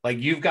flow. Like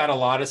you've got a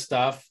lot of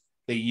stuff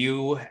that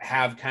you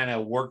have kind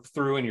of worked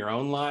through in your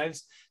own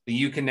lives that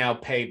you can now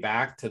pay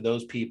back to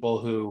those people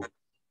who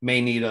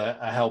may need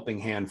a helping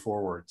hand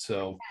forward.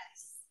 So.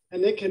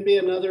 And it can be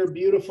another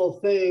beautiful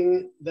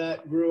thing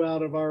that grew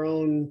out of our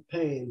own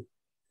pain.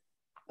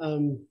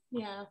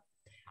 Yeah.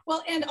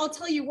 Well, and I'll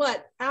tell you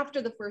what,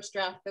 after the first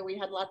draft, that we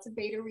had lots of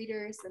beta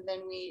readers, and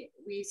then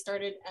we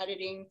started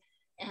editing,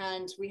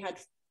 and we had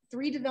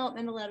 3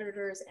 developmental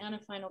editors and a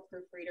final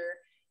proofreader.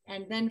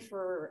 And then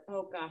for,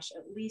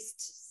 at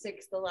least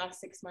the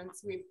last 6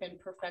 months, we've been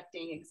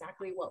perfecting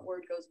exactly what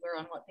word goes where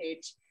on what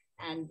page.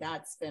 And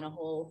that's been a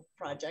whole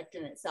project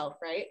in itself,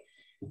 right?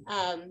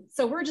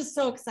 So we're just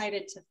so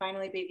excited to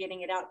finally be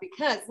getting it out,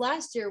 because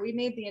last year we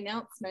made the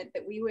announcement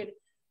that we would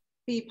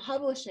be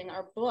publishing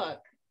our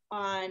book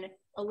on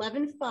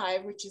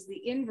 11/5, which is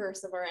the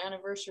inverse of our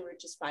anniversary,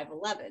 which is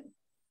 5/11.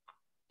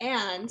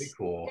 And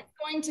cool. It's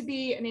going to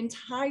be an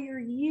entire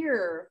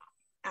year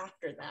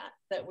after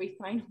that we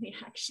finally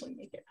actually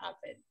make it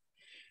happen.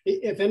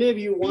 If any of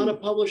you want to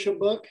publish a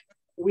book,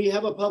 we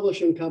have a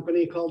publishing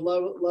company called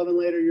Love and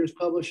Later Years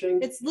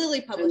Publishing. It's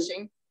Lily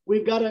Publishing. And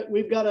we've got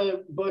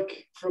a book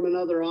from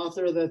another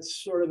author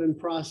that's sort of in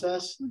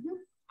process. Mm-hmm.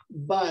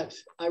 But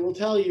I will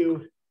tell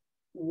you,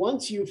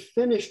 once you've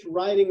finished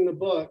writing the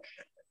book,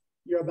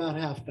 you're about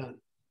half done.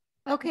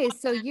 Okay,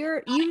 so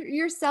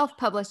you're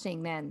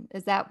self-publishing then.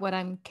 Is that what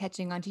I'm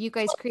catching on to? You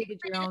guys created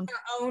your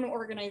own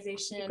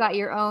organization. You've got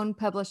your own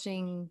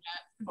publishing.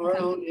 Our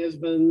own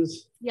ISBNs.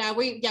 Yeah,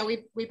 we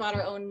bought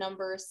our own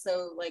numbers,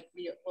 so like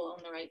we will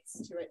own the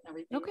rights to it and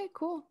everything. Okay,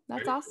 cool.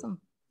 That's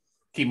awesome.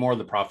 Keep more of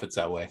the profits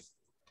that way.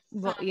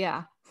 Well,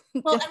 yeah.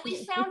 Well, and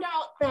we found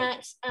out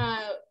that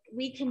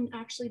we can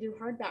actually do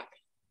hardback.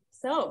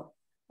 So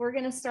we're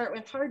going to start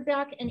with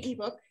hardback and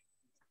ebook.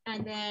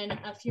 And then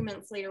a few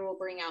months later, we'll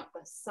bring out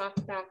the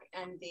softback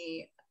and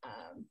the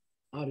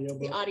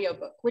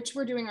audiobook, which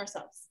we're doing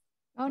ourselves.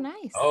 Oh,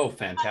 nice. Oh,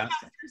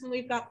 fantastic. And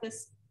we've got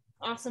this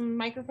awesome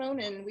microphone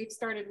and we've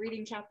started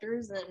reading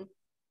chapters and.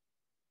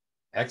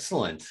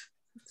 Excellent.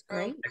 That's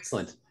great.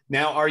 Excellent.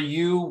 Now, are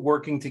you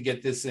working to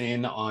get this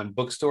in on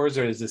bookstores,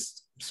 or is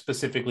this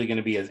specifically going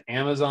to be an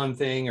Amazon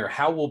thing, or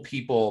how will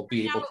people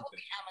be able to? It will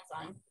be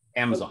Amazon.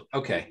 Amazon.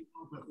 Okay.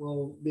 It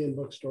will be in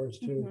bookstores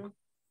too. Mm-hmm.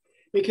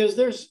 Because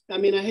I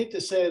hate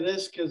to say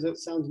this because it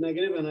sounds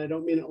negative and I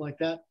don't mean it like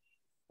that,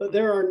 but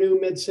there are new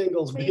mid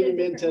singles being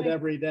minted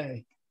every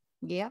day.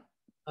 Yep.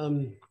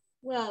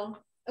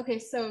 Well, okay,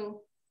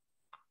 so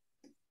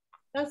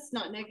that's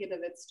not negative,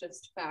 it's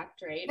just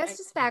fact, right? That's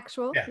just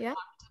factual. Yeah.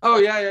 Oh,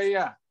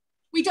 yeah.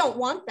 We don't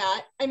want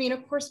that. I mean,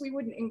 of course, we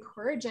wouldn't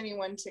encourage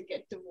anyone to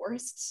get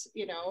divorced,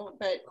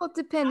 but. Well,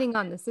 depending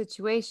on the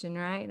situation,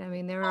 right? I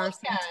mean, there are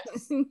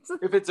some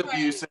if it's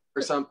abusive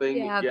or something.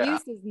 Yeah,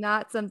 abuse is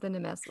not something to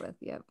mess with.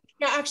 Yep.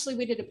 Yeah, actually,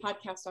 we did a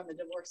podcast on the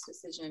divorce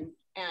decision,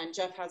 and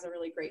Jeff has a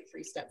really great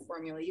 3-step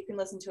formula. You can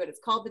listen to it. It's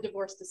called The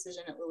Divorce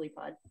Decision at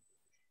LilyPod.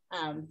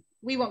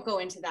 We won't go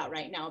into that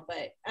right now,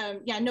 but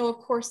of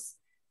course,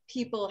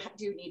 people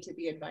do need to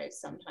be advised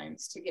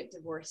sometimes to get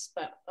divorced,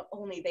 but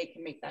only they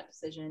can make that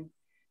decision.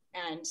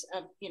 And,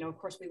 of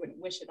course, we wouldn't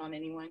wish it on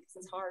anyone because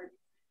it's hard.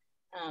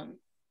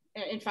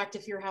 In fact,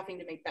 if you're having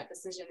to make that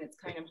decision, it's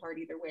kind of hard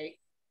either way.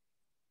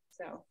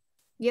 So.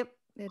 Yep,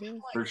 it is.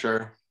 For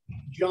sure.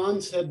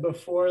 John said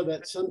before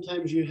that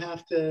sometimes you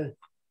have to,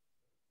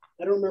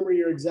 I don't remember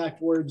your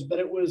exact words, but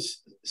it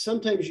was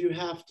sometimes you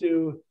have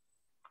to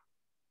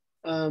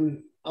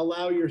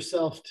allow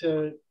yourself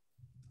to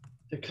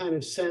kind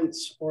of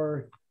sense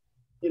or,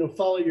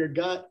 follow your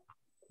gut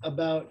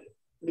about,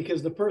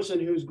 because the person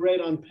who's great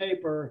on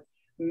paper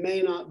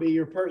may not be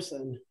your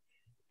person.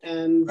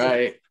 And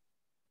right.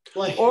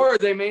 Or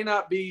they may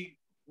not be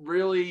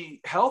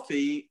really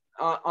healthy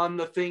on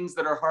the things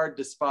that are hard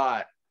to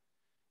spot,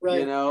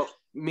 right.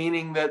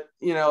 Meaning that,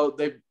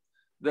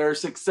 they're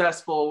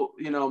successful,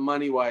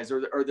 money wise,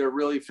 or they're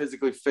really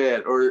physically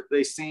fit, or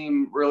they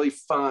seem really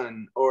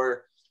fun,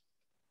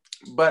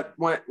 but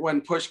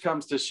when push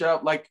comes to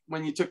shove, like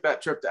when you took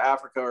that trip to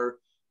Africa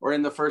or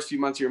in the first few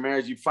months of your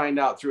marriage, you find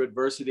out through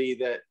adversity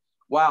that,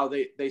 wow,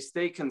 they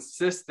stay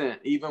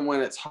consistent even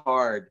when it's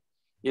hard.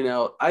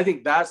 I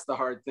think that's the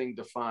hard thing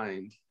to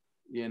find,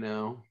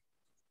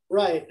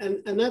 Right.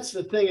 And that's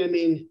the thing. I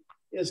mean,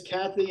 is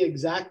Kathy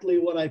exactly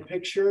what I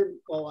pictured?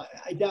 Well,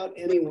 I doubt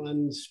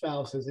anyone's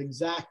spouse is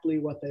exactly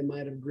what they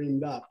might have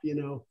dreamed up,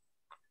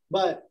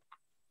 but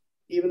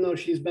even though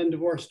she's been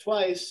divorced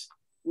twice,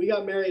 we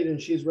got married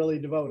and she's really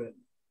devoted.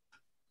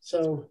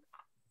 So,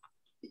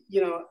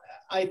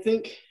 I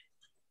think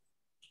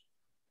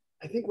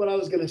what I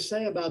was going to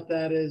say about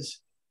that is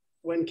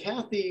when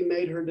Kathy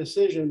made her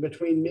decision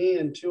between me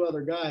and 2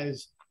 other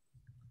guys,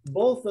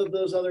 both of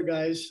those other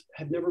guys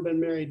had never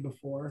been married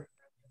before.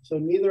 So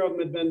neither of them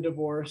had been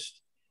divorced,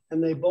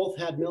 and they both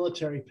had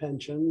military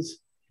pensions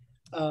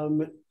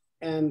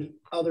and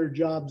other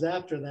jobs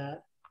after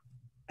that.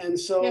 And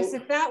so, yes,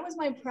 if that was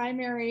my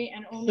primary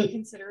and only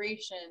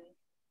consideration,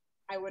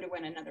 I would have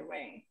went another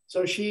way.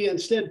 So she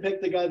instead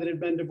picked the guy that had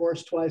been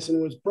divorced twice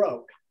and was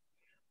broke.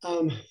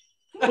 I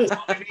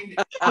mean,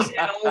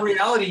 in all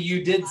reality,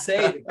 you did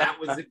say that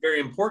was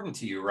very important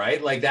to you,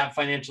 right? Like that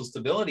financial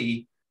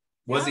stability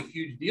was a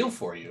huge deal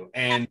for you,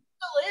 and it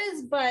still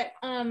is. But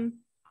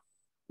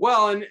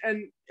well,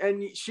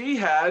 and she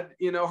had,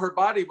 her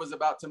body was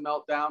about to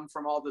melt down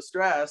from all the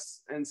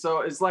stress, and so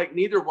it's like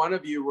neither one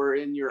of you were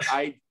in your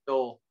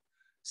ideal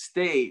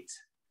state.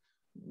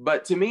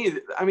 But to me,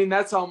 I mean,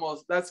 that's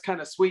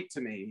kind of sweet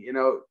to me.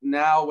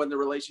 Now when the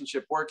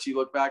relationship works, you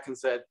look back and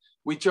said,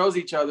 we chose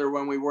each other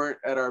when we weren't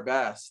at our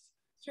best.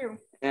 True.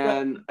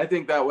 And I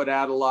think that would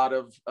add a lot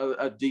of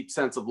a deep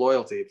sense of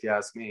loyalty, if you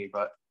ask me.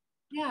 But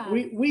yeah,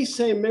 we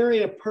say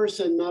marry a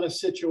person, not a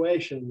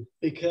situation,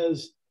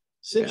 because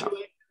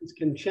situations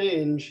can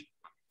change.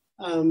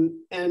 And,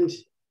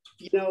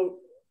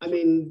 I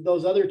mean,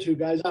 those other 2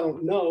 guys, I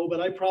don't know,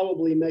 but I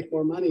probably make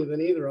more money than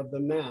either of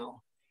them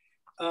now.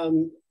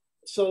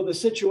 So the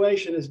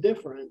situation is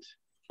different.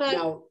 But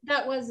now,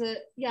 that was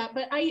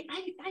but I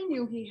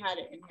knew he had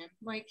it in him.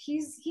 Like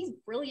he's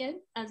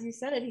brilliant, as you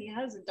said it. He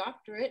has a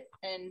doctorate,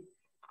 and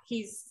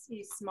he's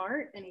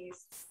smart, and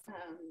he's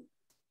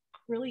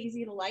really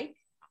easy to like.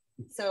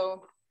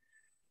 So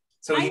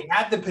he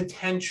had the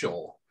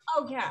potential.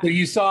 Oh yeah. So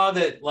you saw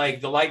that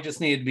like the light just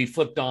needed to be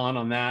flipped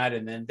on that,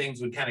 and then things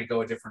would kind of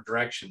go a different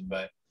direction.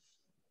 But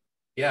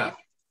yeah.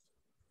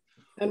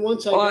 And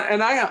once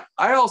I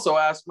also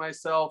asked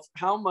myself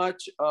how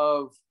much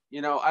of,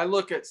 I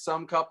look at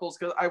some couples,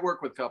 because I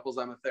work with couples,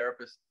 I'm a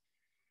therapist.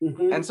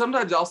 Mm-hmm. And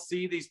sometimes I'll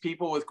see these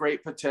people with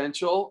great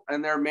potential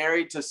and they're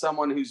married to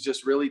someone who's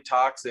just really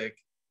toxic.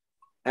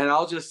 And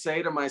I'll just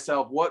say to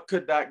myself, what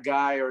could that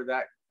guy or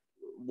that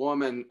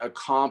woman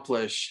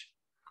accomplish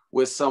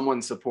with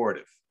someone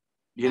supportive.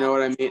 You know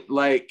what I mean?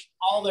 Like,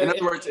 in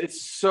other words,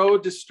 it's so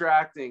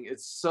distracting.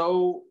 It's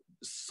so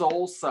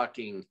soul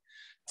sucking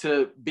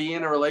to be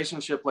in a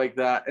relationship like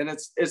that. And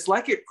it's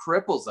like it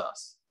cripples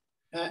us.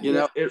 You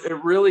know,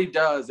 it really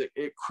does.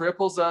 It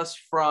cripples us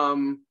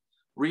from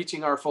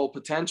reaching our full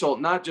potential,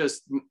 not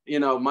just, you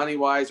know, money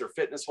wise or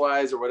fitness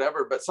wise or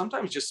whatever, but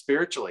sometimes just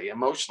spiritually,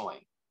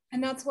 emotionally.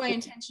 And that's why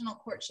intentional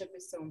courtship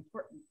is so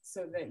important.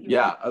 So that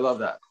I love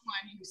that.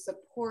 Someone who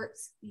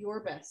supports your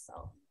best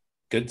self.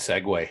 Good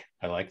segue.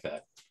 I like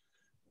that.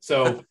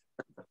 So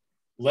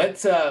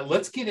let's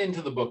get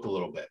into the book a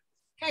little bit.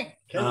 Okay.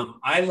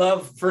 I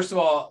love, first of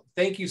all,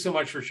 thank you so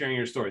much for sharing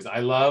your stories.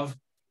 I love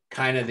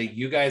kind of that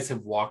you guys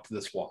have walked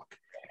this walk,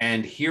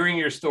 and hearing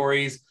your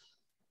stories,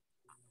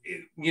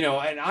 you know,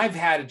 and I've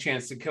had a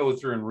chance to go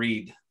through and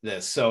read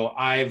this. So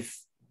I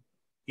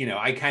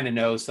kind of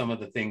know some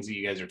of the things that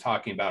you guys are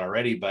talking about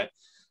already, but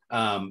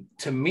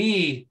to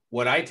me,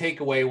 what I take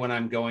away when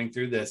I'm going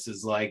through this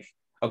is like,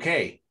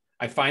 okay,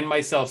 I find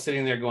myself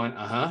sitting there going,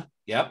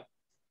 yep.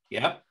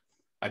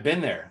 I've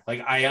been there.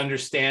 Like, I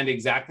understand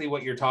exactly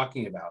what you're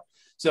talking about.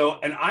 So,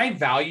 and I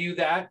value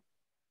that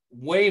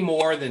way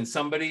more than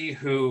somebody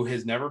who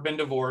has never been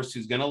divorced,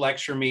 who's going to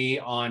lecture me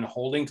on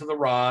holding to the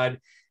rod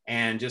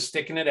and just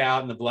sticking it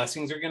out and the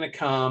blessings are going to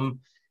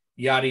come,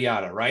 yada,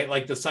 yada, right?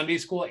 Like the Sunday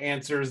school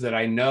answers that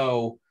I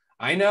know,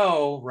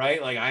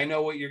 right? Like, I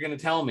know what you're going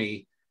to tell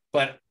me,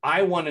 but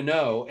I want to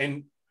know.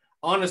 And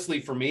honestly,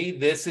 for me,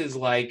 this is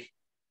like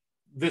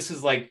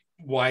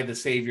why the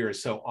Savior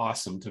is so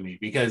awesome to me,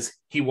 because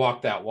he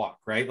walked that walk,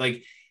 right?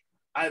 Like,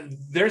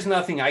 there's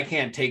nothing I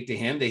can't take to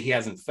him that he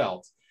hasn't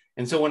felt.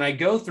 And so when I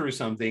go through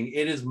something,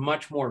 it is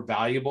much more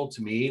valuable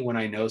to me when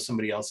I know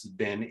somebody else has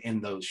been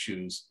in those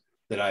shoes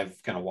that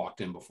I've kind of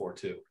walked in before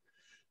too.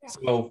 Yeah.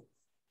 So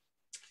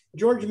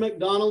George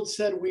MacDonald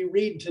said, we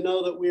read to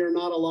know that we are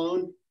not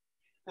alone.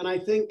 And I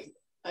think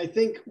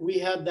we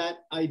had that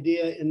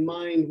idea in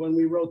mind when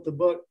we wrote the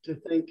book, to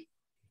think,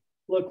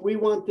 look, we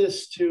want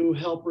this to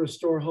help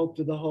restore hope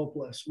to the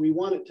hopeless. We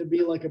want it to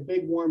be like a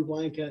big warm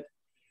blanket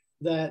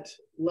that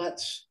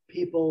lets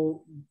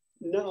people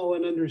know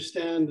and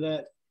understand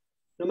that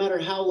no matter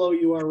how low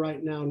you are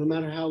right now, no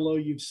matter how low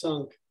you've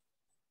sunk,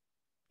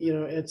 you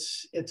know,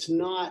 it's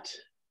not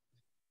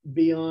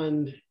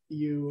beyond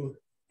you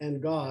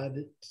and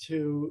God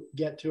to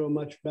get to a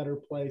much better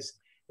place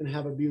and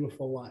have a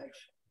beautiful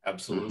life.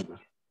 Absolutely.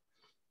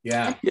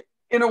 Yeah.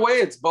 In a way,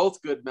 it's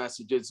both good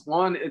messages.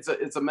 One, it's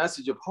a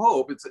message of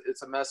hope.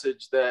 It's a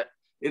message that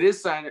it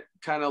is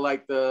kind of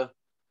like the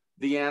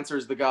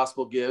answers the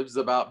gospel gives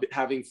about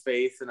having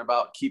faith and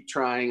about keep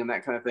trying and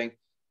that kind of thing.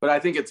 But I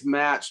think it's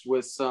matched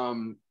with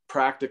some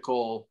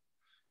practical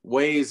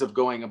ways of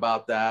going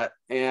about that.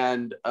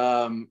 And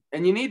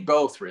you need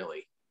both,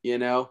 really. You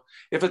know,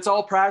 if it's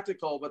all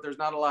practical, but there's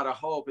not a lot of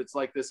hope, it's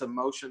like this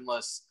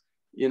emotionless,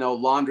 you know,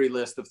 laundry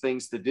list of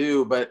things to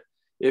do. But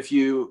if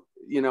you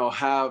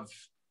have,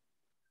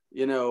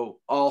 you know,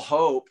 all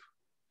hope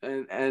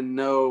and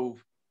no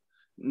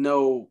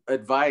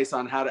advice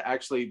on how to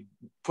actually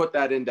put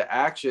that into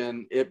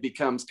action, it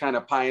becomes kind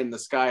of pie in the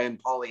sky and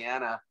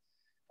Pollyanna.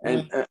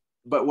 And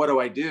but what do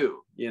I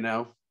do? You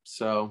know,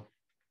 so.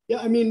 Yeah,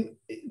 I mean,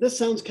 this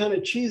sounds kind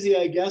of cheesy,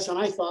 I guess, and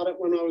I thought it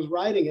when I was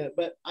writing it,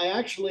 but I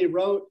actually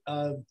wrote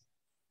a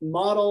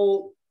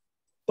model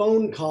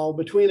phone call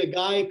between a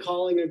guy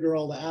calling a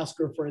girl to ask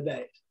her for a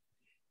date.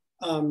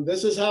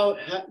 This is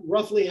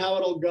roughly how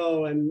it'll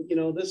go, and you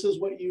know, this is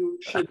what you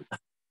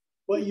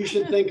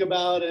should think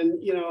about,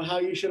 and you know, how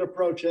you should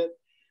approach it.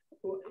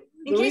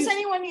 In case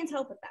anyone needs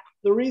help with that.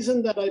 The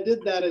reason that I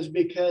did that is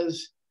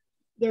because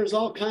there's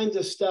all kinds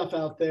of stuff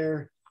out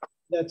there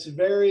that's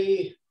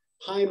very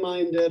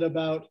high-minded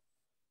about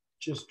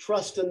just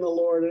trust in the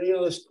Lord, and you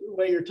know, this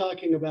way you're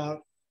talking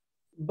about,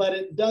 but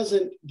it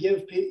doesn't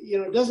give people, you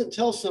know, it doesn't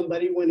tell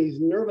somebody when he's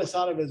nervous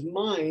out of his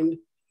mind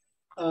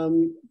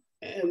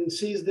and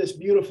sees this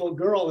beautiful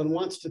girl and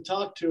wants to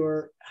talk to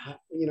her,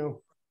 you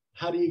know,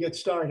 how do you get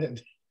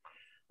started?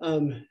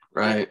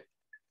 Right.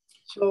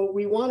 So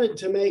we wanted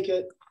to make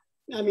it,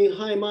 I mean,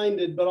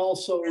 high-minded, but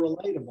also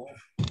relatable,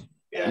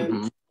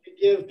 and to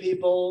give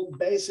people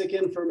basic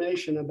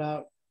information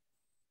about,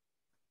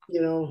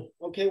 you know,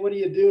 okay, what do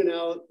you do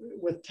now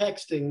with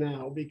texting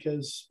now?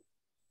 Because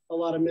a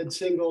lot of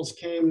mid-singles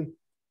came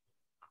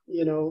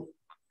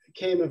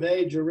of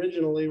age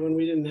originally when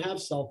we didn't have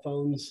cell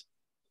phones,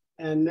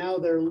 and now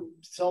their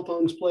cell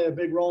phones play a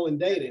big role in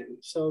dating.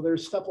 So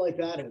there's stuff like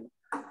that in it.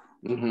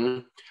 Mm-hmm.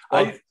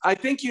 I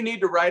think you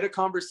need to write a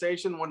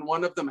conversation when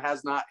one of them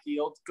has not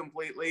healed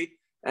completely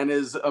and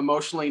is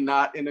emotionally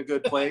not in a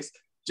good place,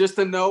 just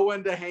to know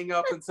when to hang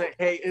up and say,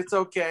 hey, it's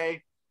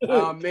okay.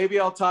 Maybe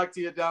I'll talk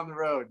to you down the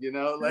road, you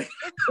know, like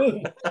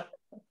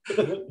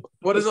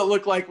what does it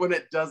look like when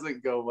it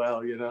doesn't go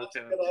well, you know? That's a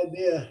good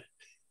idea.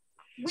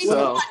 We do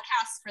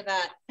podcasts for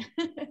that.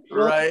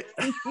 Right.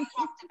 We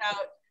talked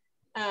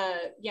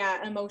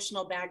about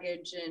emotional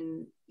baggage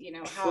and, you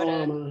know, how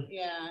trauma. to,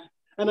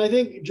 And I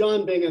think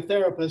John, being a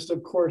therapist,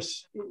 of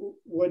course,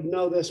 would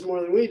know this more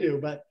than we do,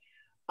 but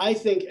I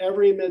think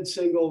every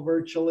mid-single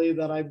virtually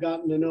that I've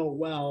gotten to know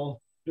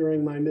well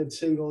during my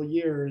mid-single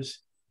years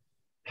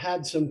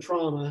had some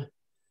trauma.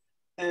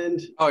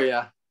 And oh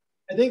yeah,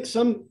 I think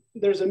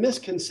there's a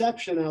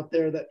misconception out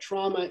there that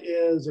trauma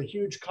is a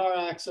huge car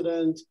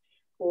accident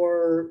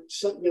or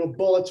some,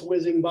 bullets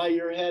whizzing by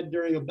your head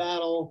during a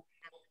battle.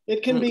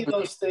 It can be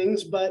those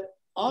things, but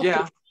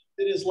often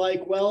it is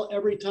like, well,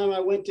 every time I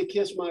went to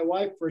kiss my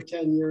wife for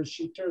 10 years,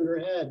 she turned her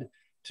head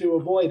to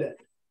avoid it.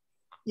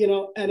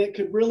 And it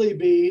could really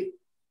be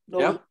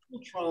those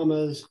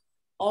traumas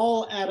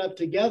all add up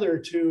together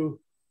to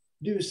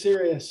do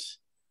serious.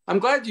 I'm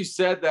glad you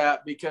said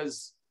that,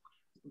 because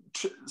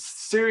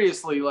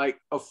seriously, like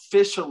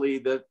officially,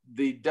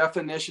 the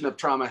definition of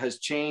trauma has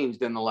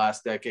changed in the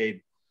last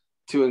decade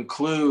to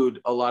include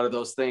a lot of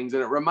those things.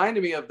 And it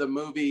reminded me of the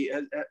movie.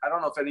 I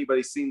don't know if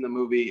anybody's seen the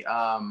movie.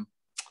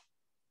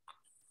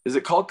 Is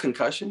it called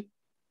Concussion?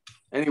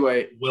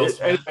 Anyway,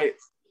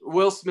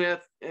 Will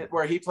Smith,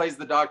 where he plays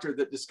the doctor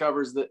that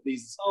discovers that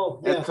these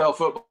NFL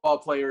football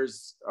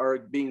players are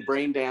being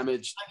brain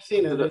damaged. I've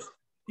seen it.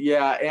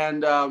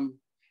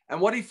 And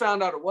what he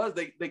found out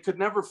they could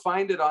never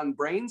find it on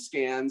brain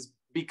scans,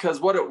 because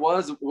what it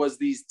was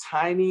these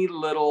tiny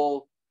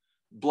little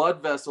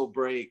blood vessel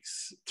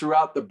breaks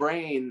throughout the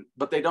brain,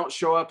 but they don't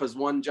show up as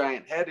one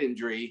giant head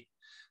injury.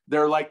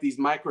 They're like these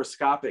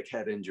microscopic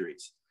head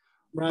injuries.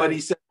 Right. But he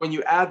said when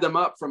you add them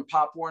up from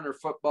Pop Warner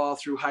football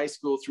through high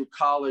school, through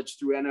college,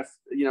 through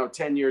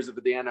 10 years of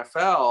the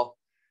NFL,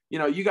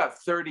 you got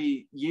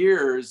 30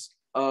 years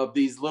of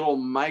these little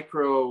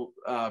micro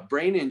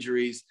brain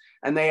injuries,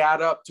 and they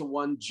add up to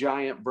one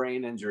giant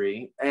brain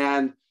injury.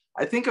 And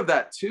I think of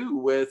that too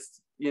with,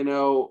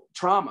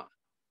 trauma.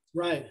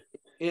 Right.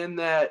 In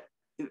that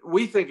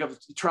we think of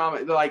trauma,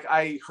 like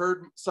I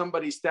heard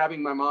somebody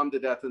stabbing my mom to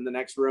death in the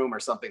next room or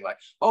something, like,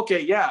 okay,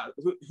 yeah,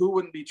 who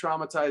wouldn't be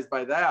traumatized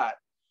by that?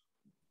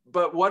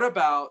 But what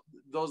about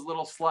those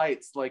little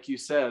slights, like you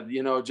said,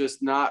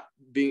 just not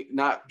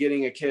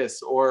getting a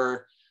kiss,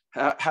 or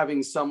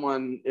having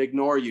someone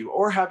ignore you,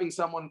 or having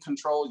someone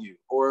control you,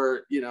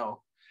 or,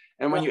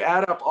 and when you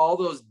add up all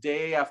those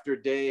day after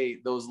day,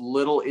 those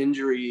little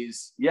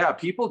injuries,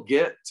 people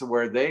get to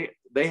where they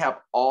have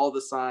all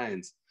the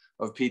signs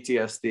of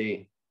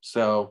PTSD.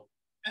 So.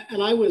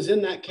 And I was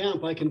in that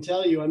camp, I can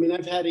tell you. I mean,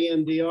 I've had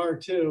EMDR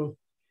too.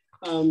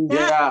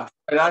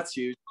 That's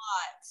huge.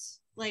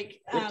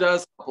 Like it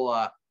does help a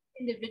lot.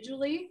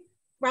 Individually,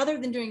 rather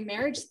than doing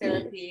marriage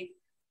therapy,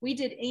 we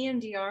did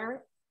EMDR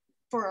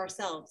for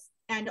ourselves,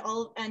 and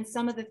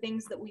some of the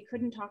things that we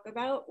couldn't talk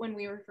about when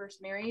we were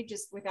first married,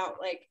 just without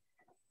like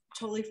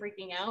totally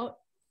freaking out,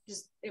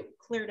 just it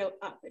cleared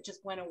up. It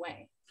just went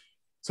away.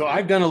 So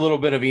I've done a little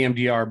bit of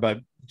EMDR, but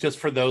just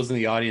for those in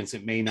the audience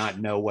that may not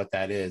know what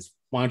that is,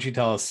 why don't you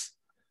tell us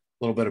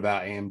a little bit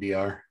about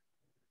EMDR?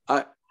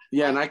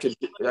 And I can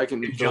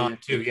John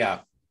too. Yeah.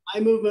 Eye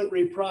movement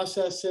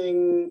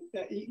reprocessing.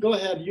 Go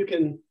ahead. You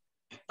can.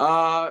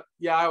 I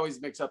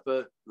always mix up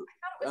the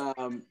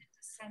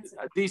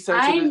desensitization.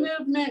 Eye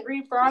movement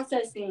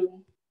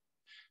reprocessing.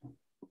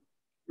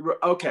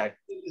 Okay.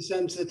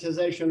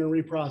 Desensitization and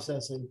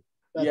reprocessing.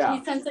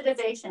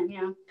 Desensitization.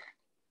 Yeah.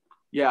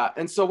 Yeah.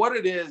 And so what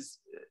it is,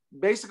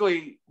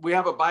 basically, we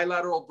have a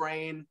bilateral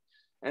brain,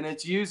 and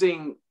it's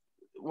using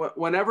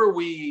whenever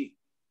we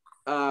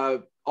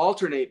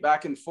alternate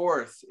back and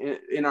forth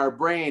in our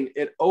brain,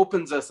 it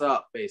opens us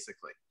up.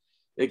 Basically,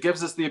 it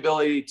gives us the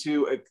ability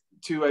to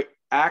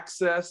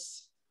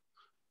access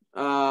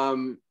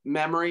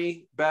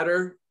memory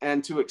better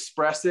and to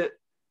express it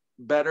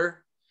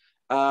better.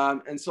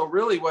 And so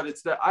really what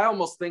it's that I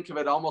almost think of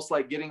it almost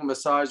like getting a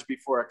massage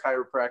before a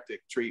chiropractic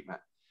treatment.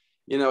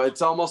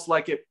 It's almost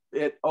like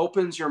it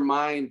opens your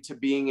mind to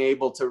being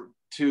able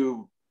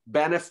to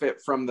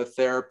benefit from the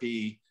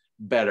therapy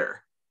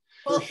better.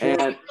 Well,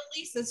 it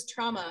releases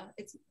trauma.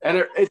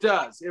 It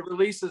does. It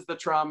releases the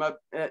trauma,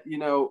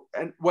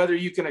 and whether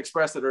you can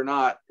express it or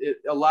not, it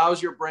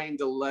allows your brain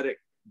to let it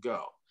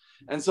go.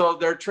 And so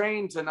they're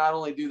trained to not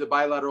only do the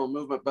bilateral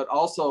movement, but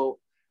also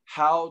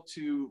how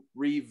to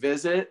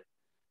revisit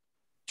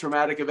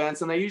traumatic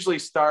events. And they usually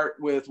start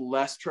with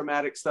less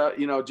traumatic stuff,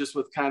 just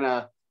with kind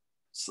of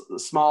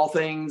small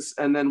things,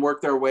 and then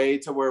work their way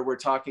to where we're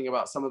talking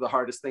about some of the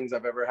hardest things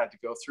I've ever had to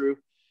go through.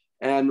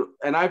 And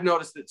I've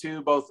noticed it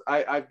too, both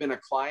I've been a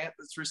client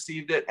that's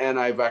received it, and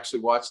I've actually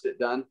watched it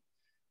done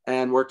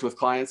and worked with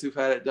clients who've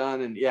had it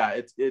done. And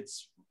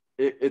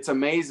it's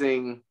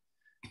amazing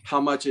how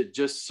much it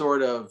just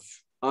sort of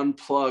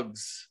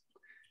unplugs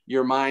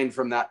your mind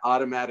from that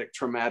automatic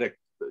traumatic,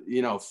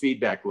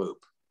 feedback loop,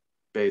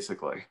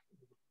 basically.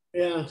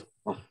 Yeah.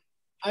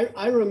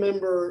 I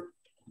remember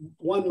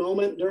one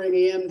moment during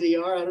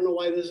EMDR. I don't know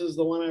why this is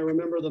the one I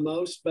remember the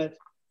most, but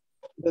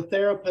the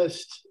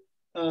therapist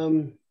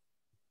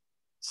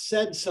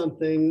said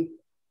something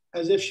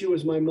as if she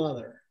was my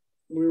mother.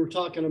 We were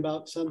talking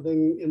about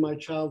something in my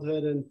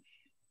childhood, and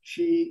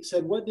she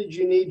said, "What did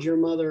you need your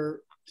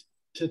mother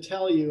to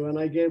tell you?" And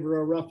I gave her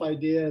a rough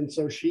idea. And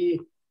so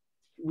she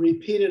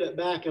repeated it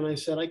back, and I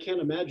said, "I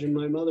can't imagine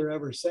my mother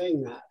ever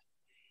saying that."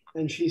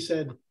 And she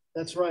said,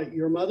 that's right.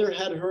 Your mother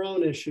had her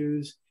own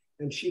issues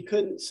and she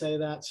couldn't say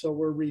that. So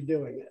we're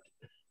redoing it.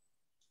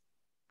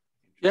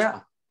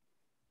 Yeah,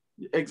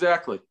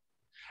 exactly.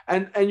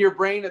 And your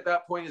brain at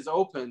that point is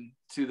open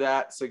to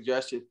that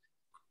suggestion.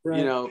 Right.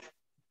 You know,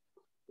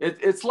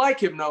 it's like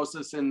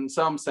hypnosis in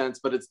some sense,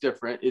 but it's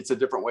different. It's a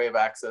different way of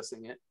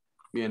accessing it,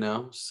 you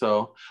know?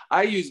 So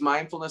I use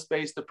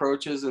mindfulness-based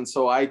approaches. And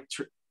so I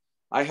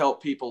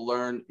help people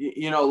learn,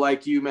 you know,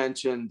 like you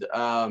mentioned,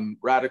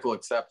 radical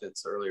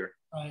acceptance earlier.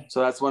 Right.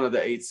 So that's one of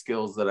the 8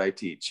 skills that I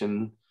teach.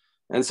 And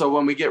so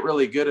when we get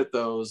really good at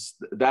those,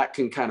 that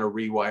can kind of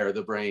rewire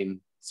the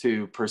brain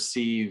to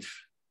perceive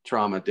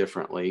trauma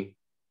differently.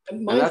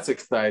 And that's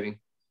exciting.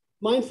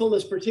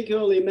 Mindfulness,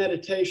 particularly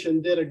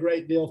meditation, did a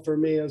great deal for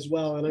me as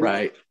well. And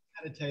I'm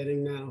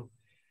meditating now.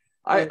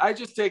 I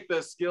just take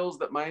the skills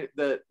that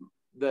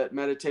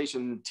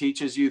meditation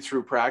teaches you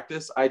through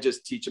practice. I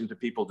just teach them to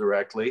people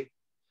directly.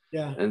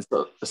 Yeah. And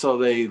so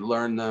they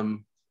learn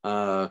them.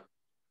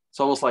 It's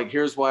almost like,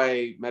 here's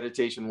why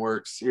meditation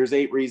works. Here's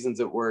 8 reasons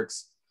it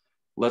works.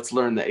 Let's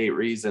learn the 8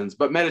 reasons.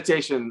 But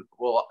meditation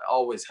will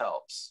always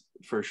helps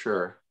for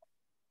sure.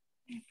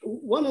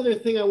 One other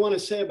thing I want to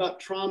say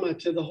about trauma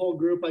to the whole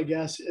group, I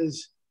guess,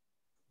 is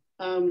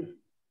the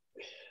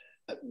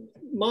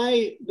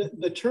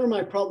term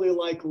I probably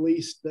like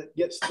least that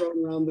gets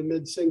thrown around the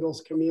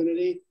mid-singles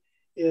community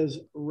is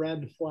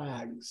red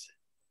flags.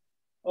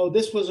 Oh,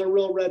 this was a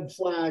real red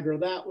flag, or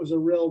that was a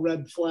real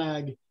red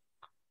flag.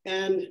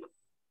 And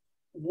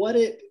what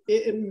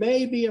it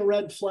may be a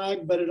red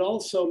flag, but it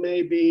also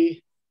may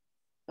be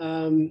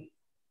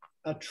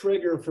a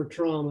trigger for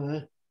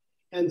trauma.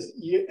 And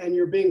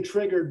you're being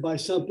triggered by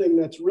something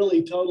that's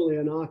really totally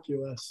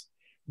innocuous.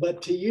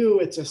 But to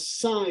you, it's a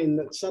sign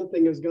that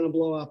something is going to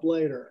blow up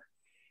later.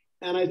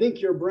 And I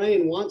think your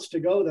brain wants to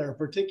go there,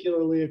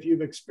 particularly if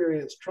you've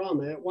experienced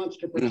trauma. It wants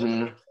to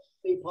protect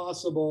any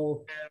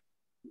possible,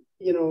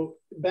 you know,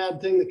 bad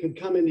thing that could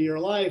come into your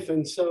life.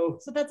 And so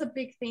that's a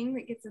big thing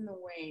that gets in the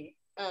way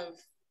of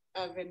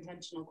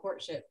intentional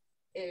courtship,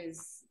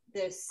 is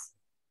this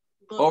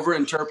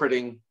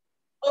overinterpreting,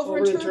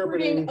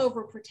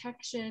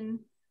 overprotection.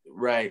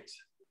 Right.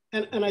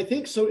 And I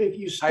think so if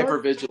you start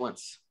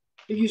hypervigilance.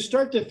 If you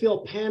start to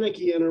feel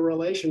panicky in a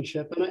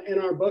relationship, and in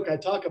our book, I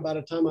talk about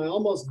a time I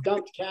almost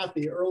dumped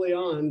Kathy early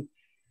on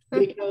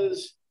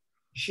because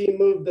she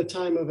moved the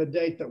time of a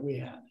date that we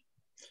had.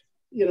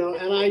 You know,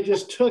 and I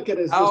just took it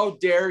as how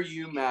dare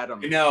you,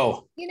 madam?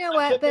 No. You know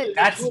what? But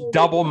that's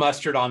double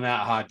mustard on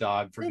that hot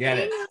dog. Forget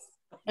it.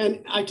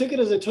 And I took it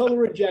as a total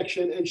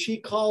rejection, and she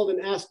called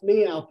and asked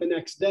me out the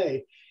next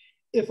day.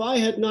 If I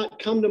had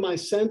not come to my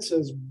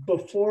senses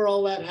before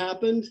all that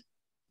happened,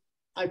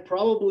 I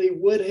probably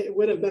it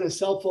would have been a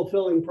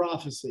self-fulfilling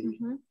prophecy.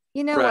 Mm-hmm.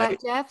 You know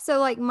what, Jeff? So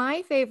like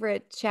my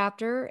favorite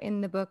chapter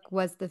in the book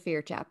was the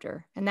fear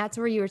chapter. And that's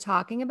where you were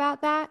talking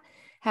about that,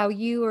 how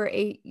you were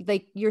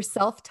like your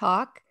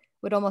self-talk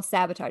would almost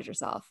sabotage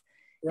yourself.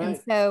 Right. And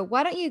so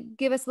why don't you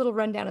give us a little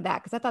rundown of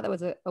that? Because I thought that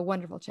was a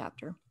wonderful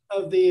chapter.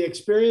 Of the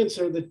experience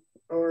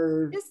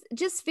or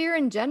just fear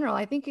in general.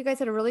 I think you guys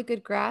had a really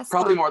good grasp.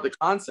 Probably more the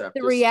concept.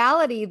 The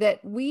reality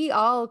that we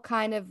all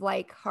kind of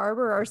like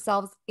harbor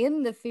ourselves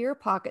in the fear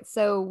pocket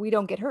so we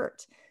don't get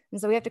hurt. And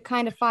so we have to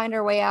kind of find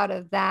our way out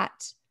of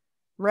that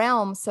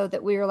realm so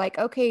that we're like,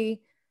 okay,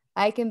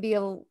 I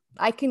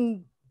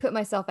can put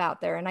myself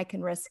out there and I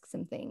can risk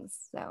some things.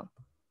 So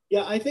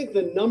yeah, I think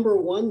the number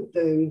one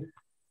thing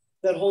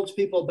that holds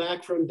people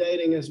back from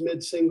dating as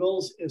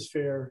mid-singles is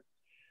fear.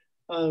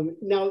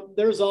 Now,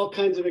 there's all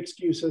kinds of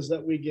excuses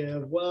that we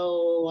give.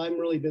 Well, I'm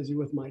really busy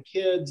with my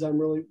kids. I'm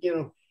really, you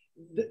know,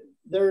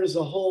 there's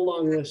a whole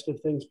long list of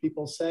things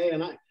people say.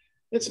 And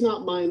it's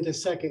not mine to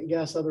second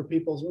guess other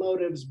people's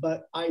motives,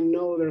 but I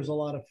know there's a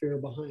lot of fear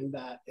behind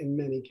that in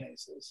many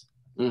cases.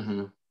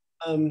 Mm-hmm.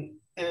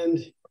 And,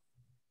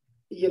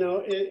 you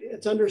know,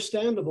 it's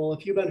understandable.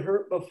 If you've been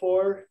hurt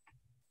before,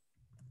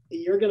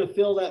 you're going to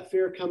feel that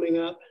fear coming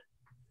up.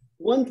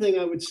 One thing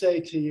I would say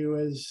to you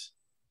is,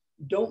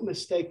 don't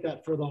mistake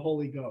that for the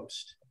Holy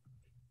Ghost.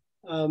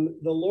 The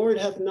Lord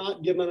hath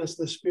not given us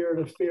the spirit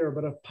of fear,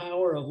 but of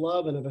power, of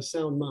love, and of a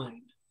sound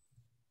mind.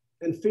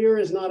 And fear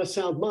is not a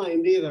sound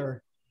mind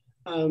either.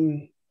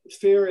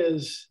 Fear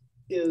is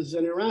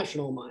an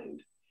irrational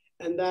mind.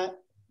 And that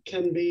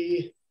can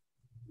be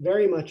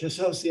very much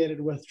associated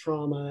with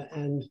trauma.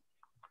 And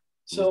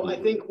so I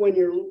think when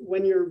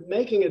you're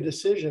making a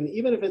decision,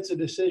 even if it's a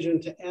decision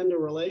to end a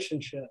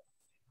relationship,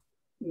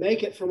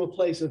 make it from a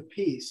place of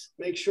peace.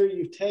 Make sure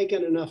you've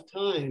taken enough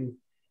time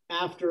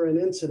after an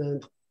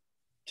incident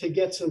to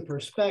get some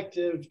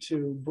perspective,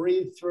 to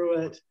breathe through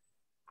it,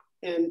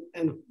 and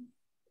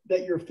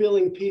that you're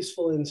feeling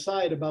peaceful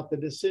inside about the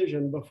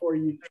decision before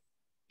you,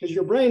 because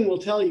your brain will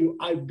tell you,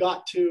 I've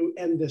got to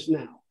end this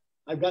now.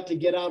 I've got to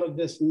get out of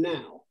this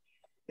now.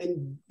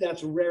 And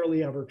that's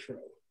rarely ever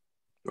true.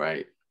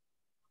 Right.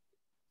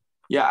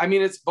 Yeah, I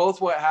mean, it's both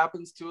what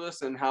happens to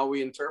us and how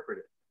we interpret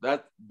it.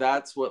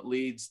 That's what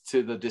leads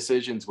to the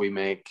decisions we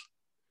make.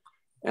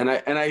 And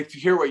I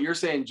hear what you're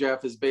saying,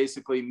 Jeff, is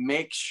basically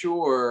make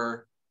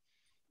sure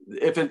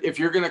if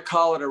you're going to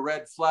call it a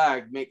red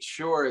flag, make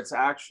sure it's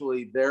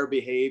actually their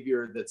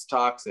behavior that's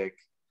toxic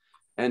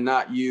and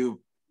not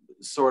you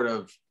sort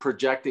of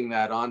projecting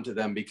that onto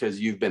them because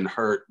you've been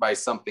hurt by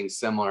something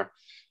similar.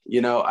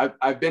 You know,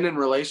 I've been in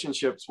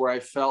relationships where I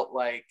felt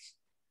like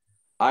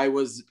I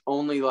was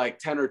only like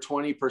 10 or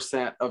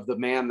 20% of the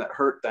man that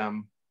hurt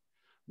them,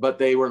 but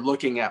they were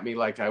looking at me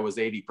like I was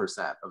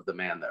 80% of the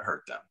man that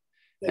hurt them.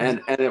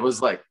 And it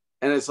was like,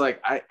 and it's like,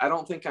 I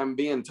don't think I'm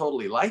being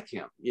totally like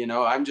him, you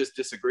know, I'm just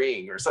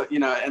disagreeing or so, you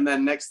know, and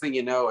then next thing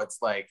you know, it's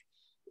like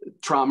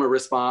trauma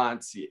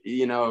response,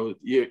 you know,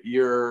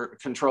 you're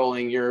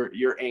controlling,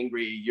 you're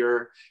angry,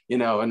 you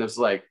know, and it's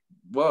like,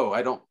 whoa,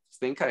 I don't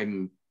think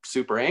I'm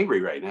super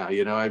angry right now,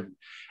 you know,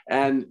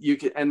 and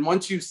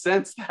once you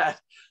sense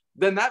that,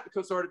 then that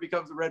sort of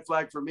becomes a red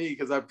flag for me,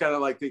 because I'm kind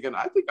of like thinking,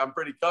 I think I'm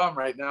pretty calm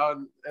right now,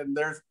 and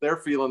they're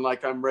feeling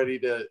like I'm ready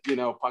to, you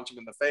know, punch them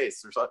in the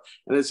face or something,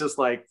 and it's just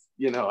like,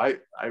 you know,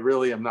 I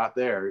really am not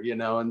there, you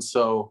know, and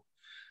so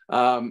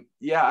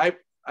yeah,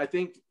 I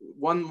think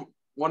one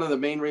of the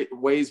main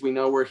ways we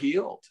know we're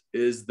healed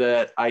is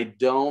that I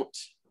don't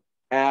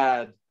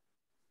add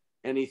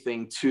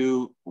anything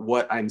to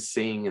what I'm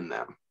seeing in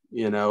them,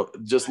 you know,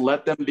 just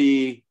let them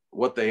be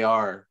what they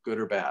are, good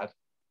or bad.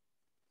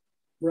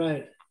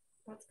 Right.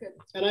 That's good.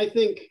 And I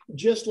think,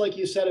 just like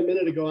you said a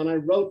minute ago, and I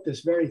wrote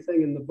this very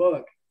thing in the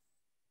book,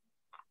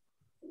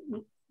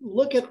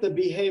 look at the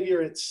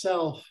behavior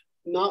itself,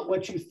 not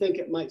what you think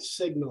it might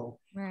signal.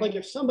 Right. Like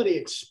if somebody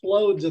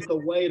explodes at the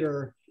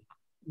waiter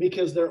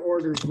because their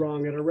order's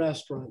wrong at a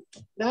restaurant,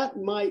 that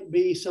might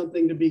be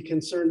something to be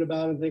concerned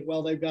about and think,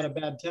 well, they've got a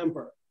bad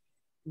temper.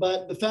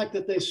 But the fact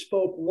that they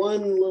spoke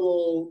one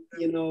little,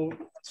 you know,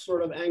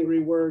 sort of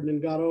angry word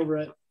and got over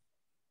it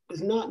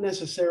is not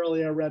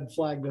necessarily a red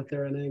flag that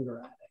they're an anger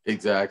addict.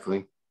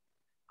 Exactly.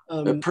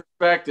 The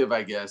perspective,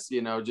 I guess,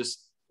 you know,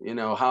 just, you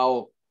know,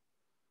 how,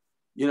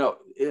 you know,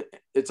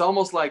 it's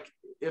almost like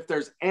if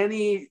there's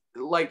any,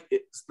 like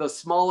it's the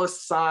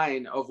smallest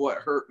sign of what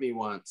hurt me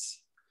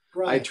once,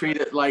 right, I treat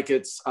it like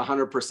it's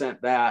 100%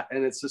 that.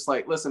 And it's just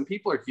like, listen,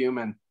 people are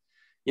human,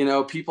 you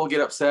know, people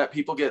get upset,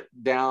 people get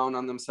down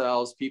on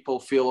themselves, people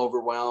feel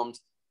overwhelmed.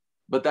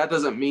 But that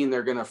doesn't mean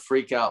they're going to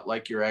freak out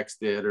like your ex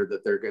did, or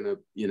that they're going to,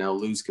 you know,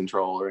 lose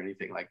control or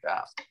anything like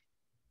that.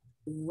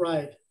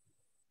 Right.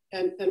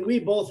 And we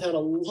both had a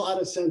lot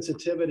of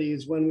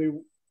sensitivities when we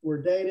were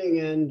dating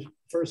and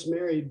first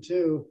married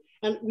too.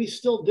 And we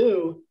still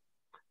do,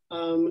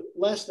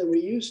 less than we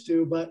used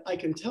to. But I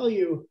can tell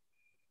you,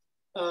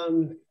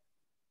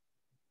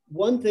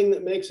 one thing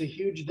that makes a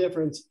huge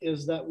difference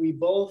is that we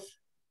both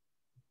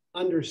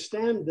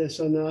understand this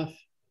enough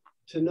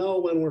to know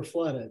when we're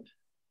flooded.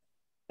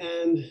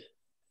 And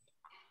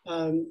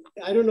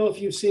I don't know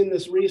if you've seen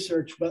this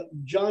research, but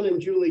John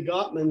and Julie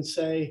Gottman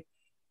say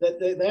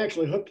that they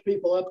actually hooked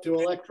people up to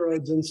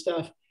electrodes and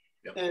stuff.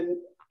 Yep.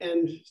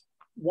 and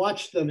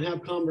watched them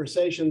have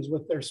conversations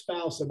with their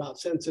spouse about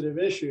sensitive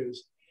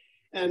issues.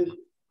 And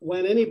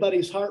when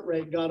anybody's heart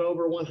rate got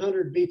over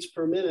 100 beats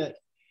per minute,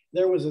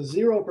 there was a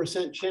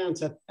 0%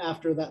 chance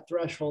after that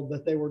threshold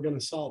that they were going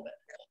to solve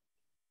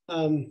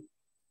it.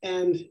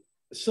 And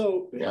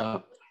so, yeah.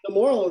 The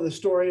moral of the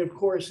story, of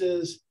course,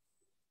 is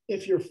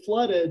if you're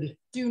flooded,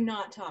 do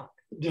not talk.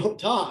 Don't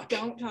talk.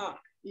 Don't talk.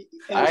 And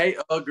I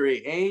agree.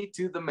 A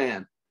to the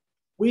man.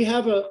 We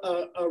have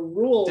a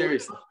rule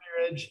Seriously.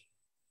 in marriage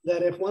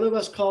that if one of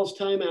us calls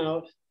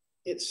timeout,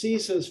 it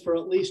ceases for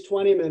at least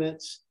 20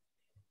 minutes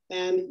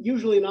and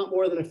usually not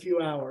more than a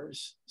few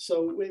hours.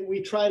 So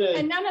we try to.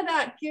 And none of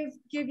that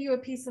give you a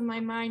piece of my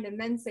mind and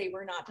then say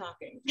we're not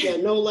talking. Yeah,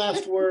 no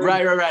last word.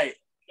 Right.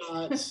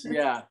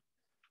 Yeah.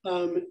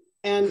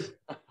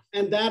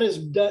 And that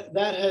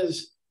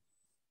has,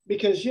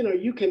 because, you know,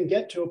 you can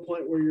get to a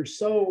point where you're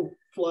so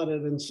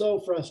flooded and so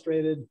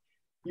frustrated,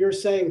 you're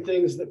saying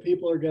things that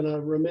people are going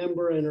to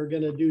remember and are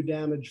going to do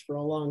damage for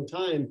a long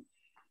time.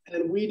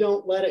 And we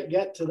don't let it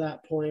get to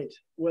that point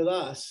with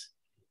us,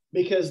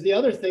 because the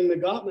other thing the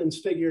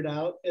Gottmans figured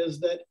out is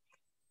that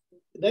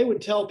they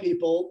would tell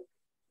people,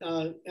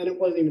 and it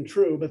wasn't even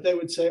true, but they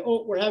would say,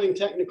 oh, we're having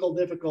technical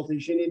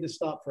difficulties, you need to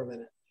stop for a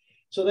minute.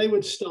 So they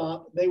would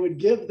stop, they would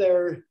give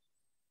their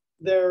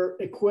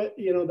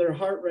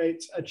heart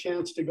rates a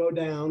chance to go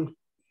down.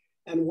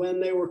 And when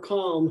they were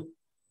calm,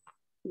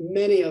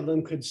 many of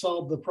them could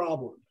solve the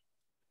problem.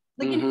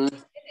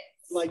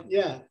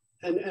 Yeah.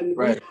 And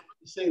right. We do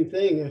the same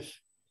thing.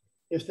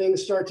 If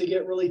things start to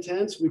get really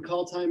tense, we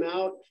call time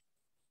out,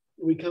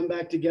 we come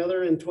back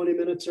together in 20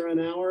 minutes or an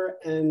hour,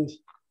 and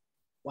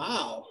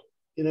wow,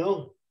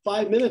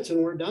 5 minutes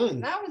and we're done.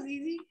 That was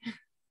easy.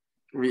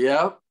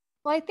 Yeah.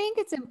 Well, I think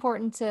it's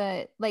important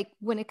to, like,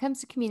 when it comes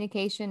to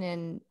communication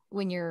and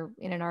when you're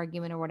in an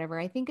argument or whatever,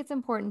 I think it's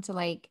important to,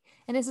 like,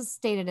 and this is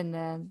stated in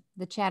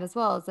the chat as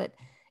well, is that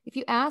if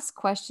you ask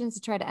questions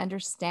to try to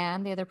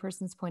understand the other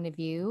person's point of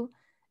view,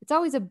 it's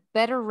always a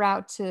better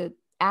route to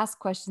ask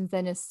questions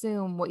than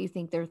assume what you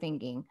think they're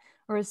thinking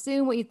or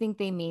assume what you think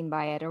they mean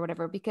by it or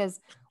whatever. Because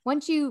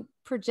once you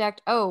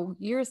project, oh,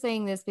 you're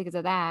saying this because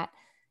of that,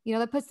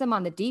 that puts them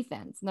on the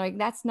defense. And they're like,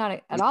 that's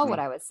not at all what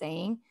I was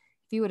saying.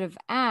 If you would have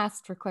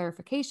asked for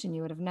clarification,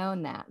 you would have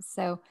known that.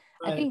 So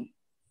I think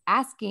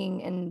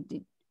asking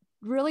and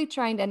really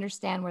trying to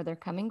understand where they're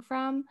coming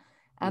from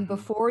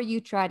before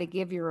you try to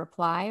give your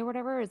reply or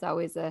whatever is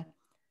always a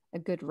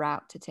good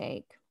route to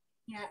take.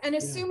 Yeah, and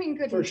assuming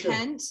good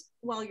intent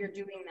while you're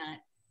doing that.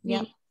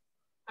 Yeah.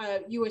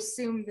 You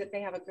assume that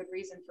they have a good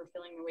reason for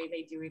feeling the way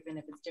they do, even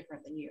if it's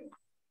different than you.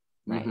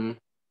 Right. Mm-hmm.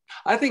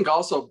 I think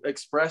also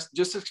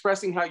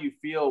expressing how you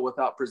feel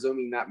without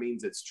presuming that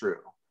means it's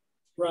true.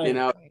 Right.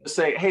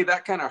 Say, hey,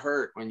 that kind of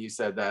hurt when you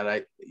said that.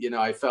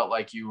 I felt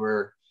like you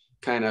were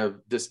kind of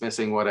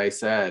dismissing what I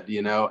said,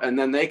 and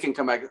then they can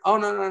come back. Oh,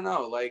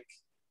 no. Like,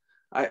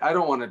 I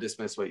don't want to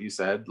dismiss what you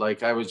said.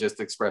 Like, I was just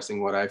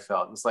expressing what I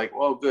felt. And it's like,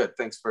 well, good.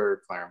 Thanks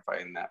for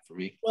clarifying that for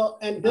me. Well,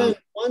 and then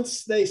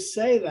once they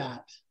say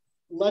that,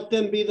 let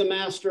them be the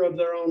master of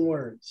their own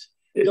words.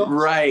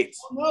 Right.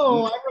 Say, oh,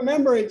 no, I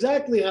remember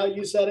exactly how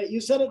you said it. You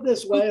said it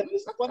this way. And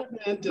this is what it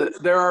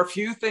meant. There are a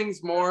few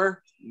things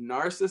more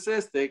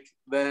narcissistic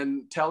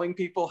than telling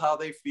people how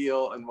they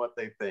feel and what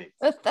they think.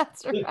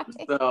 That's right.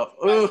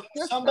 So,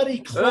 somebody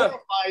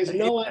clarifies,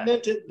 no, I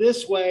meant it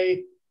this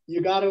way. You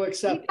got to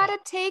accept. You got to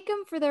take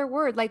them for their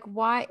word. Like,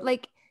 why?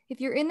 Like,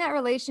 if you're in that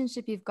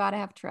relationship, you've got to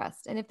have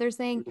trust. And if they're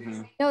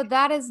saying, no,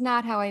 that is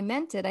not how I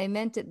meant it. I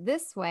meant it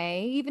this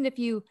way. Even if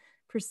you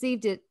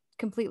perceived it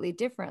completely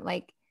different,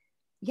 like,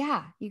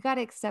 yeah, you got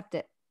to accept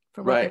it.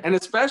 For right. And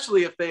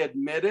especially if they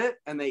admit it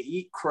and they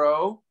eat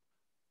crow.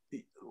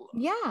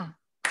 Yeah.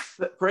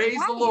 Praise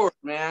the Lord,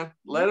 man.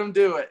 Let them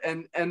do it.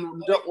 And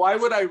why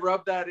would I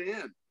rub that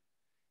in?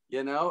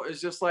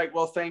 It's just like,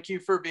 well, thank you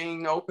for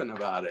being open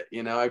about it.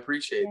 I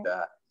appreciate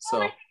that. So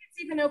I think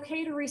it's even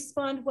okay to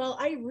respond, well,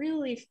 I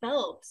really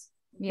felt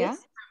this from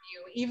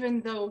you,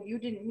 even though you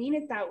didn't mean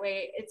it that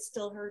way, it's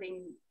still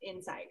hurting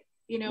inside,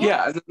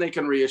 Yeah, and then they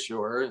can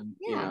reassure and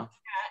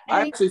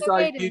I actually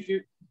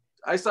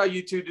saw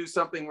you two do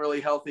something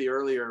really healthy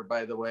earlier,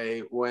 by the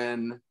way,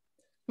 when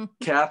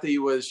Kathy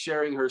was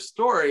sharing her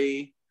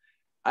story.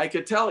 I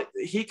could tell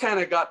he kind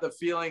of got the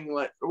feeling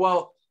like,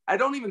 well, I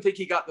don't even think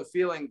he got the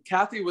feeling.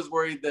 Kathy was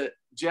worried that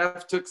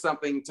Jeff took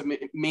something to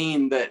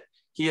mean that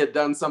he had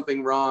done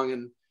something wrong.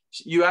 And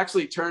you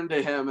actually turned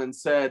to him and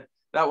said,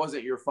 that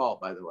wasn't your fault,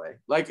 by the way.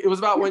 Like, it was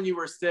about when you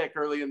were sick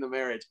early in the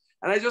marriage.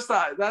 And I just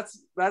thought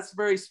that's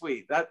very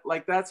sweet.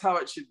 That's how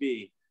it should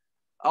be.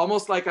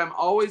 Almost like I'm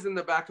always in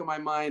the back of my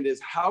mind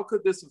is, how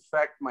could this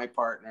affect my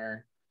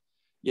partner?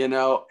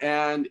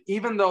 And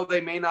even though they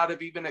may not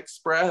have even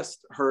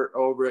expressed hurt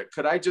over it,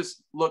 could I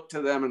just look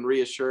to them and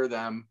reassure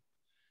them,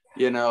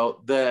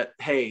 that,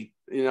 hey,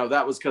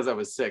 that was because I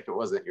was sick. It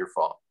wasn't your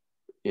fault,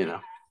 And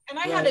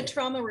I had a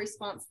trauma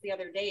response the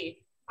other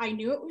day. I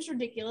knew it was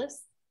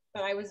ridiculous,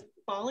 but I was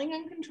bawling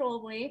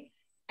uncontrollably.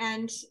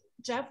 And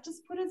Jeff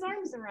just put his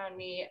arms around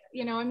me.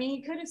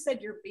 He could have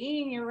said, you're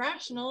being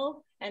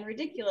irrational and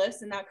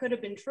ridiculous. And that could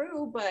have been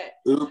true, but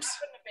Oops. That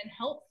couldn't have been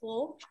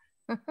helpful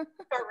to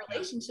our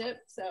relationship.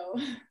 So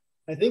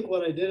I think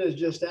what I did is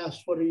just ask,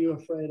 what are you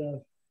afraid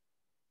of?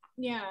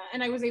 Yeah.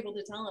 And I was able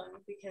to tell him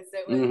because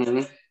it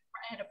was,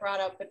 I had brought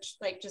up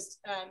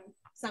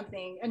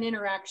something, an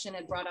interaction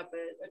had brought up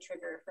a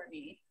trigger for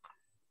me.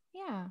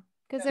 Yeah.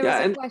 Because there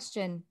was a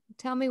question.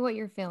 Tell me what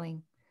you're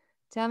feeling.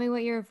 Tell me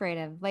what you're afraid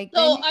of. Like,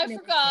 so I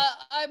forgot.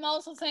 I'm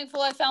also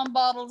thankful I found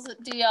bottles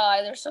at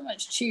DI. They're so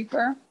much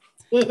cheaper.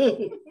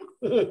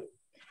 That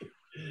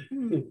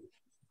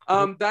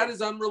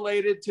is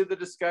unrelated to the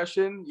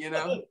discussion,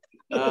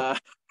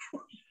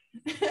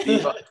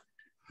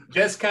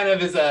 Just kind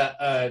of as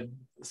a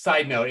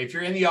side note, if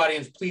you're in the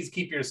audience, please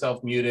keep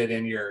yourself muted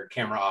and your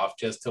camera off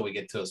just till we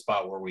get to a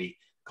spot where we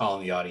call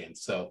in the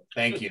audience. So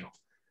thank you.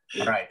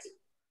 All right.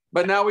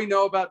 But now we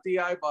know about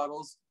DI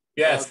bottles.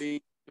 Yes. Being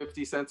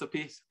 50 cents a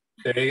piece.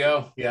 There you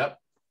go. Yep.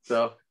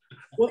 So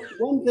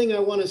one thing I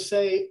want to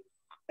say,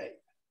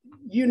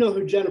 you know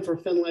who Jennifer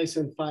Finlayson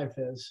and Fife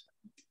is.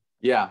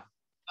 Yeah.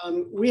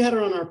 We had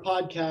her on our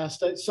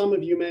podcast. Some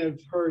of you may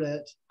have heard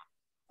it.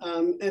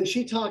 And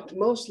she talked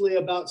mostly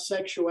about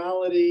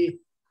sexuality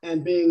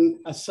and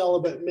being a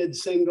celibate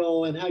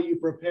mid-single and how you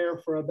prepare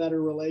for a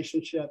better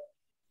relationship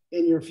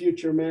in your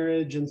future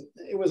marriage. And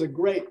it was a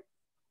great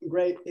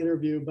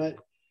interview. But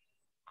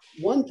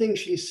one thing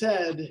she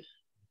said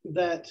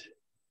that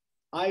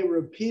I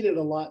repeated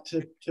a lot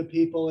to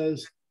people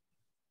is,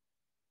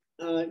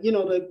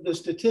 the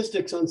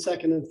statistics on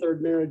second and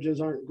third marriages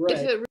aren't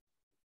great.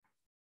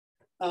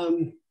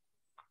 And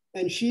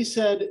she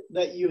said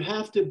that you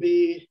have to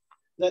be,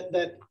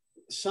 that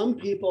some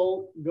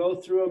people go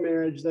through a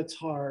marriage that's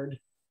hard,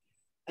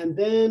 and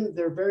then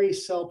they're very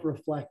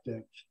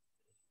self-reflective,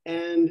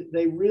 and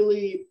they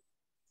really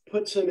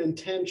put some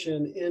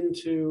intention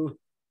into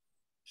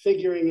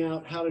figuring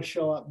out how to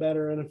show up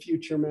better in a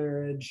future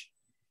marriage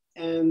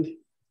and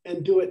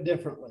do it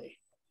differently.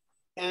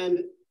 And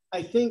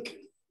I think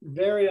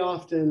very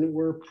often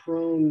we're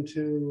prone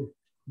to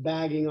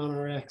bagging on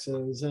our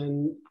exes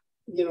and,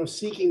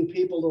 seeking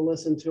people to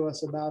listen to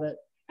us about it.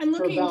 And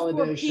looking for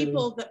validation. For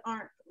people that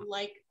aren't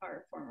like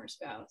our former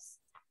spouse.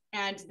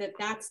 and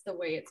that's the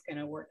way it's going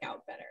to work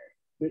out better.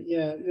 But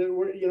yeah,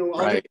 I'll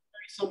Right. marry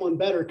someone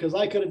better because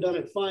I could have done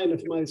it fine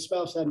if my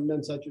spouse hadn't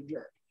been such a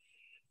jerk.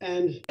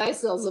 And I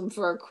sells them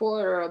for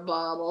 $1/4 a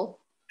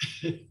bottle.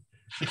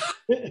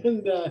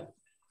 and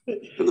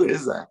Who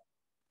is that?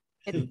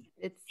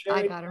 It's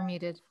I got her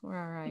muted. We're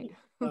all right.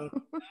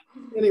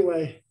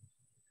 anyway,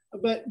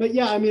 but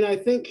yeah, I mean, I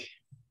think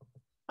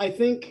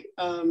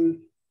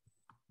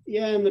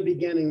yeah, in the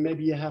beginning,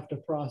 maybe you have to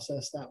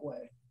process that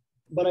way.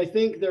 But I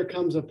think there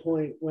comes a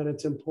point when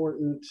it's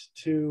important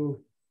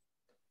to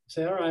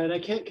say, all right, I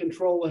can't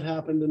control what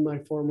happened in my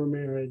former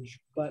marriage,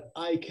 but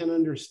I can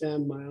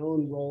understand my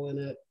own role in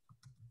it.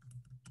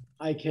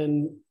 I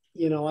can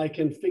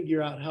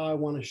figure out how I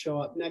want to show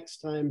up next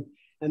time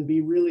and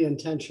be really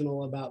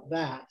intentional about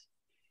that.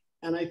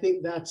 And I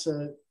think that's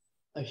a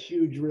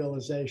huge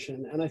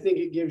realization. And I think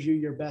it gives you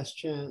your best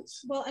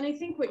chance. Well, and I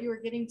think what you were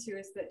getting to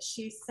is that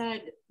she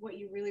said what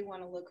you really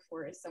want to look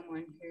for is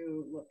someone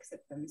who looks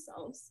at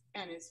themselves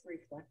and is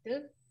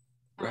reflective.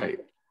 Right.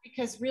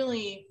 Because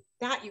really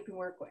that you can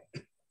work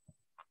with.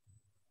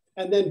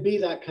 And then be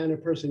that kind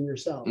of person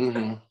yourself.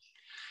 Mm-hmm.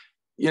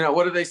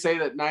 What do they say,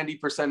 that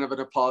 90% of an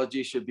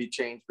apology should be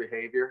changed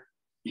behavior?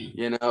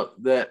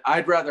 That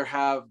I'd rather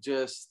have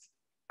just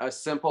a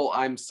simple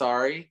 "I'm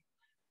sorry"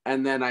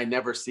 and then I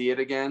never see it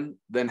again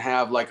than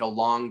have like a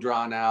long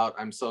drawn out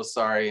 "I'm so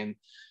sorry" and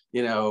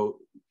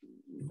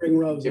Bring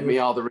Rose give in. me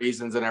all the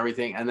reasons and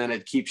everything, and then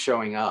it keeps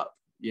showing up.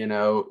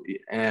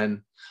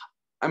 And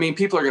I mean,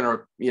 people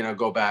are gonna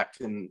go back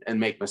and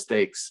make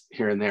mistakes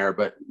here and there,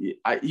 but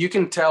you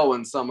can tell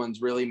when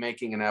someone's really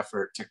making an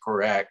effort to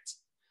correct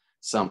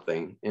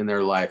something in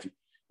their life.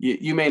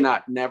 You may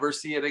not never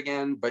see it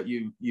again, but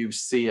you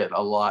see it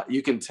a lot.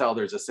 You can tell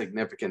there's a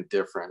significant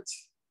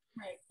difference,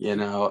 right?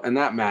 And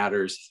that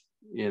matters.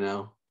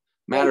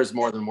 Matters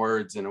more than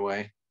words in a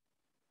way.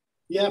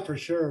 Yeah, for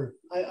sure.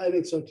 I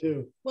think so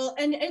too. Well,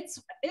 and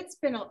it's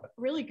been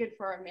really good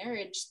for our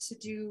marriage to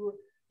do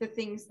the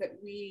things that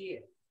we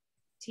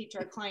teach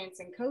our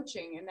clients in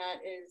coaching, and that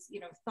is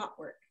thought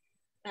work,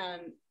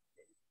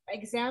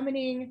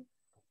 examining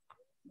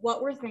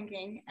what we're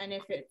thinking, and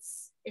if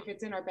it's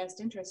in our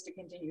best interest to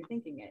continue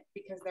thinking it,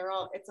 because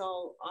it's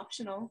all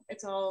optional.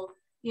 It's all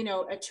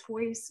a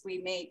choice we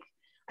make.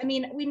 I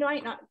mean, we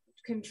might not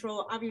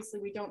control, obviously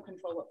we don't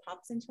control what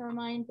pops into our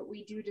mind, but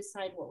we do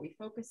decide what we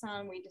focus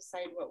on. We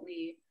decide what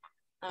we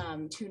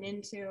tune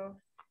into,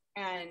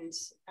 and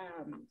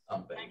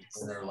something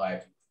in their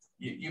life.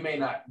 You may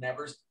not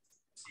never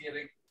see it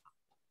again.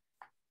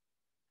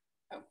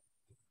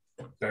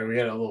 Sorry, we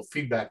got a little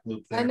feedback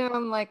loop there. I know.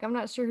 I'm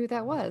not sure who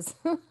that was.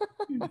 I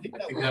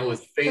think that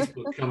was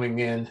Facebook coming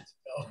in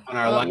on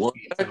our live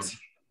feed. So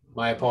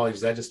my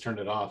apologies. I just turned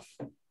it off.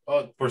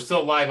 Oh, we're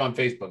still live on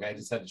Facebook. I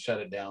just had to shut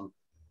it down.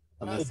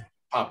 And this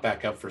popped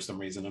back up for some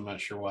reason. I'm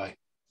not sure why.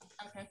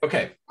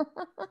 Okay.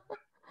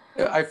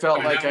 I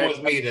felt like I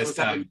was me this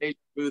time.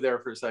 There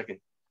for a second.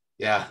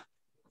 Yeah.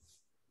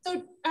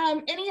 So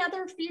any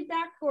other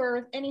feedback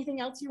or anything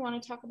else you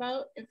want to talk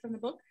about from the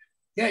book?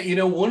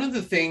 Yeah, one of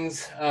the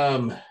things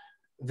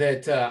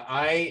that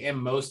I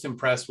am most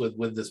impressed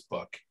with this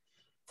book,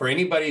 for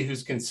anybody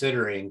who's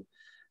considering,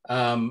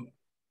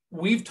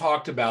 we've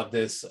talked about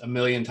this a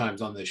million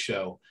times on this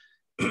show.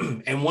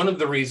 And one of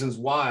the reasons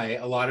why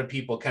a lot of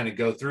people kind of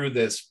go through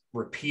this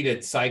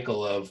repeated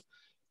cycle of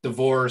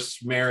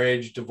divorce,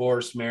 marriage,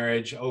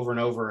 over and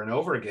over and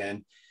over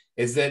again,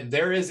 is that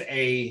there is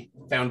a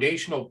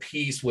foundational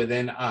piece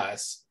within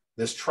us,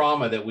 this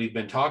trauma that we've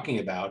been talking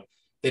about,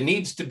 that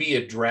needs to be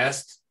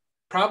addressed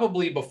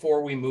probably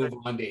before we move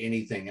on to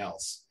anything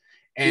else.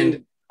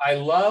 And I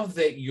love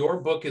that your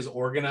book is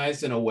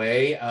organized in a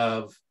way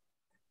of,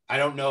 I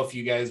don't know if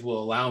you guys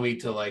will allow me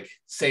to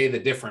say the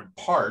different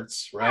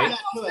parts, right?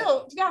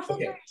 Yeah,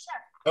 okay. Sure.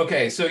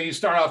 Okay, so you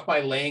start off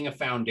by laying a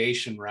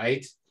foundation,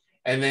 right?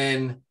 And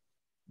then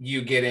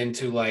you get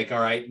into all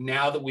right,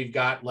 now that we've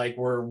got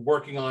we're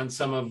working on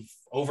some of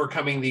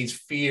overcoming these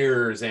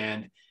fears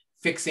and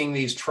fixing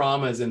these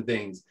traumas and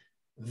things.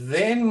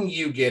 Then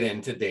you get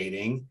into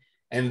dating,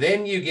 and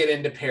then you get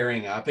into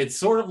pairing up. It's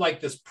sort of like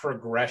this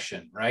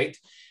progression, right?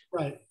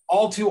 Right.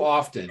 All too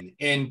often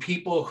in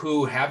people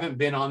who haven't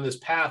been on this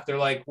path, they're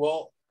like,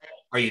 well,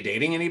 are you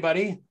dating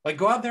anybody?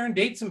 Go out there and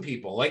date some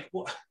people.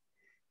 Well,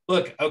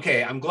 look,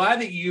 okay, I'm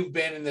glad that you've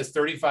been in this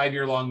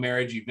 35-year-long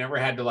marriage. You've never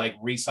had to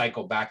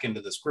recycle back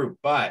into this group,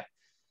 but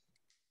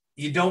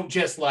you don't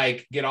just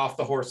get off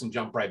the horse and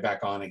jump right back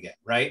on again,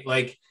 right?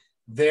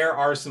 There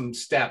are some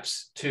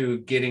steps to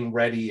getting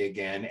ready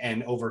again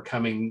and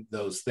overcoming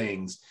those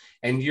things.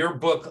 And your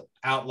book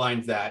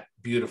outlines that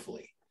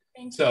beautifully.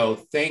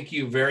 Thank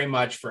you very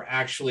much for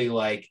actually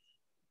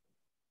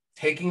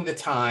taking the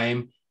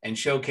time and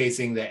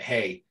showcasing that,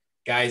 hey,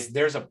 guys,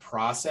 there's a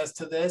process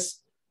to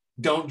this.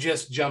 Don't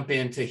just jump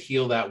in to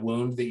heal that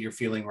wound that you're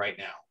feeling right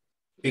now.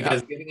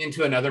 Because getting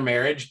into another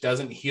marriage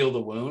doesn't heal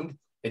the wound.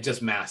 It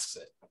just masks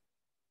it.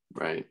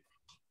 Right.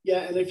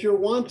 Yeah. And if you're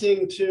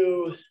wanting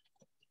to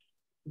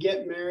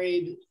get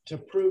married to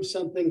prove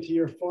something to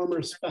your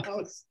former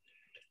spouse,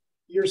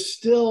 you're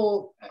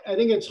still, I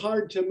think it's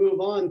hard to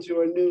move on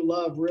to a new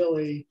love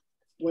really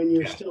when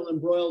you're still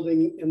embroiled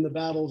in the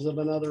battles of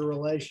another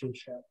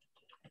relationship.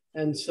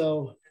 And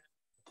so,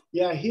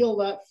 yeah, heal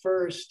that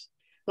first.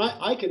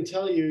 I can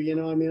tell you, you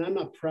know, I mean, I'm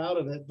not proud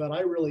of it, but I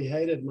really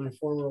hated my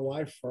former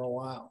wife for a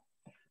while.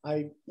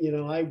 I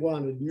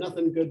wanted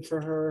nothing good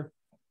for her.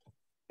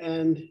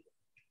 And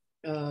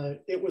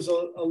it was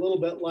a little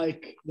bit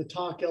like the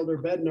talk Elder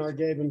Bednar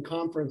gave in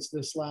conference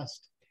this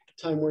last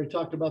time, where he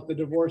talked about the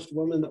divorced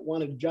woman that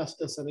wanted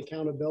justice and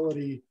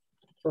accountability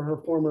for her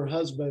former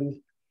husband.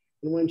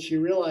 And when she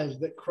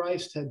realized that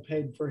Christ had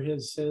paid for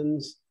his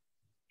sins,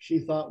 she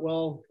thought,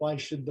 well, why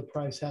should the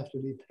price have to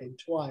be paid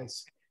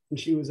twice? And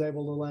she was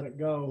able to let it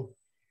go.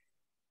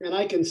 And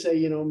I can say,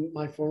 you know,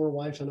 my former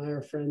wife and I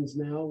are friends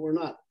now. We're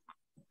not,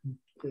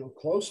 you know,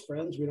 close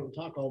friends. We don't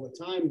talk all the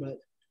time, but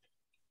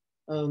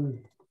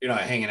you're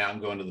not hanging out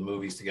and going to the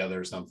movies together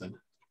or something.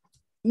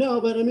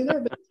 No, but I mean,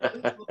 there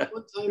have been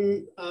one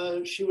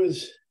time she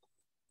was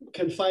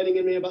confiding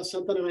in me about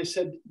something, and I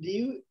said,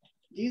 do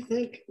you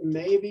think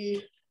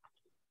maybe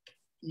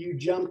you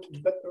jumped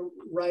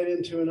right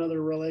into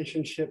another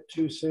relationship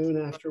too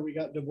soon after we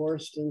got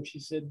divorced? And she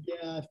said,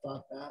 yeah, I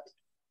thought that.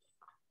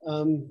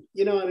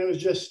 You know, and it was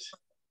just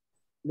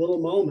a little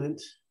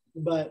moment,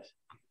 but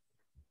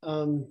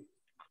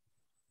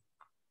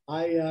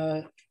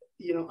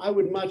you know, I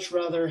would much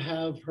rather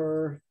have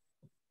her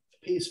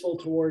peaceful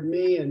toward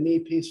me and me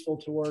peaceful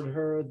toward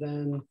her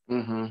than.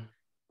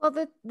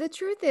 Well, the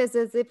truth is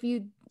if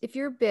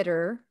you're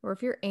bitter, or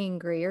if you're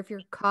angry, or if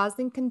you're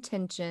causing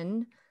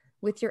contention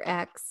with your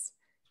ex,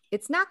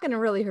 it's not going to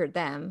really hurt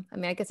them. I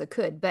mean, I guess it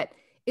could, but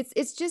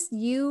it's just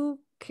you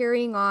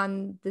carrying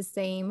on the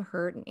same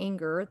hurt and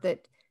anger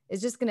that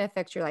is just going to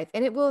affect your life.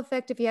 And it will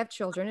affect, if you have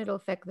children, it'll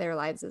affect their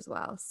lives as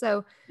well.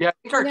 So yeah, I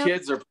think our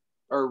kids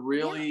are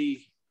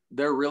really,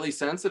 they're really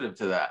sensitive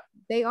to that.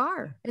 They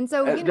are. And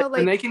so, you know, like,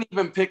 and they can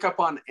even pick up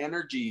on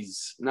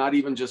energies, not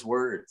even just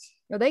words.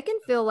 Or they can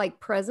feel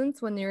like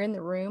presence when they're in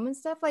the room and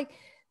stuff. Like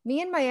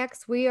me and my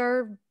ex, we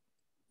are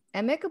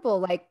amicable.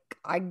 Like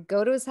I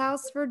go to his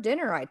house for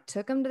dinner. I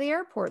took him to the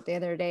airport the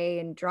other day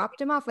and dropped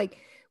him off. Like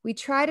we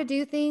try to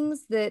do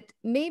things that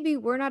maybe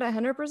we're not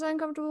 100%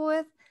 comfortable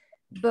with,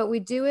 but we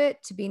do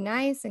it to be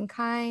nice and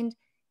kind.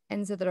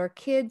 And so that our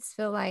kids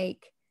feel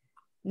like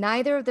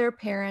neither of their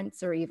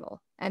parents are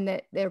evil and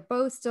that they're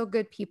both still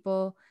good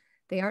people.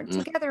 They aren't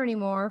together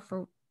anymore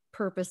for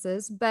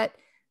purposes, but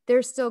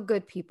they're still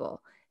good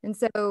people. And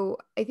so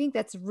I think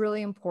that's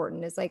really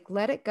important, is like,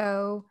 let it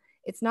go.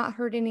 It's not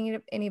hurting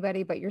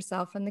anybody but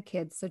yourself and the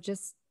kids. So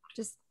just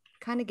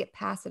kind of get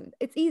past it.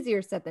 It's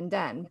easier said than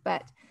done,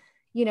 but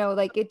you know,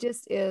 like it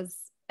just is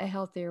a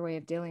healthier way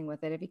of dealing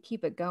with it. If you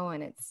keep it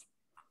going, it's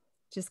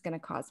just going to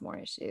cause more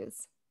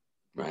issues.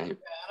 Right.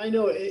 I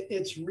know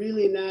it's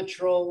really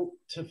natural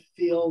to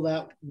feel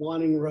that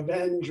wanting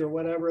revenge or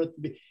whatever.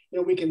 You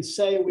know, we can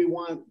say we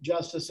want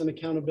justice and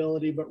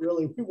accountability, but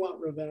really we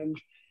want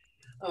revenge.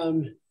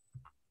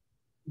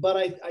 But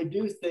I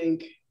do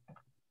think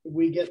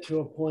we get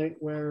to a point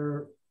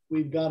where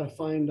we've got to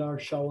find our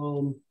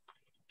shalom.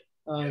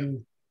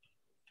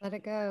 Let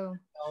it go.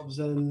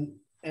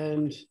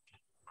 And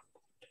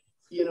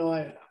you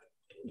know,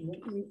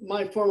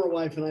 my former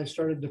wife and I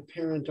started to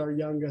parent our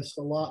youngest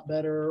a lot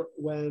better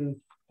when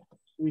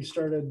we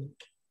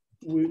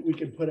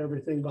could put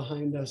everything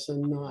behind us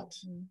and not,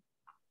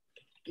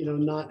 you know,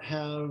 not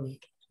have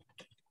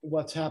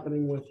what's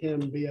happening with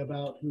him be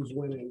about who's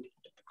winning.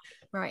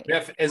 Right.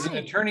 Jeff, as an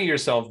attorney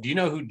yourself, do you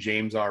know who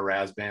James R.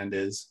 Rasband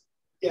is?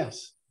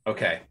 Yes.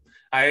 Okay.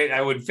 I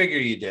would figure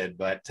you did,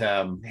 but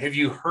have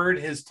you heard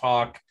his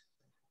talk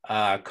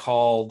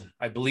called,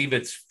 I believe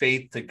it's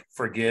Faith to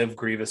Forgive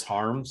Grievous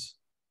Harms?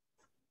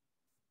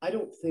 I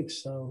don't think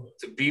so.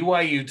 It's a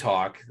BYU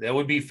talk. That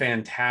would be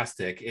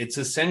fantastic. It's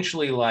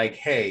essentially like,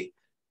 hey,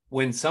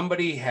 when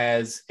somebody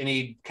has, and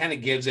he kind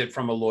of gives it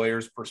from a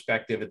lawyer's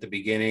perspective at the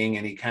beginning,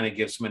 and he kind of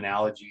gives some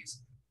analogies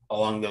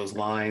along those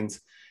lines.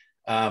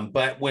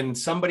 But when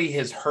somebody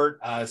has hurt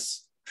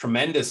us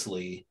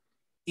tremendously,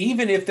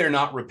 even if they're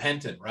not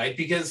repentant, right?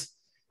 Because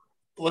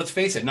let's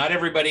face it, not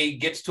everybody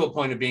gets to a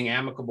point of being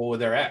amicable with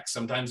their ex.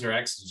 Sometimes their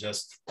ex is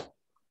just,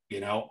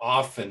 you know,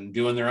 off and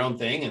doing their own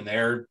thing, and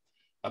they're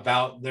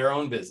about their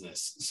own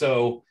business.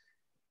 So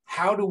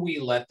how do we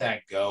let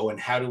that go, and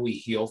how do we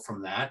heal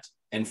from that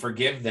and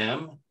forgive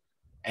them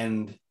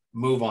and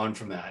move on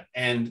from that?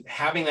 And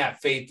having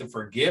that faith to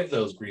forgive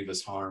those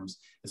grievous harms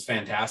is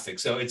fantastic.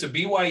 So it's a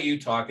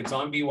BYU talk. It's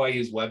on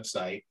BYU's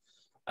website.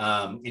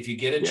 If you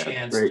get a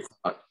chance, great.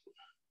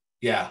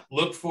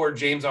 Look for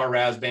James R.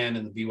 Rasband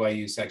in the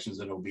BYU sections,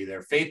 and it'll be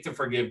there. Faith to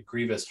forgive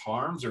grievous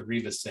harms or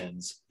grievous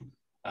sins.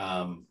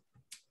 Excellent.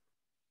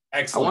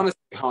 I want to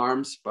say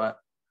harms, but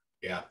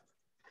yeah.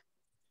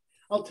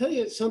 I'll tell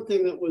you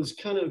something that was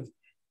kind of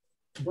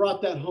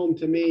brought that home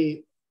to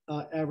me,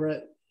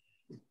 Everett.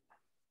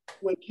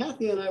 When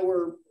Kathy and I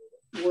were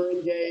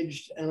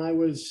engaged and I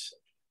was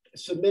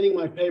submitting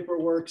my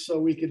paperwork so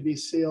we could be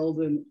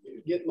sealed and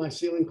get my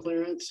sealing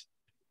clearance,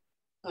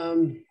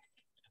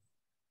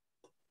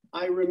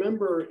 I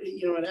remember,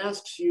 it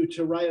asks you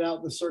to write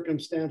out the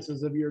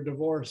circumstances of your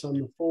divorce on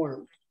the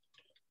form.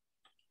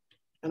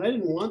 And I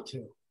didn't want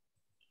to.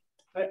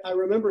 I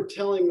remember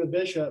telling the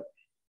bishop,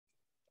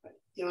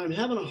 I'm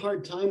having a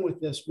hard time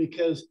with this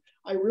because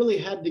I really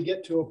had to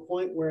get to a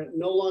point where it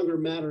no longer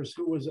matters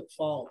who was at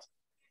fault.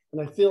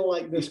 And I feel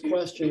like this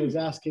question is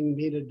asking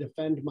me to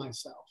defend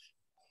myself.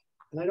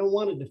 And I don't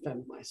want to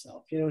defend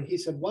myself. He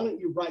said, why don't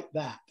you write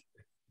that?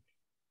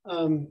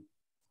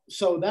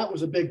 So that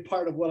was a big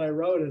part of what I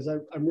wrote is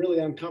I'm really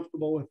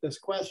uncomfortable with this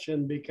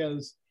question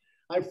because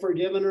I've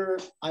forgiven her.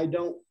 I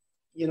don't,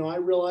 I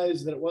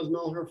realized that it wasn't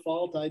all her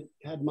fault. I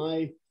had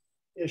my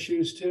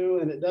issues too,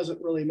 and it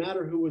doesn't really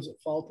matter who was at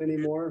fault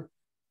anymore.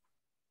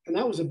 And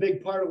that was a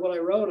big part of what I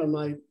wrote on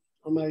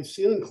my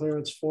ceiling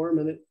clearance form,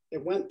 and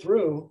it went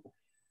through.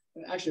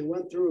 It actually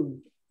went through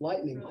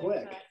lightning really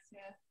quick. Fast,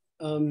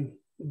 yeah.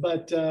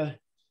 But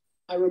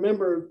I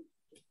remember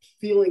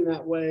feeling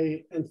that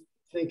way and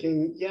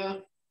thinking, yeah,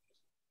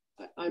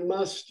 I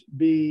must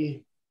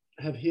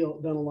have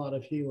done a lot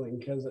of healing,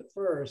 because at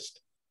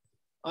first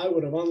I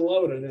would have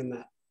unloaded in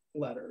that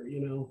letter,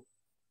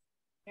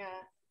 Yeah.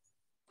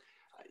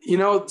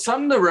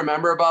 Something to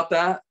remember about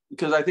that,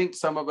 because I think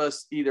some of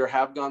us either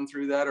have gone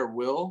through that or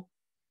will.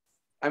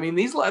 I mean,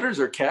 these letters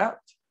are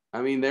kept.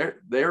 I mean,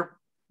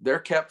 they're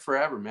kept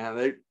forever,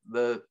 man.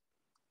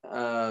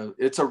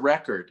 It's a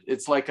record.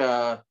 It's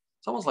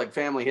almost like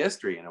family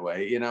history in a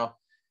way,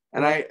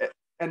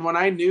 And when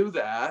I knew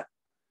that,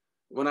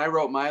 when I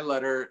wrote my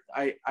letter,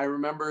 I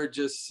remember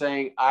just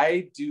saying,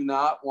 I do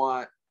not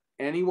want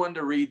anyone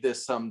to read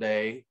this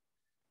someday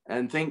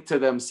and think to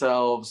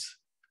themselves,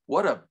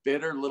 what a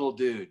bitter little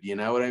dude, you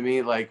know what I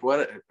mean? Like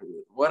what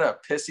a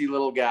pissy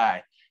little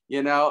guy,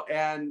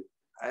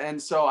 and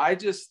so I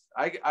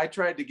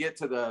tried to get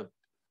to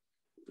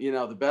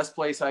the best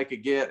place I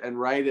could get and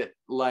write it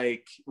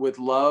like with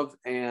love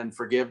and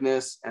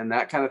forgiveness and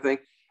that kind of thing.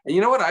 And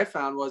what I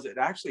found was it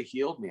actually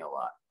healed me a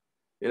lot.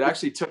 It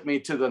actually took me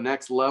to the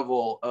next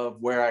level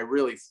of where I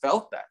really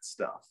felt that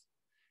stuff.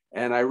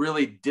 And I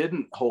really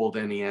didn't hold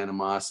any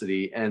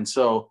animosity. And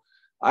so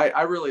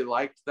I really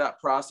liked that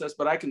process,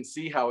 but I can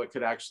see how it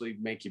could actually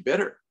make you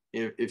bitter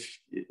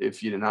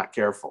if you're not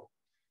careful.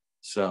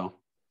 So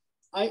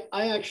I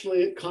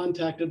actually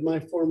contacted my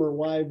former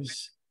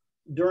wives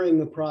during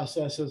the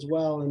process as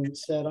well and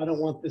said, I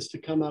don't want this to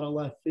come out of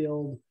left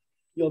field.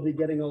 You'll be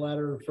getting a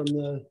letter from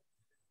the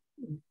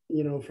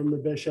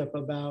bishop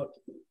about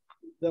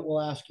that will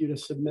ask you to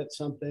submit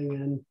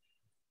something.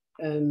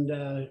 And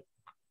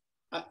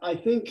I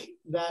think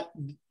that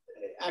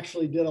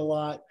actually did a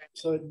lot.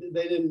 So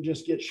they didn't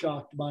just get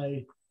shocked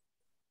by,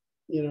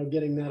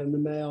 getting that in the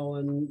mail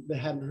and they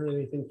hadn't heard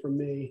anything from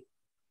me.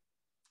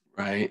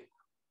 Right.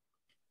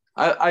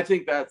 I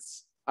think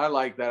I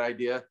like that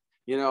idea.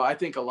 I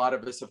think a lot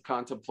of us have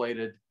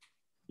contemplated,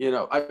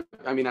 I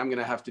mean, I'm going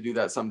to have to do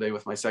that someday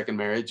with my second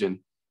marriage. And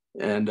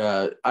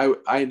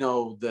I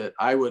know that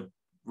I would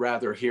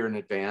rather hear in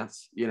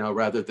advance,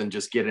 rather than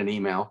just get an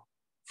email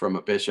from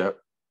a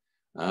bishop.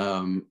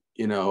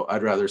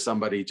 I'd rather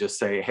somebody just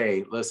say,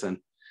 hey,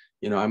 listen,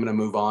 I'm going to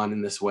move on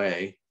in this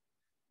way,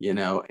 and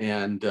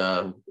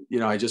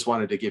I just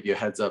wanted to give you a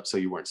heads up so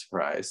you weren't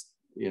surprised.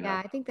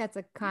 Yeah, I think that's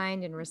a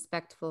kind and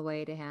respectful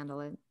way to handle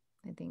it,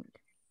 I think.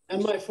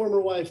 And my former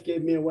wife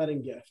gave me a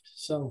wedding gift.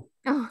 So.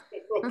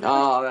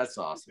 Oh, that's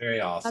awesome. Very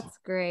awesome. That's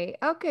great.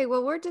 Okay,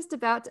 well, we're just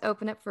about to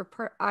open up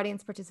for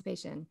audience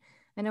participation.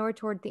 I know we're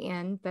toward the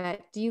end,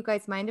 but do you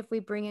guys mind if we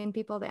bring in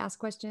people to ask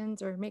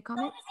questions or make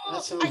comments?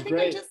 That sounds I think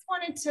great. I just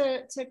wanted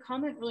to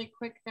comment really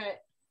quick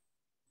that,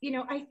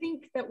 I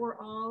think that we're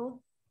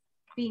all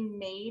being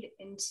made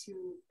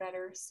into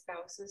better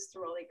spouses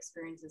through all the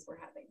experiences we're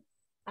having.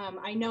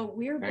 I know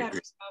we're better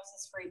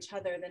spouses for each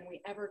other than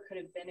we ever could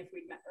have been if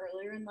we'd met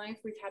earlier in life.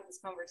 We've had this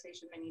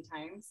conversation many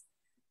times.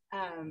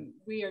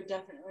 We are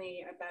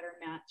definitely a better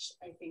match,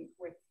 I think,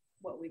 with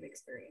what we've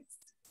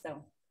experienced.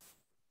 So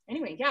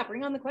anyway, yeah,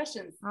 bring on the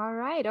questions. All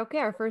right. Okay.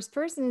 Our first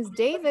person is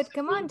David.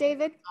 Come on,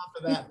 David. Top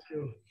of that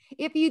too.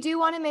 If you do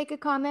want to make a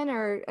comment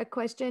or a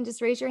question,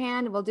 just raise your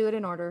hand and we'll do it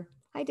in order.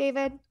 Hi,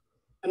 David.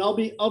 And I'll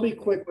be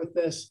quick with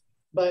this,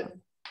 but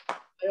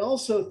I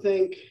also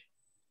think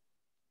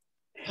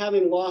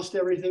having lost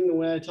everything the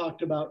way I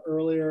talked about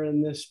earlier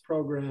in this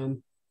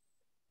program,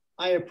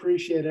 I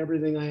appreciate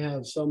everything I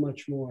have so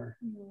much more.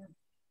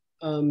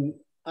 Mm-hmm.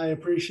 I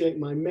appreciate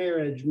my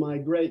marriage, my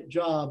great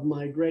job,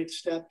 my great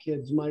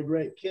stepkids, my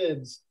great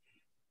kids.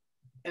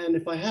 And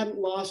if I hadn't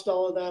lost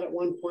all of that at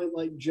one point,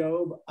 like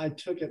Job, I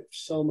took it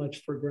so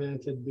much for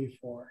granted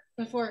before.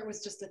 Before it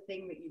was just a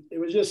thing that you. It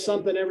was just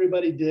something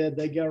everybody did.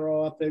 They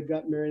grow up, they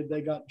got married,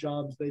 they got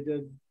jobs, they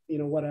did,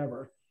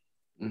 whatever.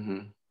 Mm-hmm.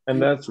 And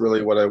that's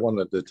really what I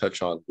wanted to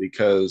touch on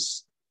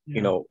because,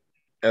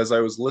 as I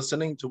was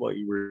listening to what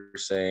you were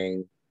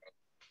saying,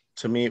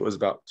 to me, it was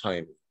about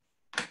timing.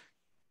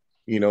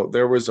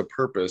 There was a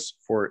purpose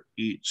for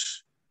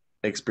each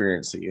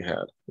experience that you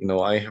had.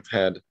 I have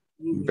had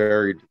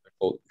very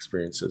difficult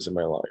experiences in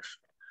my life.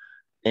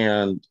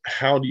 And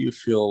how do you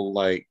feel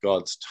like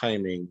God's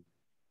timing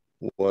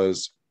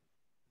was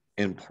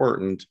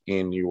important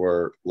in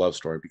your love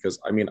story? Because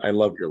I mean, I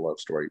love your love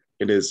story.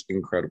 It is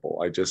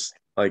incredible. I just,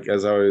 like,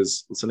 as I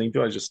was listening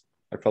to it,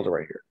 I felt it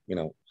right here. You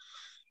know,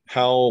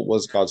 how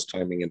was God's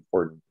timing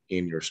important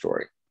in your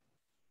story?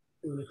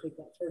 You want to take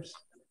that first?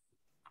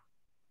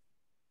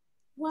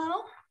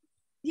 Well,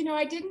 you know,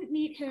 I didn't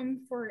meet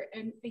him for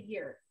a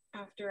year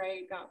after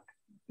I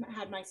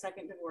had my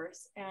second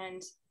divorce.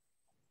 And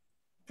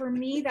for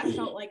me, that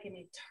felt like an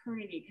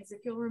eternity, because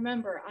if you'll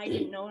remember, I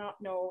didn't know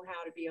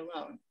how to be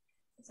alone.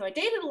 So I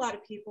dated a lot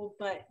of people,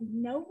 but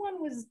no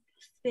one was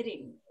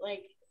fitting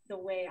like the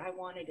way I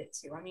wanted it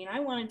to. I mean, I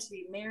wanted to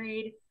be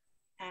married.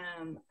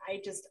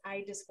 I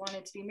just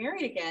wanted to be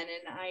married again,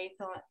 and I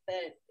thought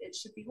that it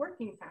should be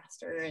working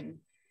faster. And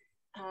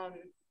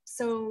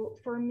so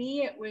for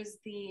me, it was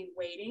the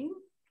waiting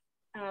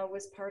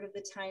was part of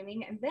the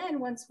timing. And then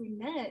once we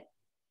met,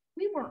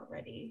 we weren't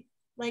ready.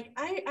 Like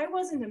I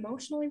wasn't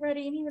emotionally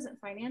ready, and he wasn't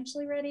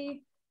financially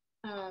ready.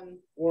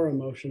 Or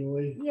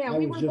emotionally. Yeah,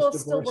 we were both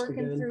still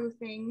working through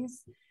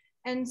things.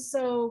 And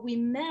so we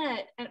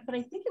met, but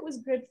I think it was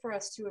good for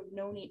us to have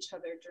known each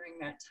other during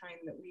that time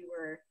that we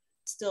were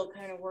still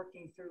kind of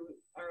working through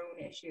our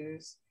own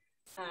issues,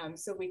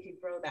 so we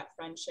could grow that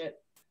friendship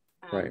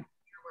right.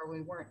 where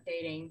we weren't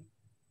dating.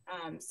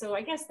 So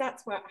I guess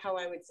that's how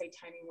I would say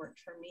timing worked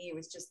for me. It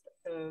was just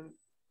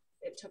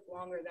it took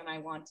longer than I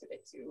wanted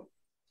it to.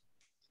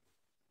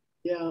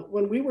 Yeah,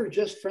 when we were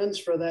just friends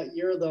for that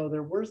year, though,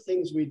 there were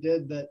things we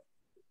did that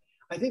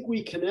I think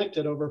we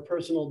connected over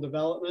personal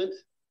development,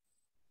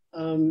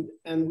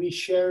 and we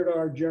shared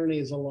our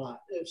journeys a lot.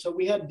 So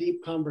we had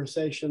deep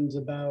conversations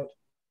about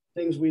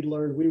things we'd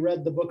learned. We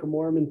read the Book of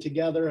Mormon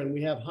together, and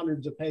we have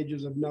hundreds of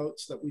pages of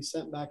notes that we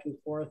sent back and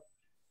forth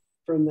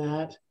from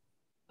that.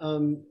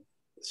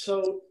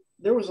 So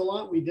there was a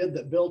lot we did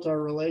that built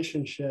our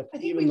relationship. I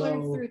think we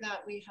learned through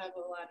that we have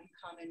a lot in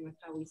common with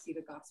how we see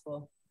the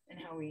gospel and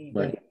how we...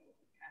 Right.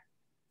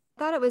 I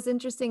thought it was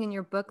interesting in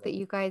your book that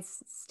you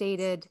guys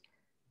stated,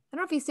 I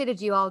don't know if you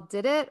stated you all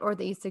did it or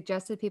that you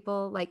suggested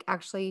people like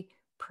actually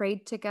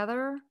prayed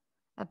together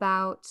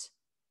about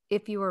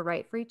if you were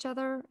right for each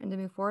other and to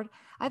move forward.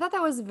 I thought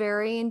that was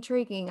very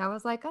intriguing. I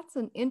was like, that's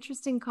an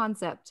interesting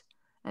concect.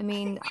 I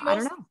mean, I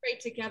don't know.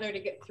 Prayed together to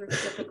get through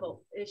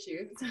difficult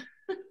issues.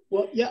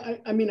 Well, yeah,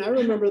 I mean, I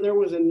remember there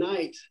was a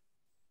night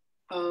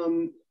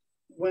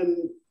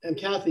when, and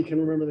Kathy can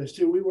remember this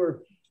too,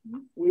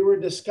 we were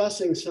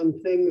discussing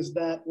some things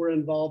that were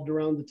involved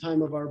around the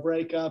time of our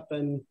breakup,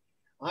 and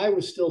I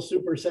was still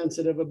super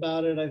sensitive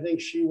about it. I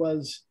think she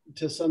was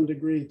to some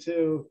degree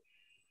too.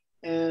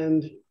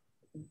 And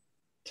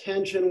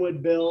tension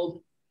would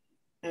build,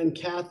 and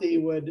Kathy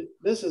would,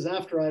 this is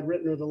after I'd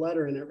written her the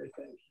letter and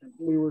everything.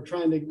 We were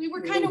kind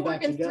of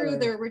working through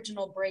the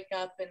original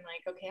breakup and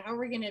like, okay, how are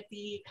we going to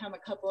become a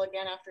couple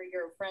again after a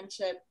year of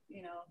friendship,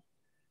 you know?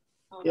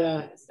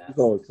 Yeah, kind of stuff. It's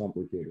always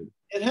complicated.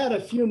 It had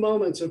a few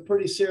moments of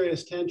pretty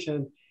serious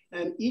tension.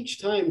 And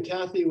each time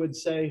Kathy would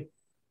say,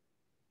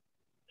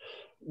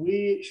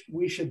 we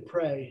should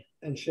pray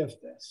and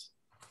shift this.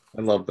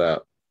 I love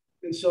that.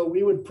 And so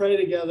we would pray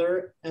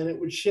together and it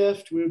would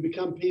shift. We would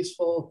become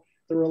peaceful.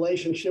 The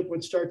relationship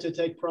would start to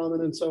take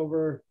prominence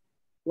over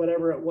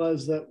whatever it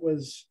was that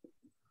was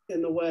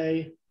in the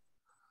way.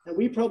 And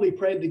we probably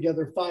prayed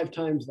together 5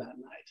 times that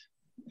night.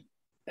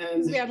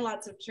 And we had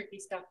lots of tricky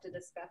stuff to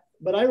discuss.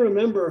 But I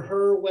remember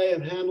her way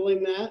of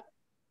handling that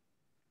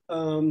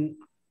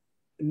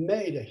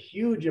made a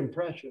huge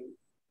impression.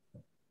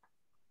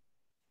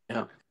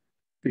 Yeah.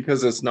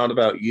 Because it's not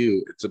about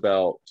you. It's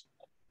about,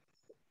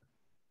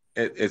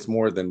 it's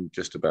more than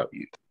just about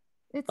you.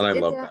 And I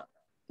love that.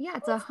 Yeah,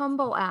 it's a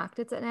humble act.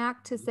 It's an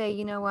act to say,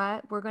 you know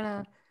what, we're going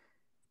to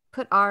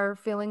put our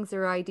feelings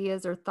or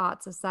ideas or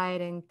thoughts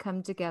aside and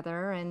come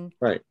together and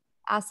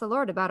ask the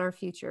Lord about our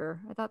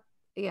future.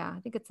 I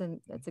think it's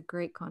a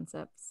great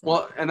concept. So.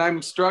 Well, and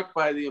I'm struck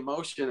by the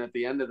emotion at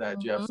the end of that,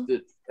 Jeff.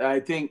 That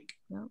I think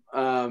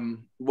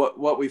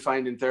what we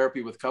find in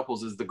therapy with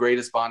couples is the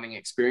greatest bonding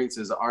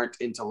experiences aren't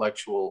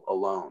intellectual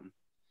alone.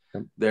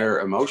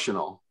 They're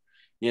emotional,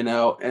 you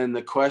know, and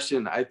the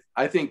question,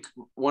 I think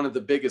one of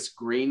the biggest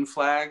green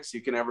flags you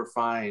can ever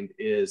find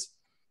is,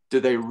 do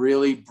they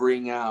really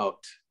bring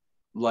out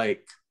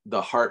like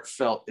the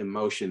heartfelt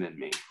emotion in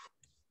me?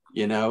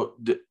 You know,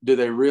 do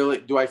they really,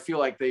 do I feel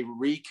like they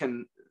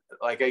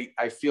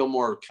I feel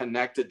more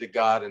connected to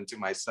God and to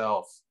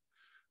myself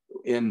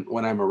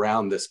when I'm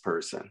around this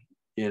person,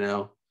 you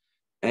know?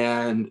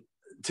 And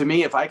to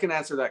me, if I can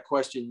answer that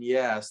question,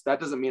 yes, that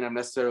doesn't mean I'm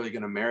necessarily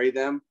going to marry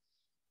them,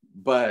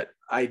 but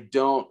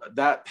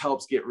that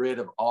helps get rid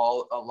of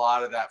a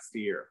lot of that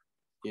fear.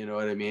 You know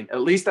what I mean? At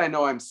least I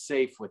know I'm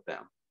safe with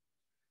them,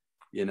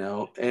 you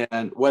know,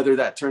 and whether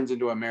that turns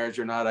into a marriage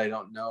or not, I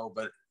don't know,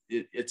 but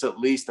it's at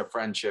least a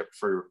friendship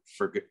for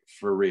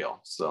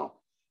real. So.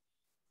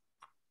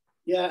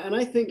 Yeah. And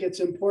I think it's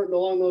important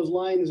along those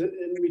lines.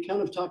 And we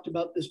kind of talked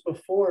about this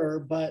before,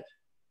 but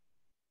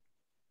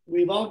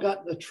we've all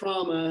got the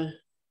trauma.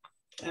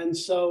 And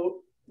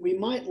so we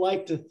might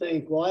like to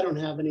think, well, I don't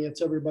have any,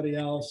 it's everybody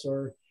else,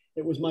 or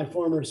it was my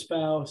former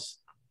spouse.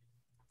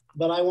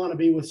 but I want to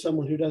be with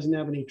someone who doesn't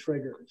have any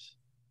triggers.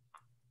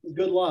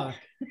 Good luck.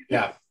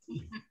 Yeah.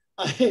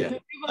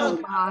 Oh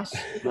gosh.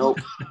 Nope.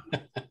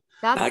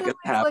 That's Not someone's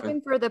gonna happen.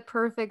 looking for the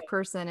perfect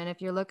person. And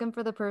if you're looking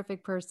for the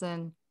perfect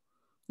person,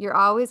 you're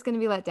always going to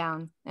be let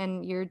down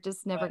and you're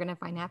just never going to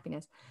find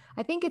happiness.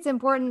 I think it's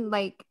important,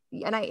 like,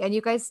 and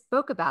you guys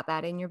spoke about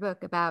that in your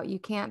book about you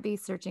can't be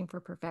searching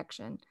for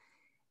perfection,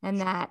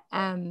 and that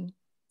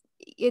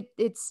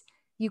it's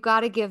you got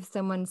to give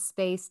someone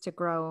space to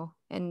grow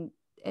and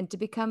to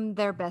become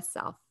their best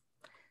self.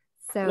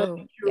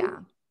 So yeah.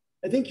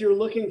 I think you're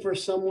looking for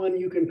someone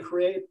you can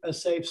create a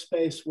safe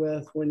space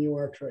with when you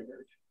are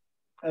triggered,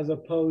 as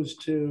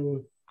opposed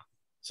to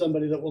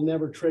somebody that will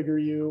never trigger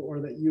you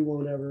or that you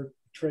won't ever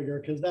trigger,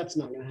 because that's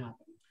not going to happen.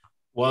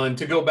 Well, and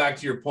to go back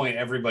to your point,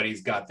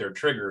 everybody's got their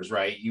triggers,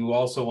 right? You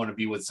also want to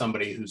be with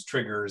somebody whose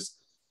triggers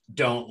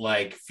don't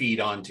like feed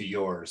onto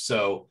yours.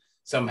 So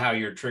somehow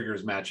your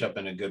triggers match up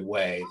in a good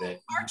way. That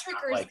our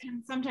triggers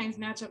can sometimes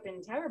match up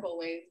in terrible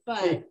ways,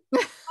 but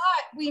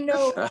we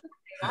know who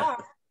they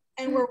are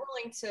and we're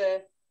willing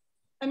to,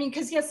 I mean,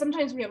 because yes,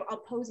 sometimes we have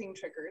opposing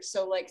triggers.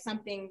 So like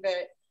something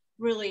that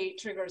really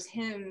triggers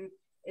him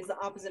is the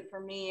opposite for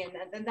me, and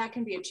then that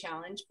can be a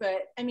challenge.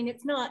 But I mean,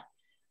 it's not,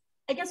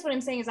 I guess what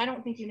I'm saying is I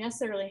don't think you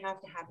necessarily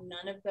have to have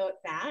none of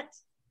that.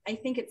 I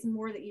think it's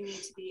more that you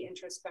need to be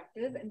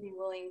introspective and be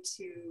willing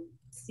to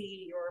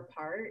see your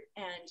part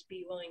and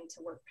be willing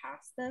to work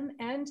past them.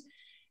 And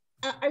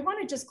I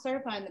want to just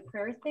clarify on the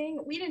prayer thing.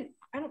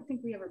 I don't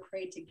think we ever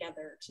prayed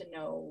together to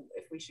know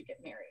if we should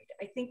get married.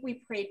 I think we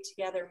prayed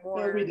together more.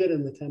 Well, we did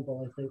in the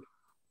temple, I think.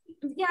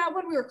 Yeah,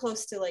 when we were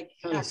close to like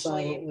kind of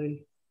actually.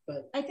 Silently,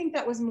 but I think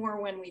that was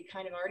more when we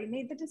kind of already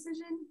made the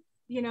decision,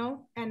 you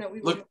know, and that we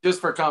look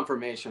just for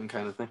confirmation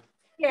kind of thing.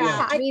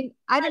 Yeah, I mean,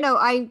 I don't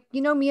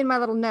know. Me and my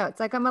little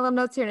notes. I got my little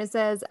notes here, and it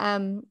says,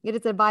 "It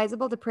is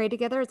advisable to pray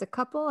together as a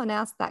couple and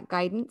ask that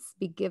guidance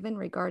be given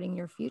regarding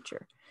your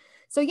future."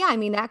 So yeah, I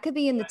mean, that could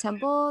be in the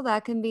temple.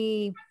 That can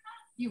be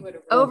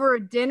over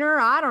dinner.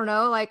 I don't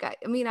know. Like, I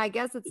mean, I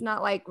guess it's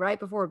not like right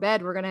before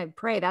bed we're gonna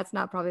pray. That's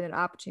not probably an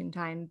opportune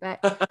time,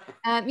 but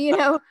you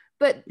know.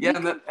 But yeah,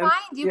 and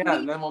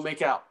then we'll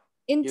make out.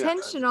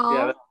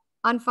 Intentional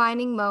on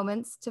finding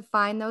moments to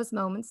find those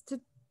moments to,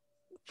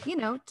 you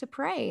know, to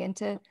pray and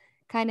to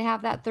kind of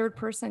have that third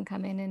person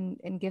come in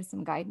and give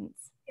some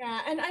guidance. Yeah,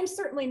 and I'm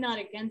certainly not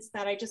against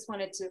that. I just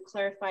wanted to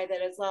clarify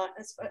that as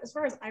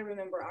far as I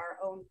remember our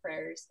own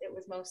prayers, it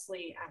was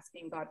mostly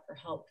asking God for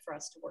help for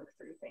us to work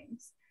through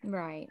things.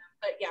 Right.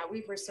 But yeah,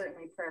 we were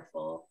certainly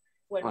prayerful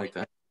when we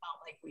felt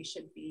like we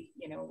should be,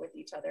 you know, with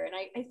each other. And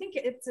I think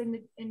it's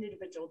an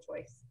individual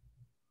choice.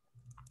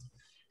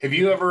 Have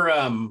you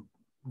ever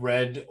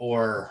read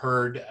or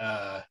heard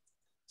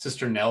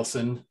Sister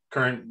Nelson,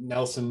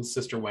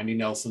 Sister Wendy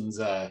Nelson's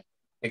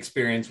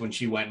experience when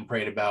she went and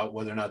prayed about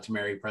whether or not to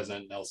marry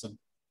President Nelson?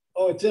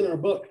 Oh, it's in our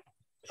book.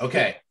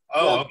 Okay.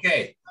 Oh,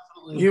 okay.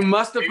 You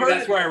must have heard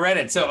that's where I read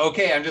it. So,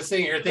 okay, I'm just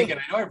sitting here thinking,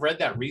 I know I've read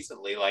that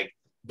recently, like,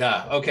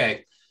 duh.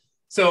 Okay.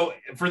 So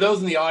for those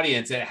in the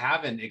audience that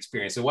haven't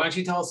experienced it, why don't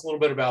you tell us a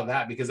little bit about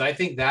that? Because I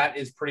think that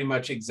is pretty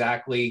much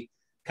exactly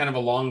kind of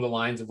along the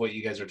lines of what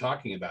you guys are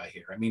talking about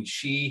here. I mean,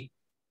 she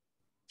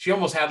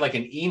almost had like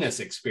an Enos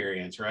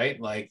experience, right?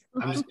 Like,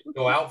 I'm just gonna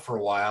go out for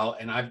a while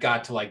and I've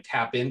got to like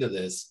tap into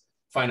this,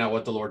 find out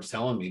what the Lord's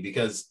telling me,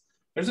 because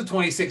there's a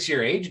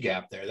 26-year age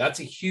gap there.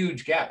 That's a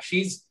huge gap.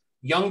 She's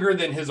younger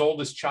than his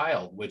oldest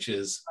child, which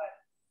is,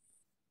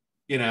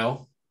 you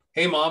know,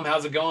 hey mom,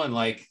 how's it going?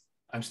 Like,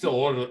 I'm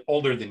still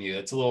older than you.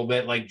 It's a little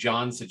bit like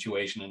John's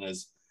situation and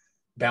his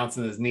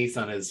bouncing his niece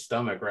on his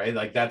stomach, right?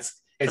 Like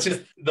it's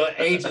just the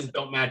ages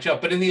don't match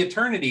up. But in the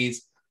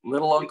eternities,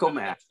 little Uncle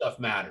Matt stuff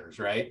matters,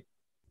 right?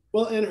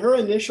 Well, and her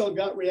initial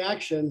gut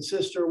reaction,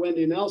 Sister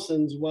Wendy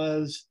Nelson's,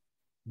 was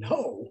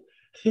no.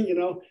 You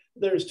know,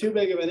 there's too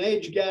big of an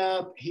age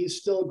gap. He's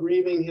still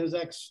grieving his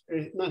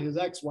not his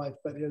ex-wife,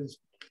 but his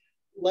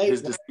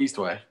deceased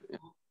wife.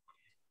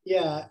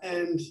 Yeah,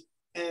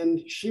 and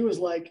she was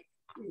like,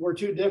 we're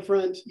too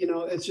different. You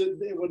know,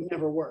 it would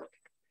never work.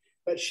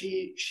 But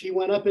she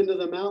went up into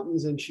the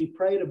mountains and she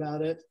prayed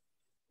about it,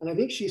 and I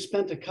think she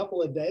spent a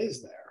couple of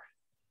days there.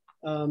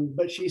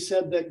 But she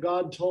said that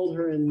God told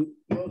her in,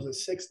 what was it,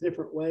 6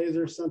 different ways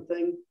or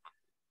something,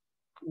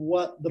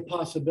 what the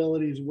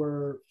possibilities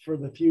were for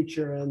the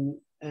future.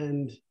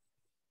 And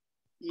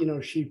you know,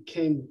 she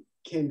came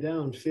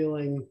down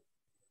feeling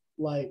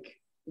like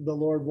the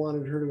Lord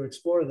wanted her to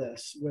explore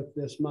this with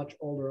this much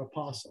older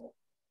apostle.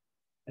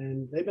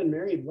 And they've been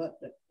married,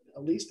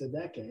 at least a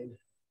decade.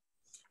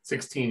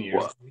 16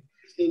 years.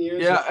 16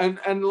 years. Yeah,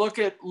 and look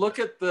at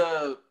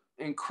the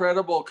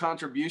incredible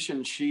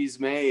contribution she's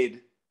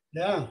made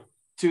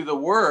to the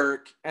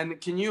work.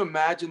 And can you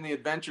imagine the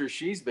adventure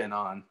she's been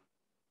on?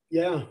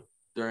 Yeah.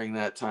 During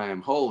that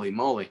time. Holy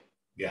moly.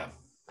 Yeah.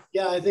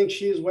 Yeah, I think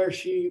she's where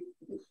she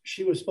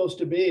was supposed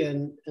to be.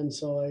 And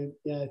so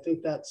I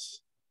think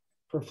that's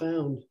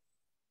profound.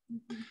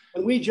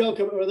 And we joke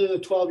about there's a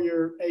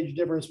 12-year age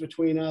difference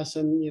between us.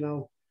 And, you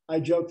know, I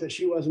joked that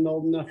she wasn't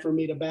old enough for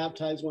me to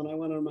baptize when I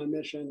went on my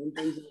mission and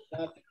things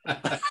like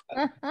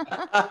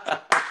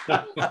that.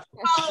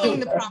 Following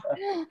the prophet.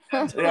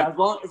 Yeah,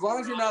 as long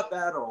as you're not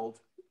that old.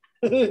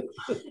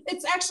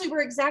 It's actually,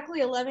 we're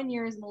exactly 11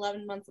 years and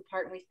 11 months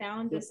apart, and we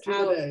found this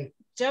out.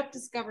 Jeff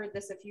discovered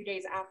this a few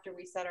days after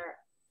we set our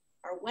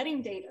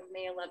wedding date of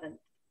May 11th.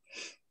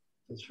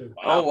 That's true.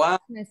 Wow. Oh, wow.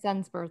 My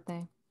son's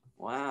birthday.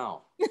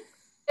 Wow.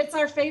 It's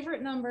our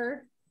favorite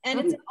number, and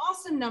it's an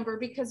awesome number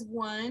because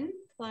 1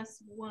 +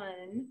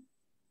 1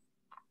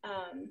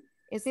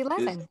 is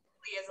 11. Is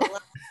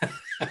 11.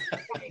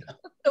 Right.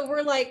 So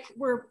we're like,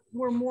 we're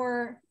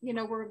more,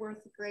 we're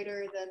worth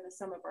greater than the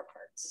sum of our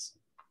parts.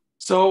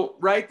 So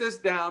write this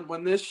down.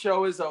 When this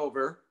show is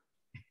over,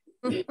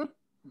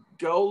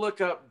 go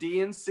look up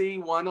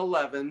DNC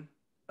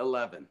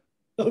 111:11.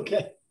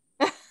 Okay.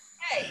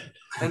 Hey.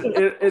 And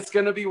it's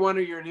going to be one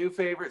of your new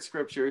favorite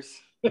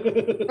scriptures.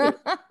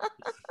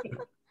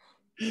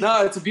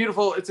 No, it's a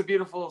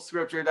beautiful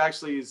scripture. It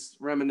actually is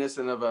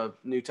reminiscent of a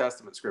New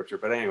Testament scripture.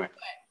 But anyway,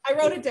 I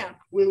wrote it down.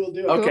 We will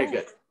do it. Okay, Cool.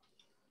 good.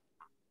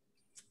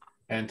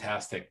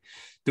 Fantastic.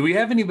 Do we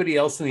have anybody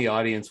else in the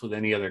audience with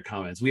any other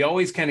comments? We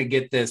always kind of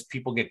get this,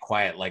 people get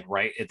quiet, like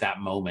right at that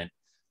moment.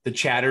 The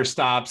chatter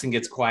stops and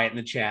gets quiet in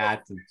the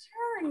chat. And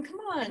Turn, come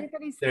on.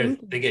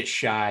 they get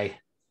shy.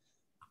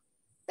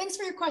 Thanks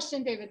for your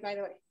question, David, by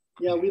the way.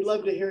 Yeah, we'd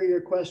love to hear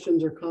your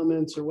questions or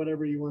comments or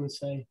whatever you want to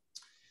say.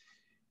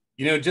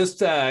 Just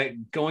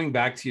going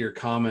back to your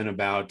comment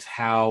about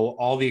how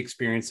all the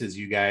experiences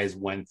you guys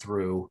went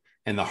through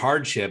and the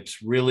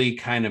hardships really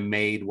kind of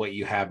made what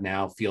you have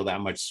now feel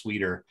that much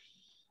sweeter.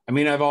 I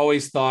mean, I've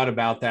always thought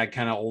about that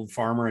kind of old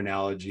farmer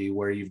analogy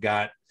where you've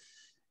got,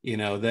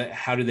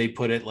 how do they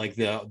put it? Like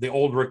the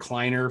old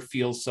recliner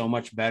feels so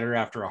much better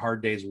after a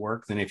hard day's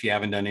work than if you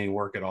haven't done any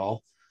work at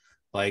all.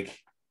 Like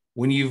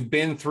when you've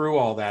been through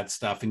all that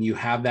stuff and you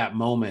have that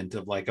moment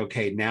of like,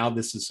 okay, now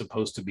this is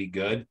supposed to be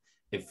good.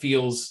 It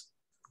feels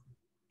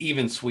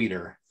even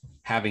sweeter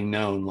having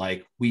known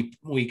like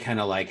we kind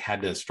of like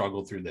had to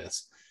struggle through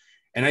this.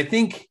 And I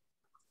think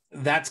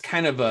that's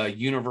kind of a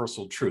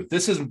universal truth.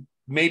 This is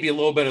maybe a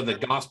little bit of the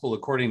gospel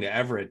according to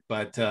Everett,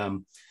 but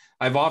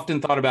I've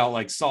often thought about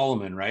like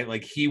Solomon, right?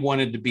 Like he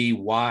wanted to be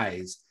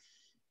wise.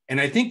 And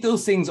I think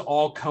those things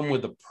all come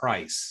with a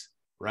price,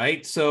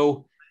 right?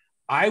 So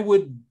I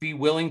would be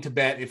willing to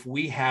bet if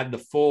we had the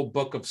full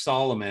book of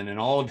Solomon and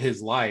all of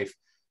his life,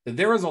 that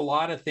there was a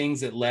lot of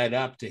things that led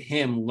up to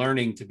him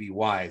learning to be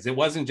wise. It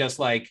wasn't just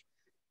like,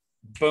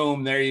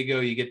 boom, there you go,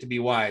 you get to be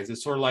wise.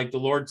 It's sort of like the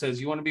Lord says,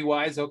 you want to be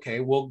wise? Okay,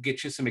 we'll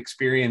get you some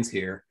experience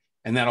here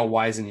and that'll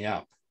wisen you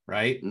up,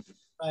 right?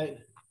 Right.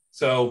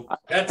 So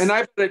that's... And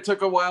I bet it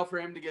took a while for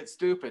him to get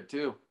stupid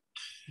too.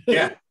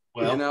 Yeah,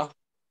 well,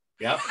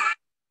 Yep.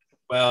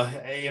 Well,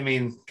 I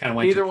mean, kind of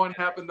went neither one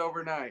happened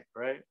overnight,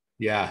 right?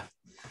 Yeah.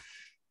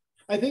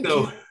 I think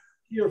to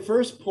your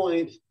first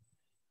point,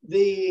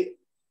 the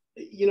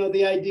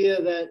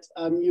idea that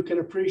you can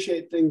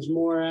appreciate things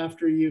more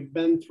after you've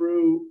been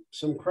through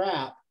some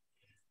crap.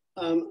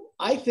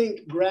 I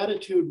think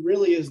gratitude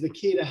really is the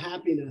key to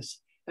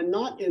happiness, and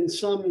not in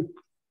some,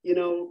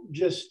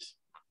 just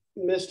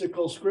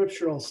mystical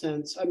scriptural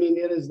sense. I mean,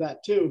 it is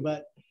that too,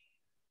 but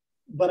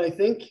I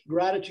think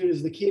gratitude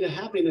is the key to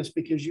happiness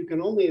because you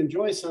can only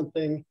enjoy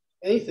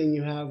anything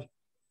you have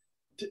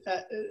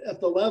at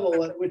the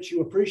level at which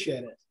you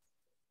appreciate it.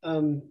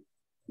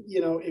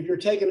 If you're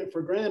taking it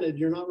for granted,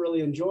 you're not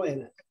really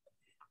enjoying it.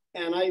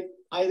 And I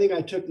think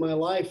I took my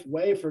life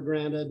way for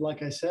granted,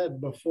 like I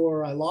said,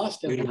 before I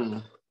lost everything. Mm-hmm.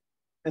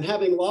 And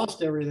having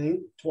lost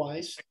everything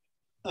twice,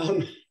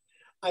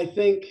 I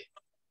think,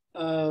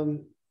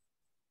 man,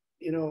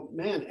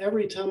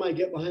 every time I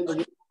get behind the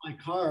wheel of my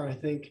car, I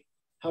think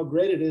how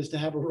great it is to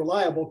have a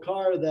reliable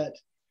car that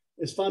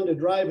is fun to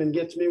drive and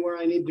gets me where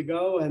I need to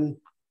go. And,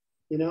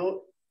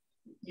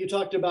 you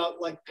talked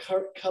about like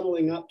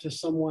cuddling up to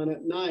someone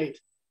at night.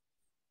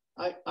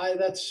 I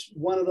that's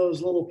one of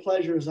those little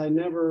pleasures I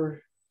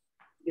never,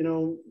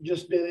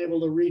 just been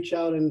able to reach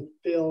out and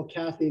feel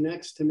Kathy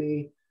next to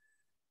me.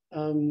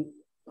 I'll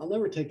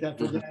never take that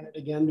for granted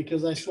again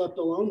because I slept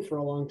alone for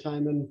a long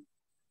time and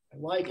I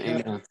like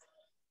having a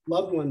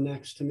loved one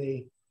next to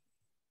me.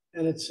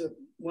 And it's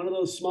one of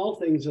those small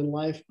things in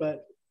life,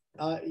 but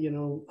I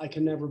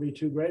can never be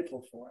too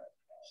grateful for it.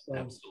 So.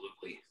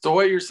 Absolutely. So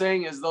what you're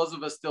saying is those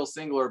of us still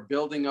single are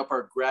building up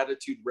our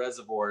gratitude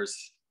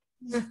reservoirs.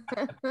 Yeah.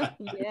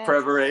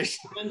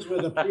 Preparation. Ends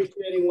with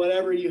appreciating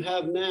whatever you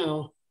have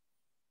now,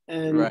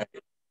 and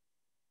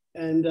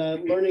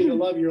learning to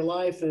love your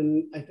life.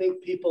 And I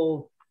think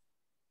people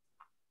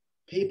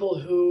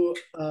who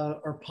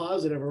are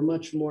positive are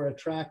much more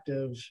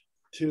attractive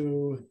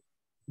to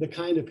the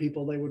kind of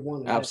people they would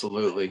want to.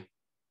 Absolutely.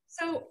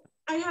 So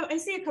I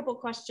see a couple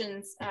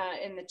questions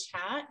in the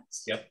chat.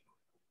 Yep.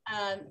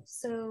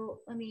 So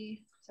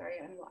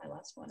I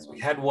lost one. We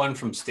had one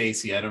from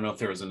Stacy. I don't know if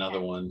there was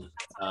another one.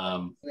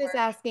 He was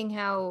asking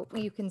how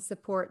you can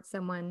support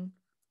someone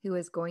who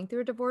is going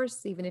through a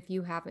divorce, even if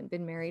you haven't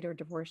been married or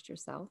divorced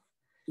yourself.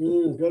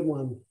 Good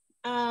one.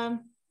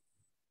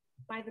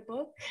 buy the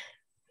book.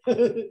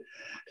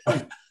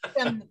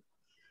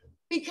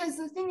 Because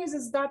the thing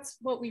is that's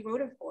what we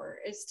wrote it for,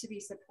 is to be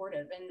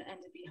supportive and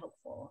to be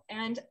helpful.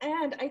 And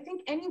I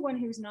think anyone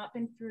who's not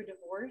been through a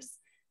divorce,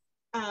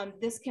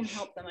 this can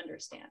help them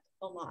understand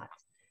a lot.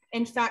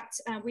 In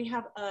fact, we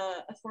have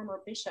a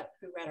former bishop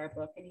who read our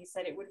book, and he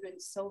said it would have been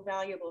so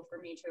valuable for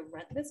me to have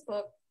read this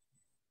book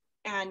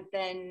and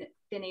then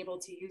been able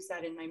to use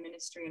that in my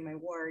ministry in my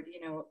ward,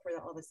 you know, for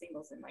all the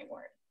singles in my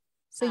ward.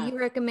 So you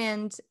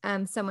recommend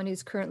someone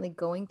who's currently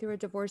going through a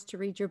divorce to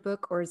read your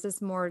book, or is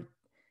this more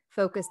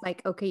focused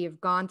like, okay,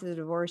 you've gone through the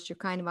divorce, you're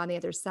kind of on the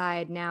other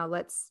side now,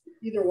 let's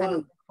either one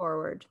move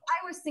forward?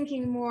 I was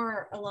thinking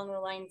more along the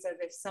lines of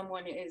if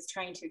someone is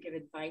trying to give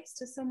advice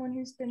to someone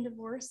who's been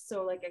divorced,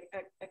 so like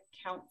a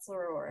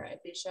counselor or a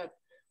bishop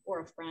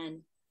or a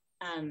friend,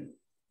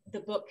 the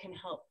book can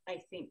help,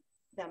 I think,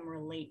 them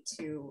relate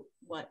to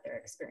what they're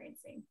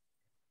experiencing.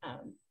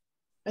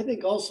 I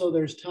think also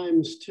there's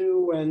times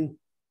too when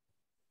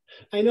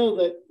I know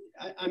that,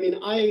 I mean,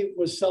 I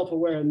was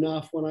self-aware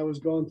enough when I was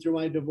going through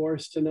my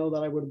divorce to know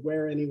that I would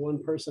wear any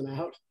one person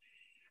out.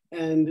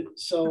 And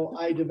so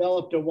I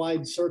developed a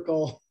wide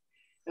circle.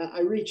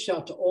 I reached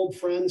out to old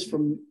friends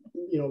from,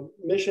 you know,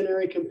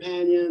 missionary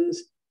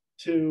companions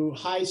to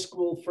high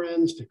school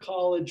friends to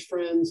college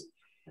friends.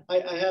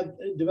 I had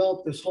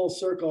developed this whole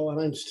circle,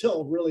 and I'm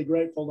still really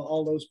grateful to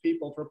all those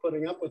people for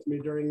putting up with me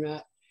during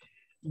that.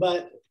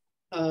 But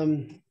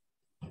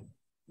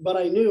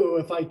I knew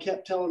if I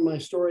kept telling my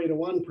story to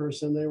one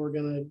person, they were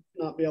going to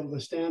not be able to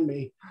stand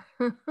me.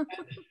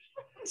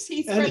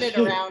 She spread it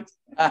around.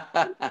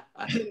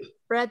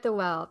 Spread the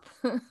wealth.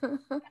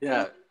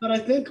 Yeah. But I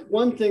think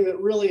one thing that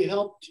really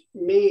helped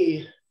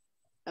me,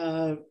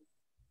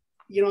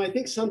 you know, I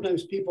think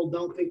sometimes people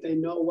don't think they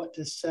know what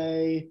to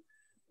say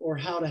or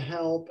how to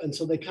help, and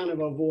so they kind of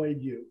avoid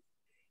you.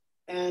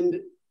 And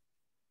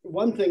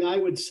one thing I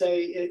would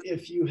say,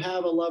 if you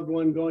have a loved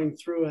one going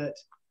through it,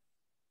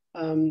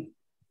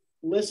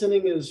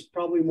 listening is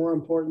probably more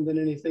important than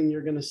anything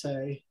you're going to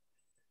say.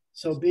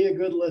 So be a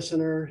good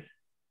listener.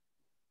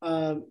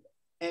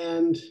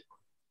 And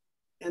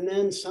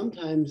then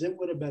sometimes it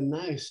would have been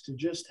nice to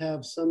just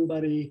have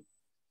somebody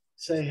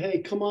say, hey,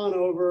 come on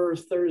over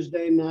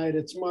Thursday night.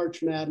 It's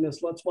March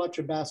Madness. Let's watch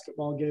a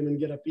basketball game and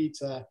get a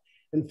pizza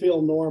and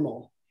feel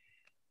normal.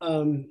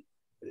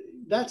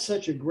 That's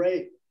such a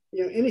great,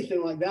 you know,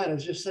 anything like that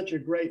is just such a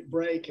great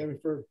break. I mean,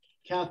 for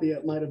Kathy,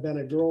 it might have been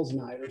a girls'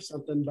 night or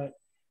something, but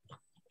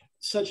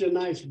such a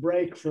nice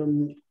break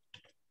from,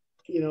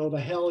 you know,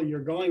 the hell you're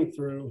going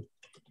through.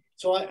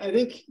 So I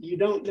think you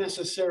don't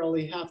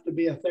necessarily have to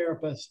be a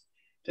therapist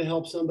to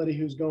help somebody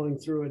who's going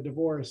through a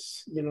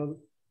divorce, you know.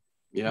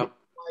 Yeah.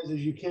 As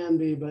you can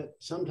be, but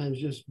sometimes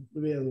just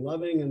being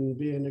loving and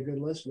being a good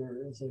listener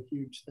is a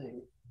huge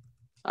thing.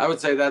 I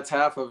would say that's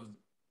half of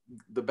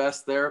the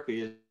best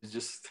therapy, is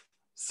just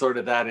sort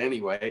of that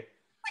anyway.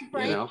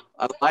 Right. You know,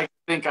 I like to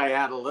think I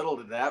add a little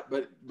to that,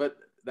 but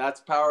that's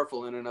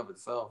powerful in and of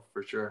itself,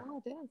 for sure.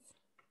 Oh, it is.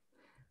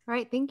 All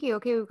right, thank you.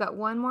 Okay, we've got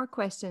one more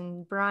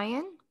question.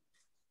 Brian,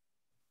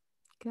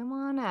 come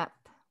on up.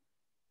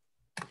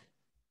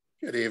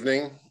 Good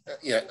evening.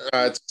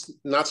 It's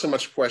not so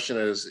much a question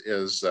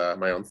as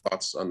my own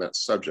thoughts on that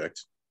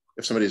subject.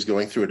 If somebody's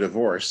going through a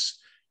divorce,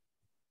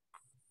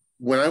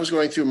 when I was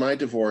going through my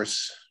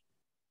divorce,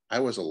 I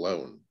was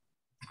alone.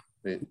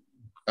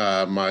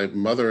 My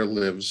mother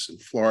lives in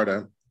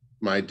Florida.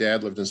 My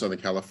dad lived in Southern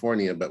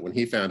California, but when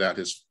he found out,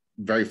 his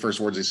very first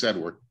words he said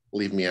were,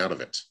 leave me out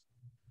of it.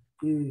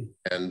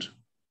 And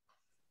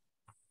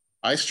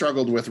I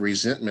struggled with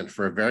resentment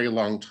for a very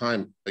long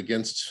time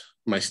against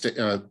my state,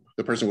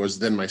 the person who was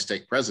then my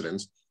stake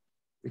president,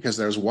 because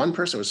there was one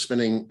person who was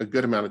spending a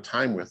good amount of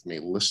time with me,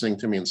 listening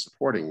to me and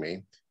supporting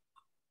me.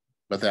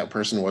 But that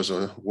person was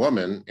a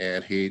woman,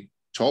 and he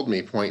told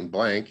me point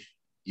blank,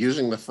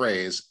 using the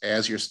phrase,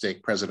 as your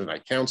stake president, I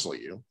counsel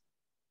you,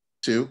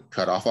 to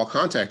cut off all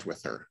contact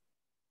with her.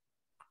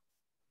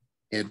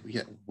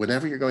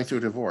 Whenever you're going through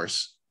a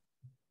divorce,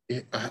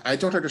 I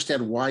don't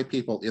understand why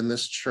people in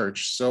this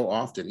church so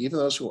often, even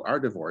those who are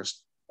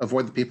divorced,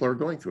 avoid the people who are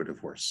going through a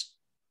divorce.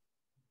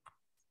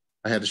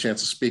 I had a chance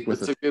to speak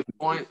with That's a good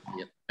point.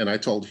 And I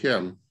told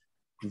him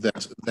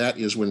that that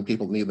is when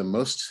people need the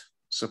most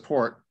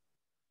support.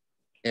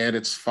 And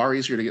it's far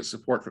easier to get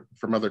support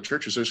from other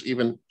churches. There's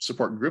even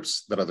support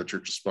groups that other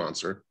churches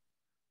sponsor,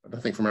 but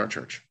nothing from our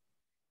church.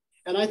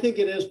 And I think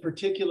it is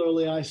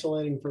particularly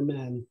isolating for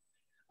men.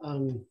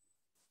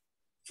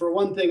 For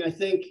one thing, I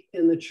think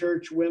in the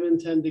church, women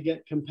tend to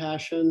get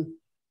compassion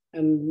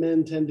and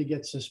men tend to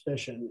get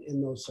suspicion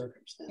in those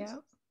circumstances.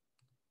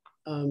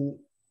 Yeah.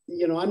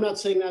 You know, I'm not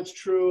saying that's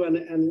true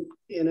and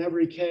in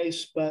every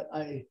case, but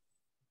I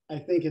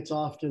think it's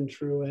often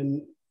true.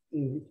 And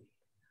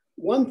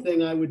one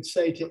thing I would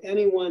say to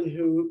anyone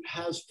who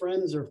has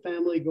friends or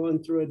family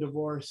going through a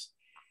divorce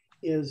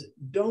is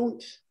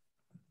don't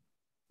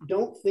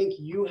think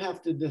you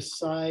have to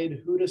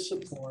decide who to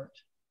support,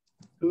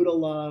 who to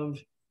love.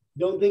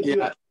 Don't think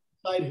you have to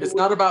decide who. It's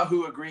not about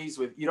who agrees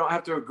with. You don't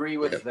have to agree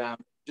with them.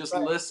 Just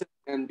listen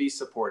and be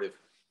supportive.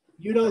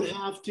 You don't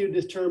have to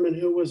determine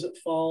who was at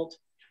fault.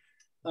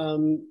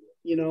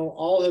 You know,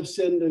 all have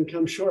sinned and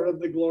come short of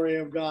the glory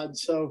of God.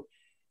 So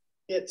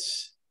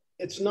it's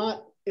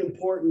not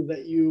important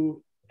that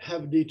you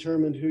have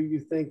determined who you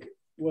think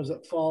was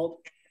at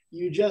fault.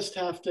 You just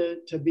have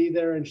to be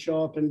there and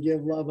show up and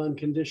give love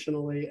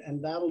unconditionally,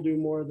 and that'll do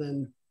more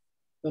than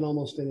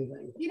almost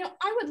anything. You know,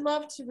 I would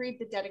love to read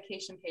the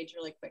dedication page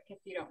really quick, if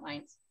you don't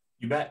mind.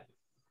 You bet.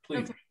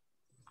 Please. Okay.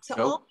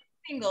 To all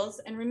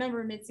singles, and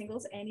remember,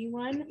 mid-singles,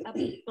 anyone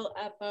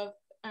above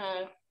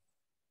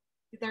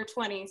their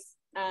 20s,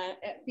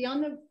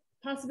 beyond the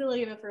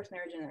possibility of a first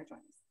marriage in their 20s.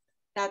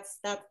 That's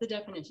the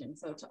definition.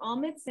 So to all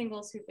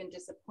mid-singles who've been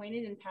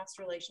disappointed in past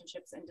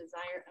relationships and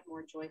desire a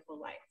more joyful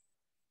life.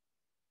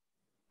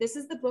 This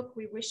is the book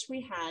we wish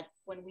we had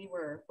when we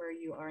were where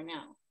you are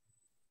now.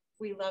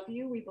 We love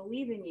you, we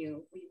believe in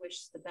you, we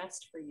wish the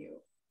best for you.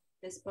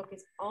 This book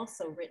is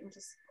also written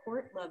to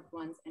support loved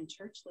ones and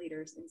church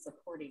leaders in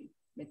supporting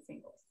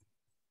mid-singles.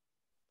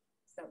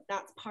 So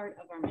that's part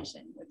of our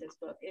mission with this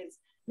book, is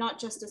not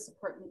just to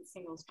support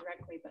mid-singles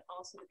directly, but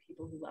also the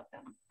people who love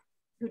them,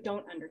 who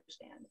don't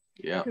understand,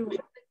 who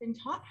haven't been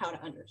taught how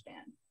to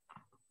understand.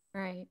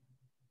 Right.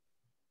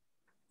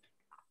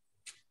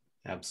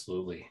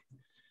 Absolutely.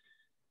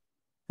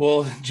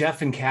 Well,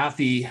 Jeff and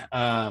Kathy,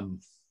 I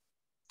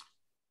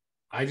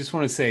just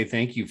want to say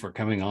thank you for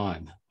coming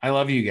on. I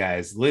love you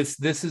guys.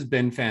 This has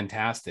been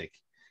fantastic.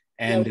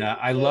 And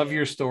I love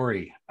your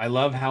story. I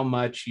love how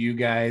much you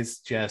guys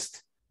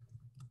just,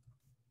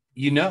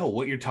 you know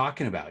what you're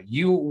talking about.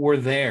 You were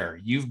there.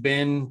 You've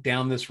been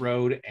down this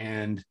road,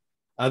 and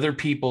other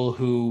people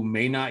who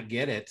may not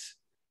get it.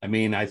 I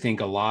mean, I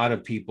think a lot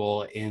of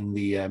people in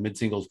the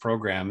mid-singles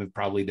program have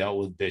probably dealt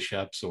with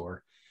bishops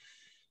or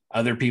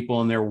other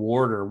people in their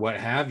ward or what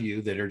have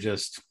you that are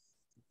just,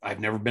 I've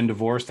never been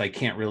divorced. I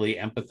can't really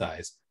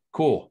empathize.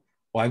 Cool.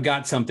 Well, I've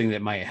got something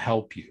that might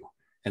help you.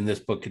 And this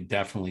book could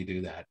definitely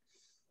do that.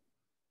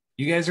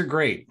 You guys are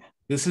great.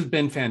 This has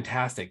been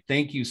fantastic.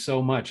 Thank you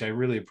so much. I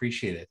really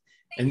appreciate it.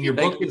 And your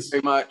book is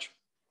very much.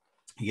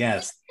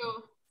 Yes.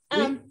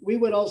 We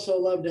would also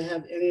love to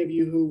have any of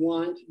you who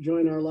want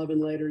join our Love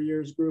in Later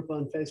Years group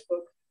on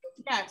Facebook.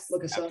 Yes.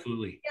 Look us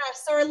Absolutely. up. Yeah,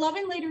 so our Love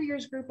in Later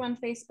Years group on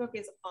Facebook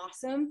is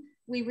awesome.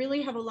 We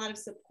really have a lot of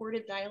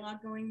supportive dialogue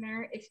going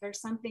there. If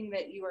there's something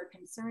that you are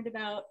concerned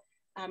about,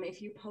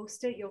 if you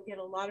post it, you'll get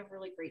a lot of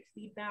really great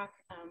feedback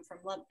from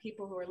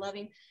people who are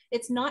loving.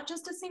 It's not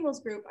just a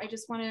singles group. I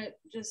just want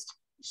to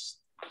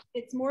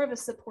it's more of a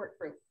support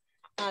group.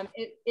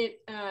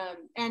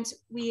 And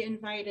we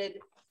invited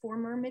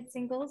former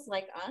mid-singles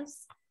like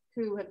us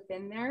who have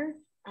been there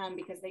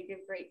because they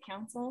give great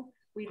counsel.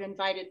 We've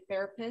invited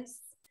therapists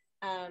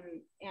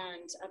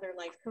and other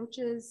life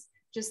coaches,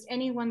 just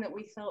anyone that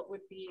we felt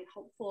would be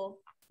helpful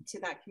to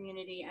that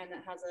community and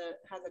that has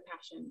a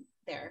passion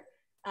there.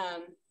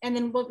 And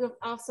then we'll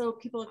also,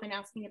 people have been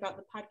asking about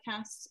the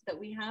podcast that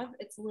we have.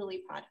 It's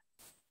LilyPod.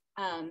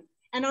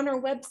 And on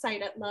our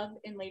website at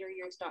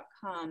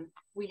loveinlateryears.com,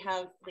 we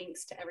have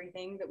links to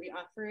everything that we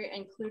offer,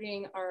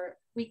 including our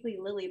weekly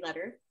Lily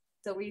letter.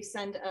 So we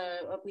send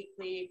a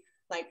weekly,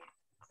 like,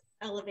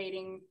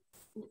 elevating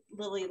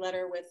Lily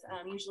letter with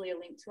usually a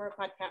link to our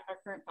podcast, our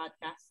current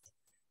podcast.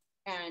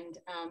 And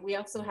we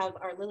also have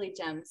our Lily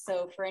Gems.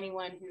 So for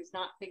anyone who's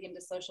not big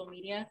into social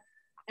media,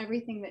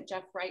 everything that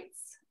Jeff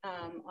writes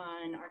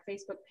on our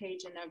Facebook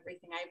page and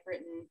everything I've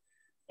written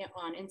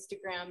on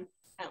Instagram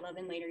at Love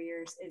in Later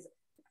Years is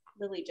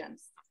Lily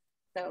Gems.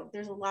 So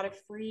there's a lot of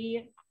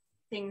free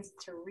things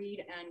to read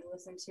and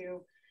listen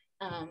to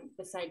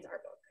besides our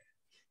book.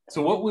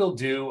 So what we'll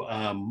do,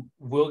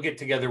 we'll get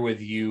together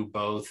with you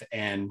both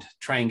and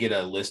try and get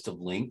a list of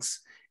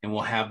links, and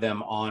we'll have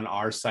them on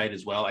our site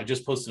as well. I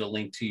just posted a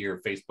link to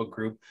your Facebook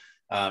group.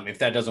 If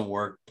that doesn't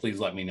work, please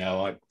let me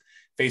know.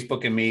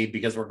 Facebook and me,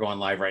 because we're going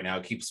live right now,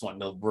 it keeps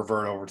wanting to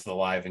revert over to the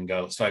live and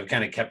go. So I've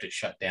kind of kept it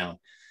shut down.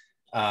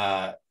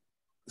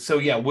 So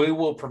yeah, we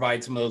will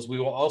provide some of those. We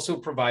will also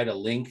provide a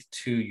link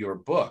to your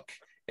book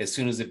as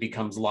soon as it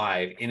becomes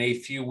live in a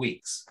few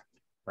weeks,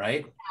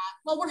 right?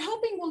 Well, we're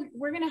hoping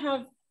we're going to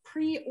have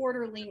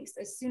pre-order links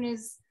as soon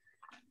as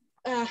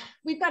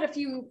we've got a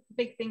few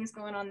big things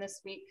going on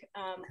this week.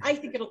 I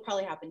think it'll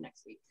probably happen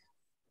next week.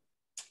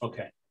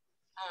 Okay.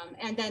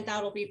 And then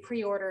that'll be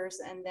pre-orders,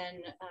 and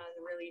then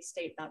the release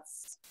date,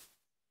 that's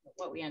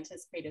what we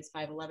anticipate is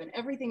 5/11.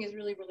 Everything is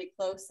really, really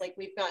close. Like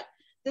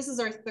this is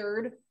our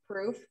third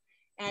proof,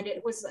 and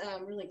it was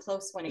really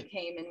close when it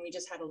came, and we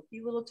just had a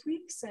few little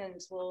tweaks,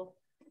 and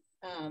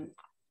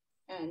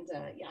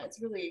yeah,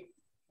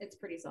 it's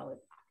pretty solid.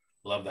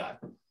 Love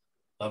that.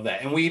 Love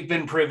that. And we've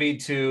been privy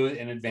to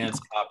an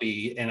advanced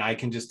copy, and I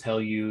can just tell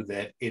you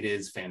that it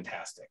is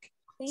fantastic.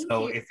 Thank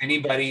so you. If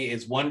anybody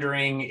is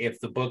wondering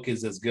if the book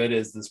is as good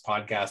as this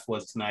podcast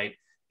was tonight,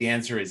 the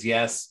answer is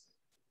yes,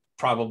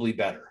 probably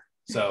better.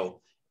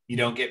 So you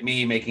don't get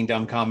me making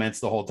dumb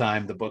comments the whole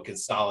time. The book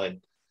is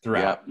solid.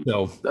 throughout. Yeah.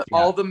 So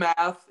all the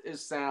math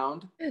is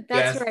sound.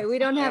 That's right. We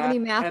don't have any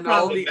math and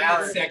problems. all the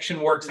math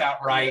section works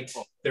out right.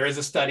 There is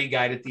a study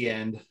guide at the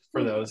end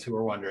for those who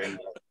are wondering.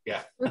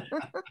 Yeah. Thank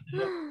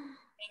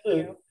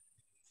you.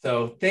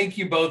 So thank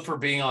you both for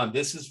being on.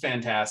 This is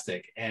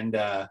fantastic. And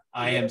I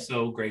am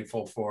so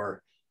grateful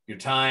for your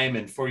time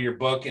and for your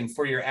book and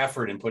for your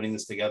effort in putting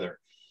this together.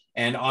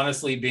 And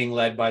honestly, being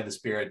led by the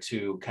Spirit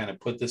to kind of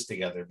put this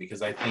together,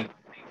 because I think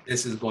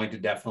this is going to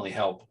definitely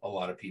help a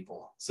lot of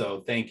people.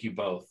 So thank you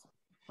both.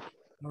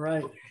 All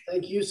right.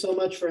 Thank you so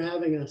much for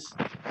having us.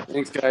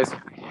 Thanks, guys.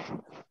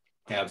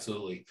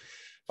 Absolutely.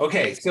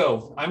 Okay,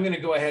 so I'm going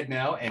to go ahead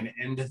now and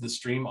end the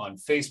stream on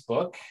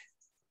Facebook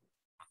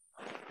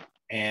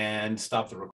and stop the recording.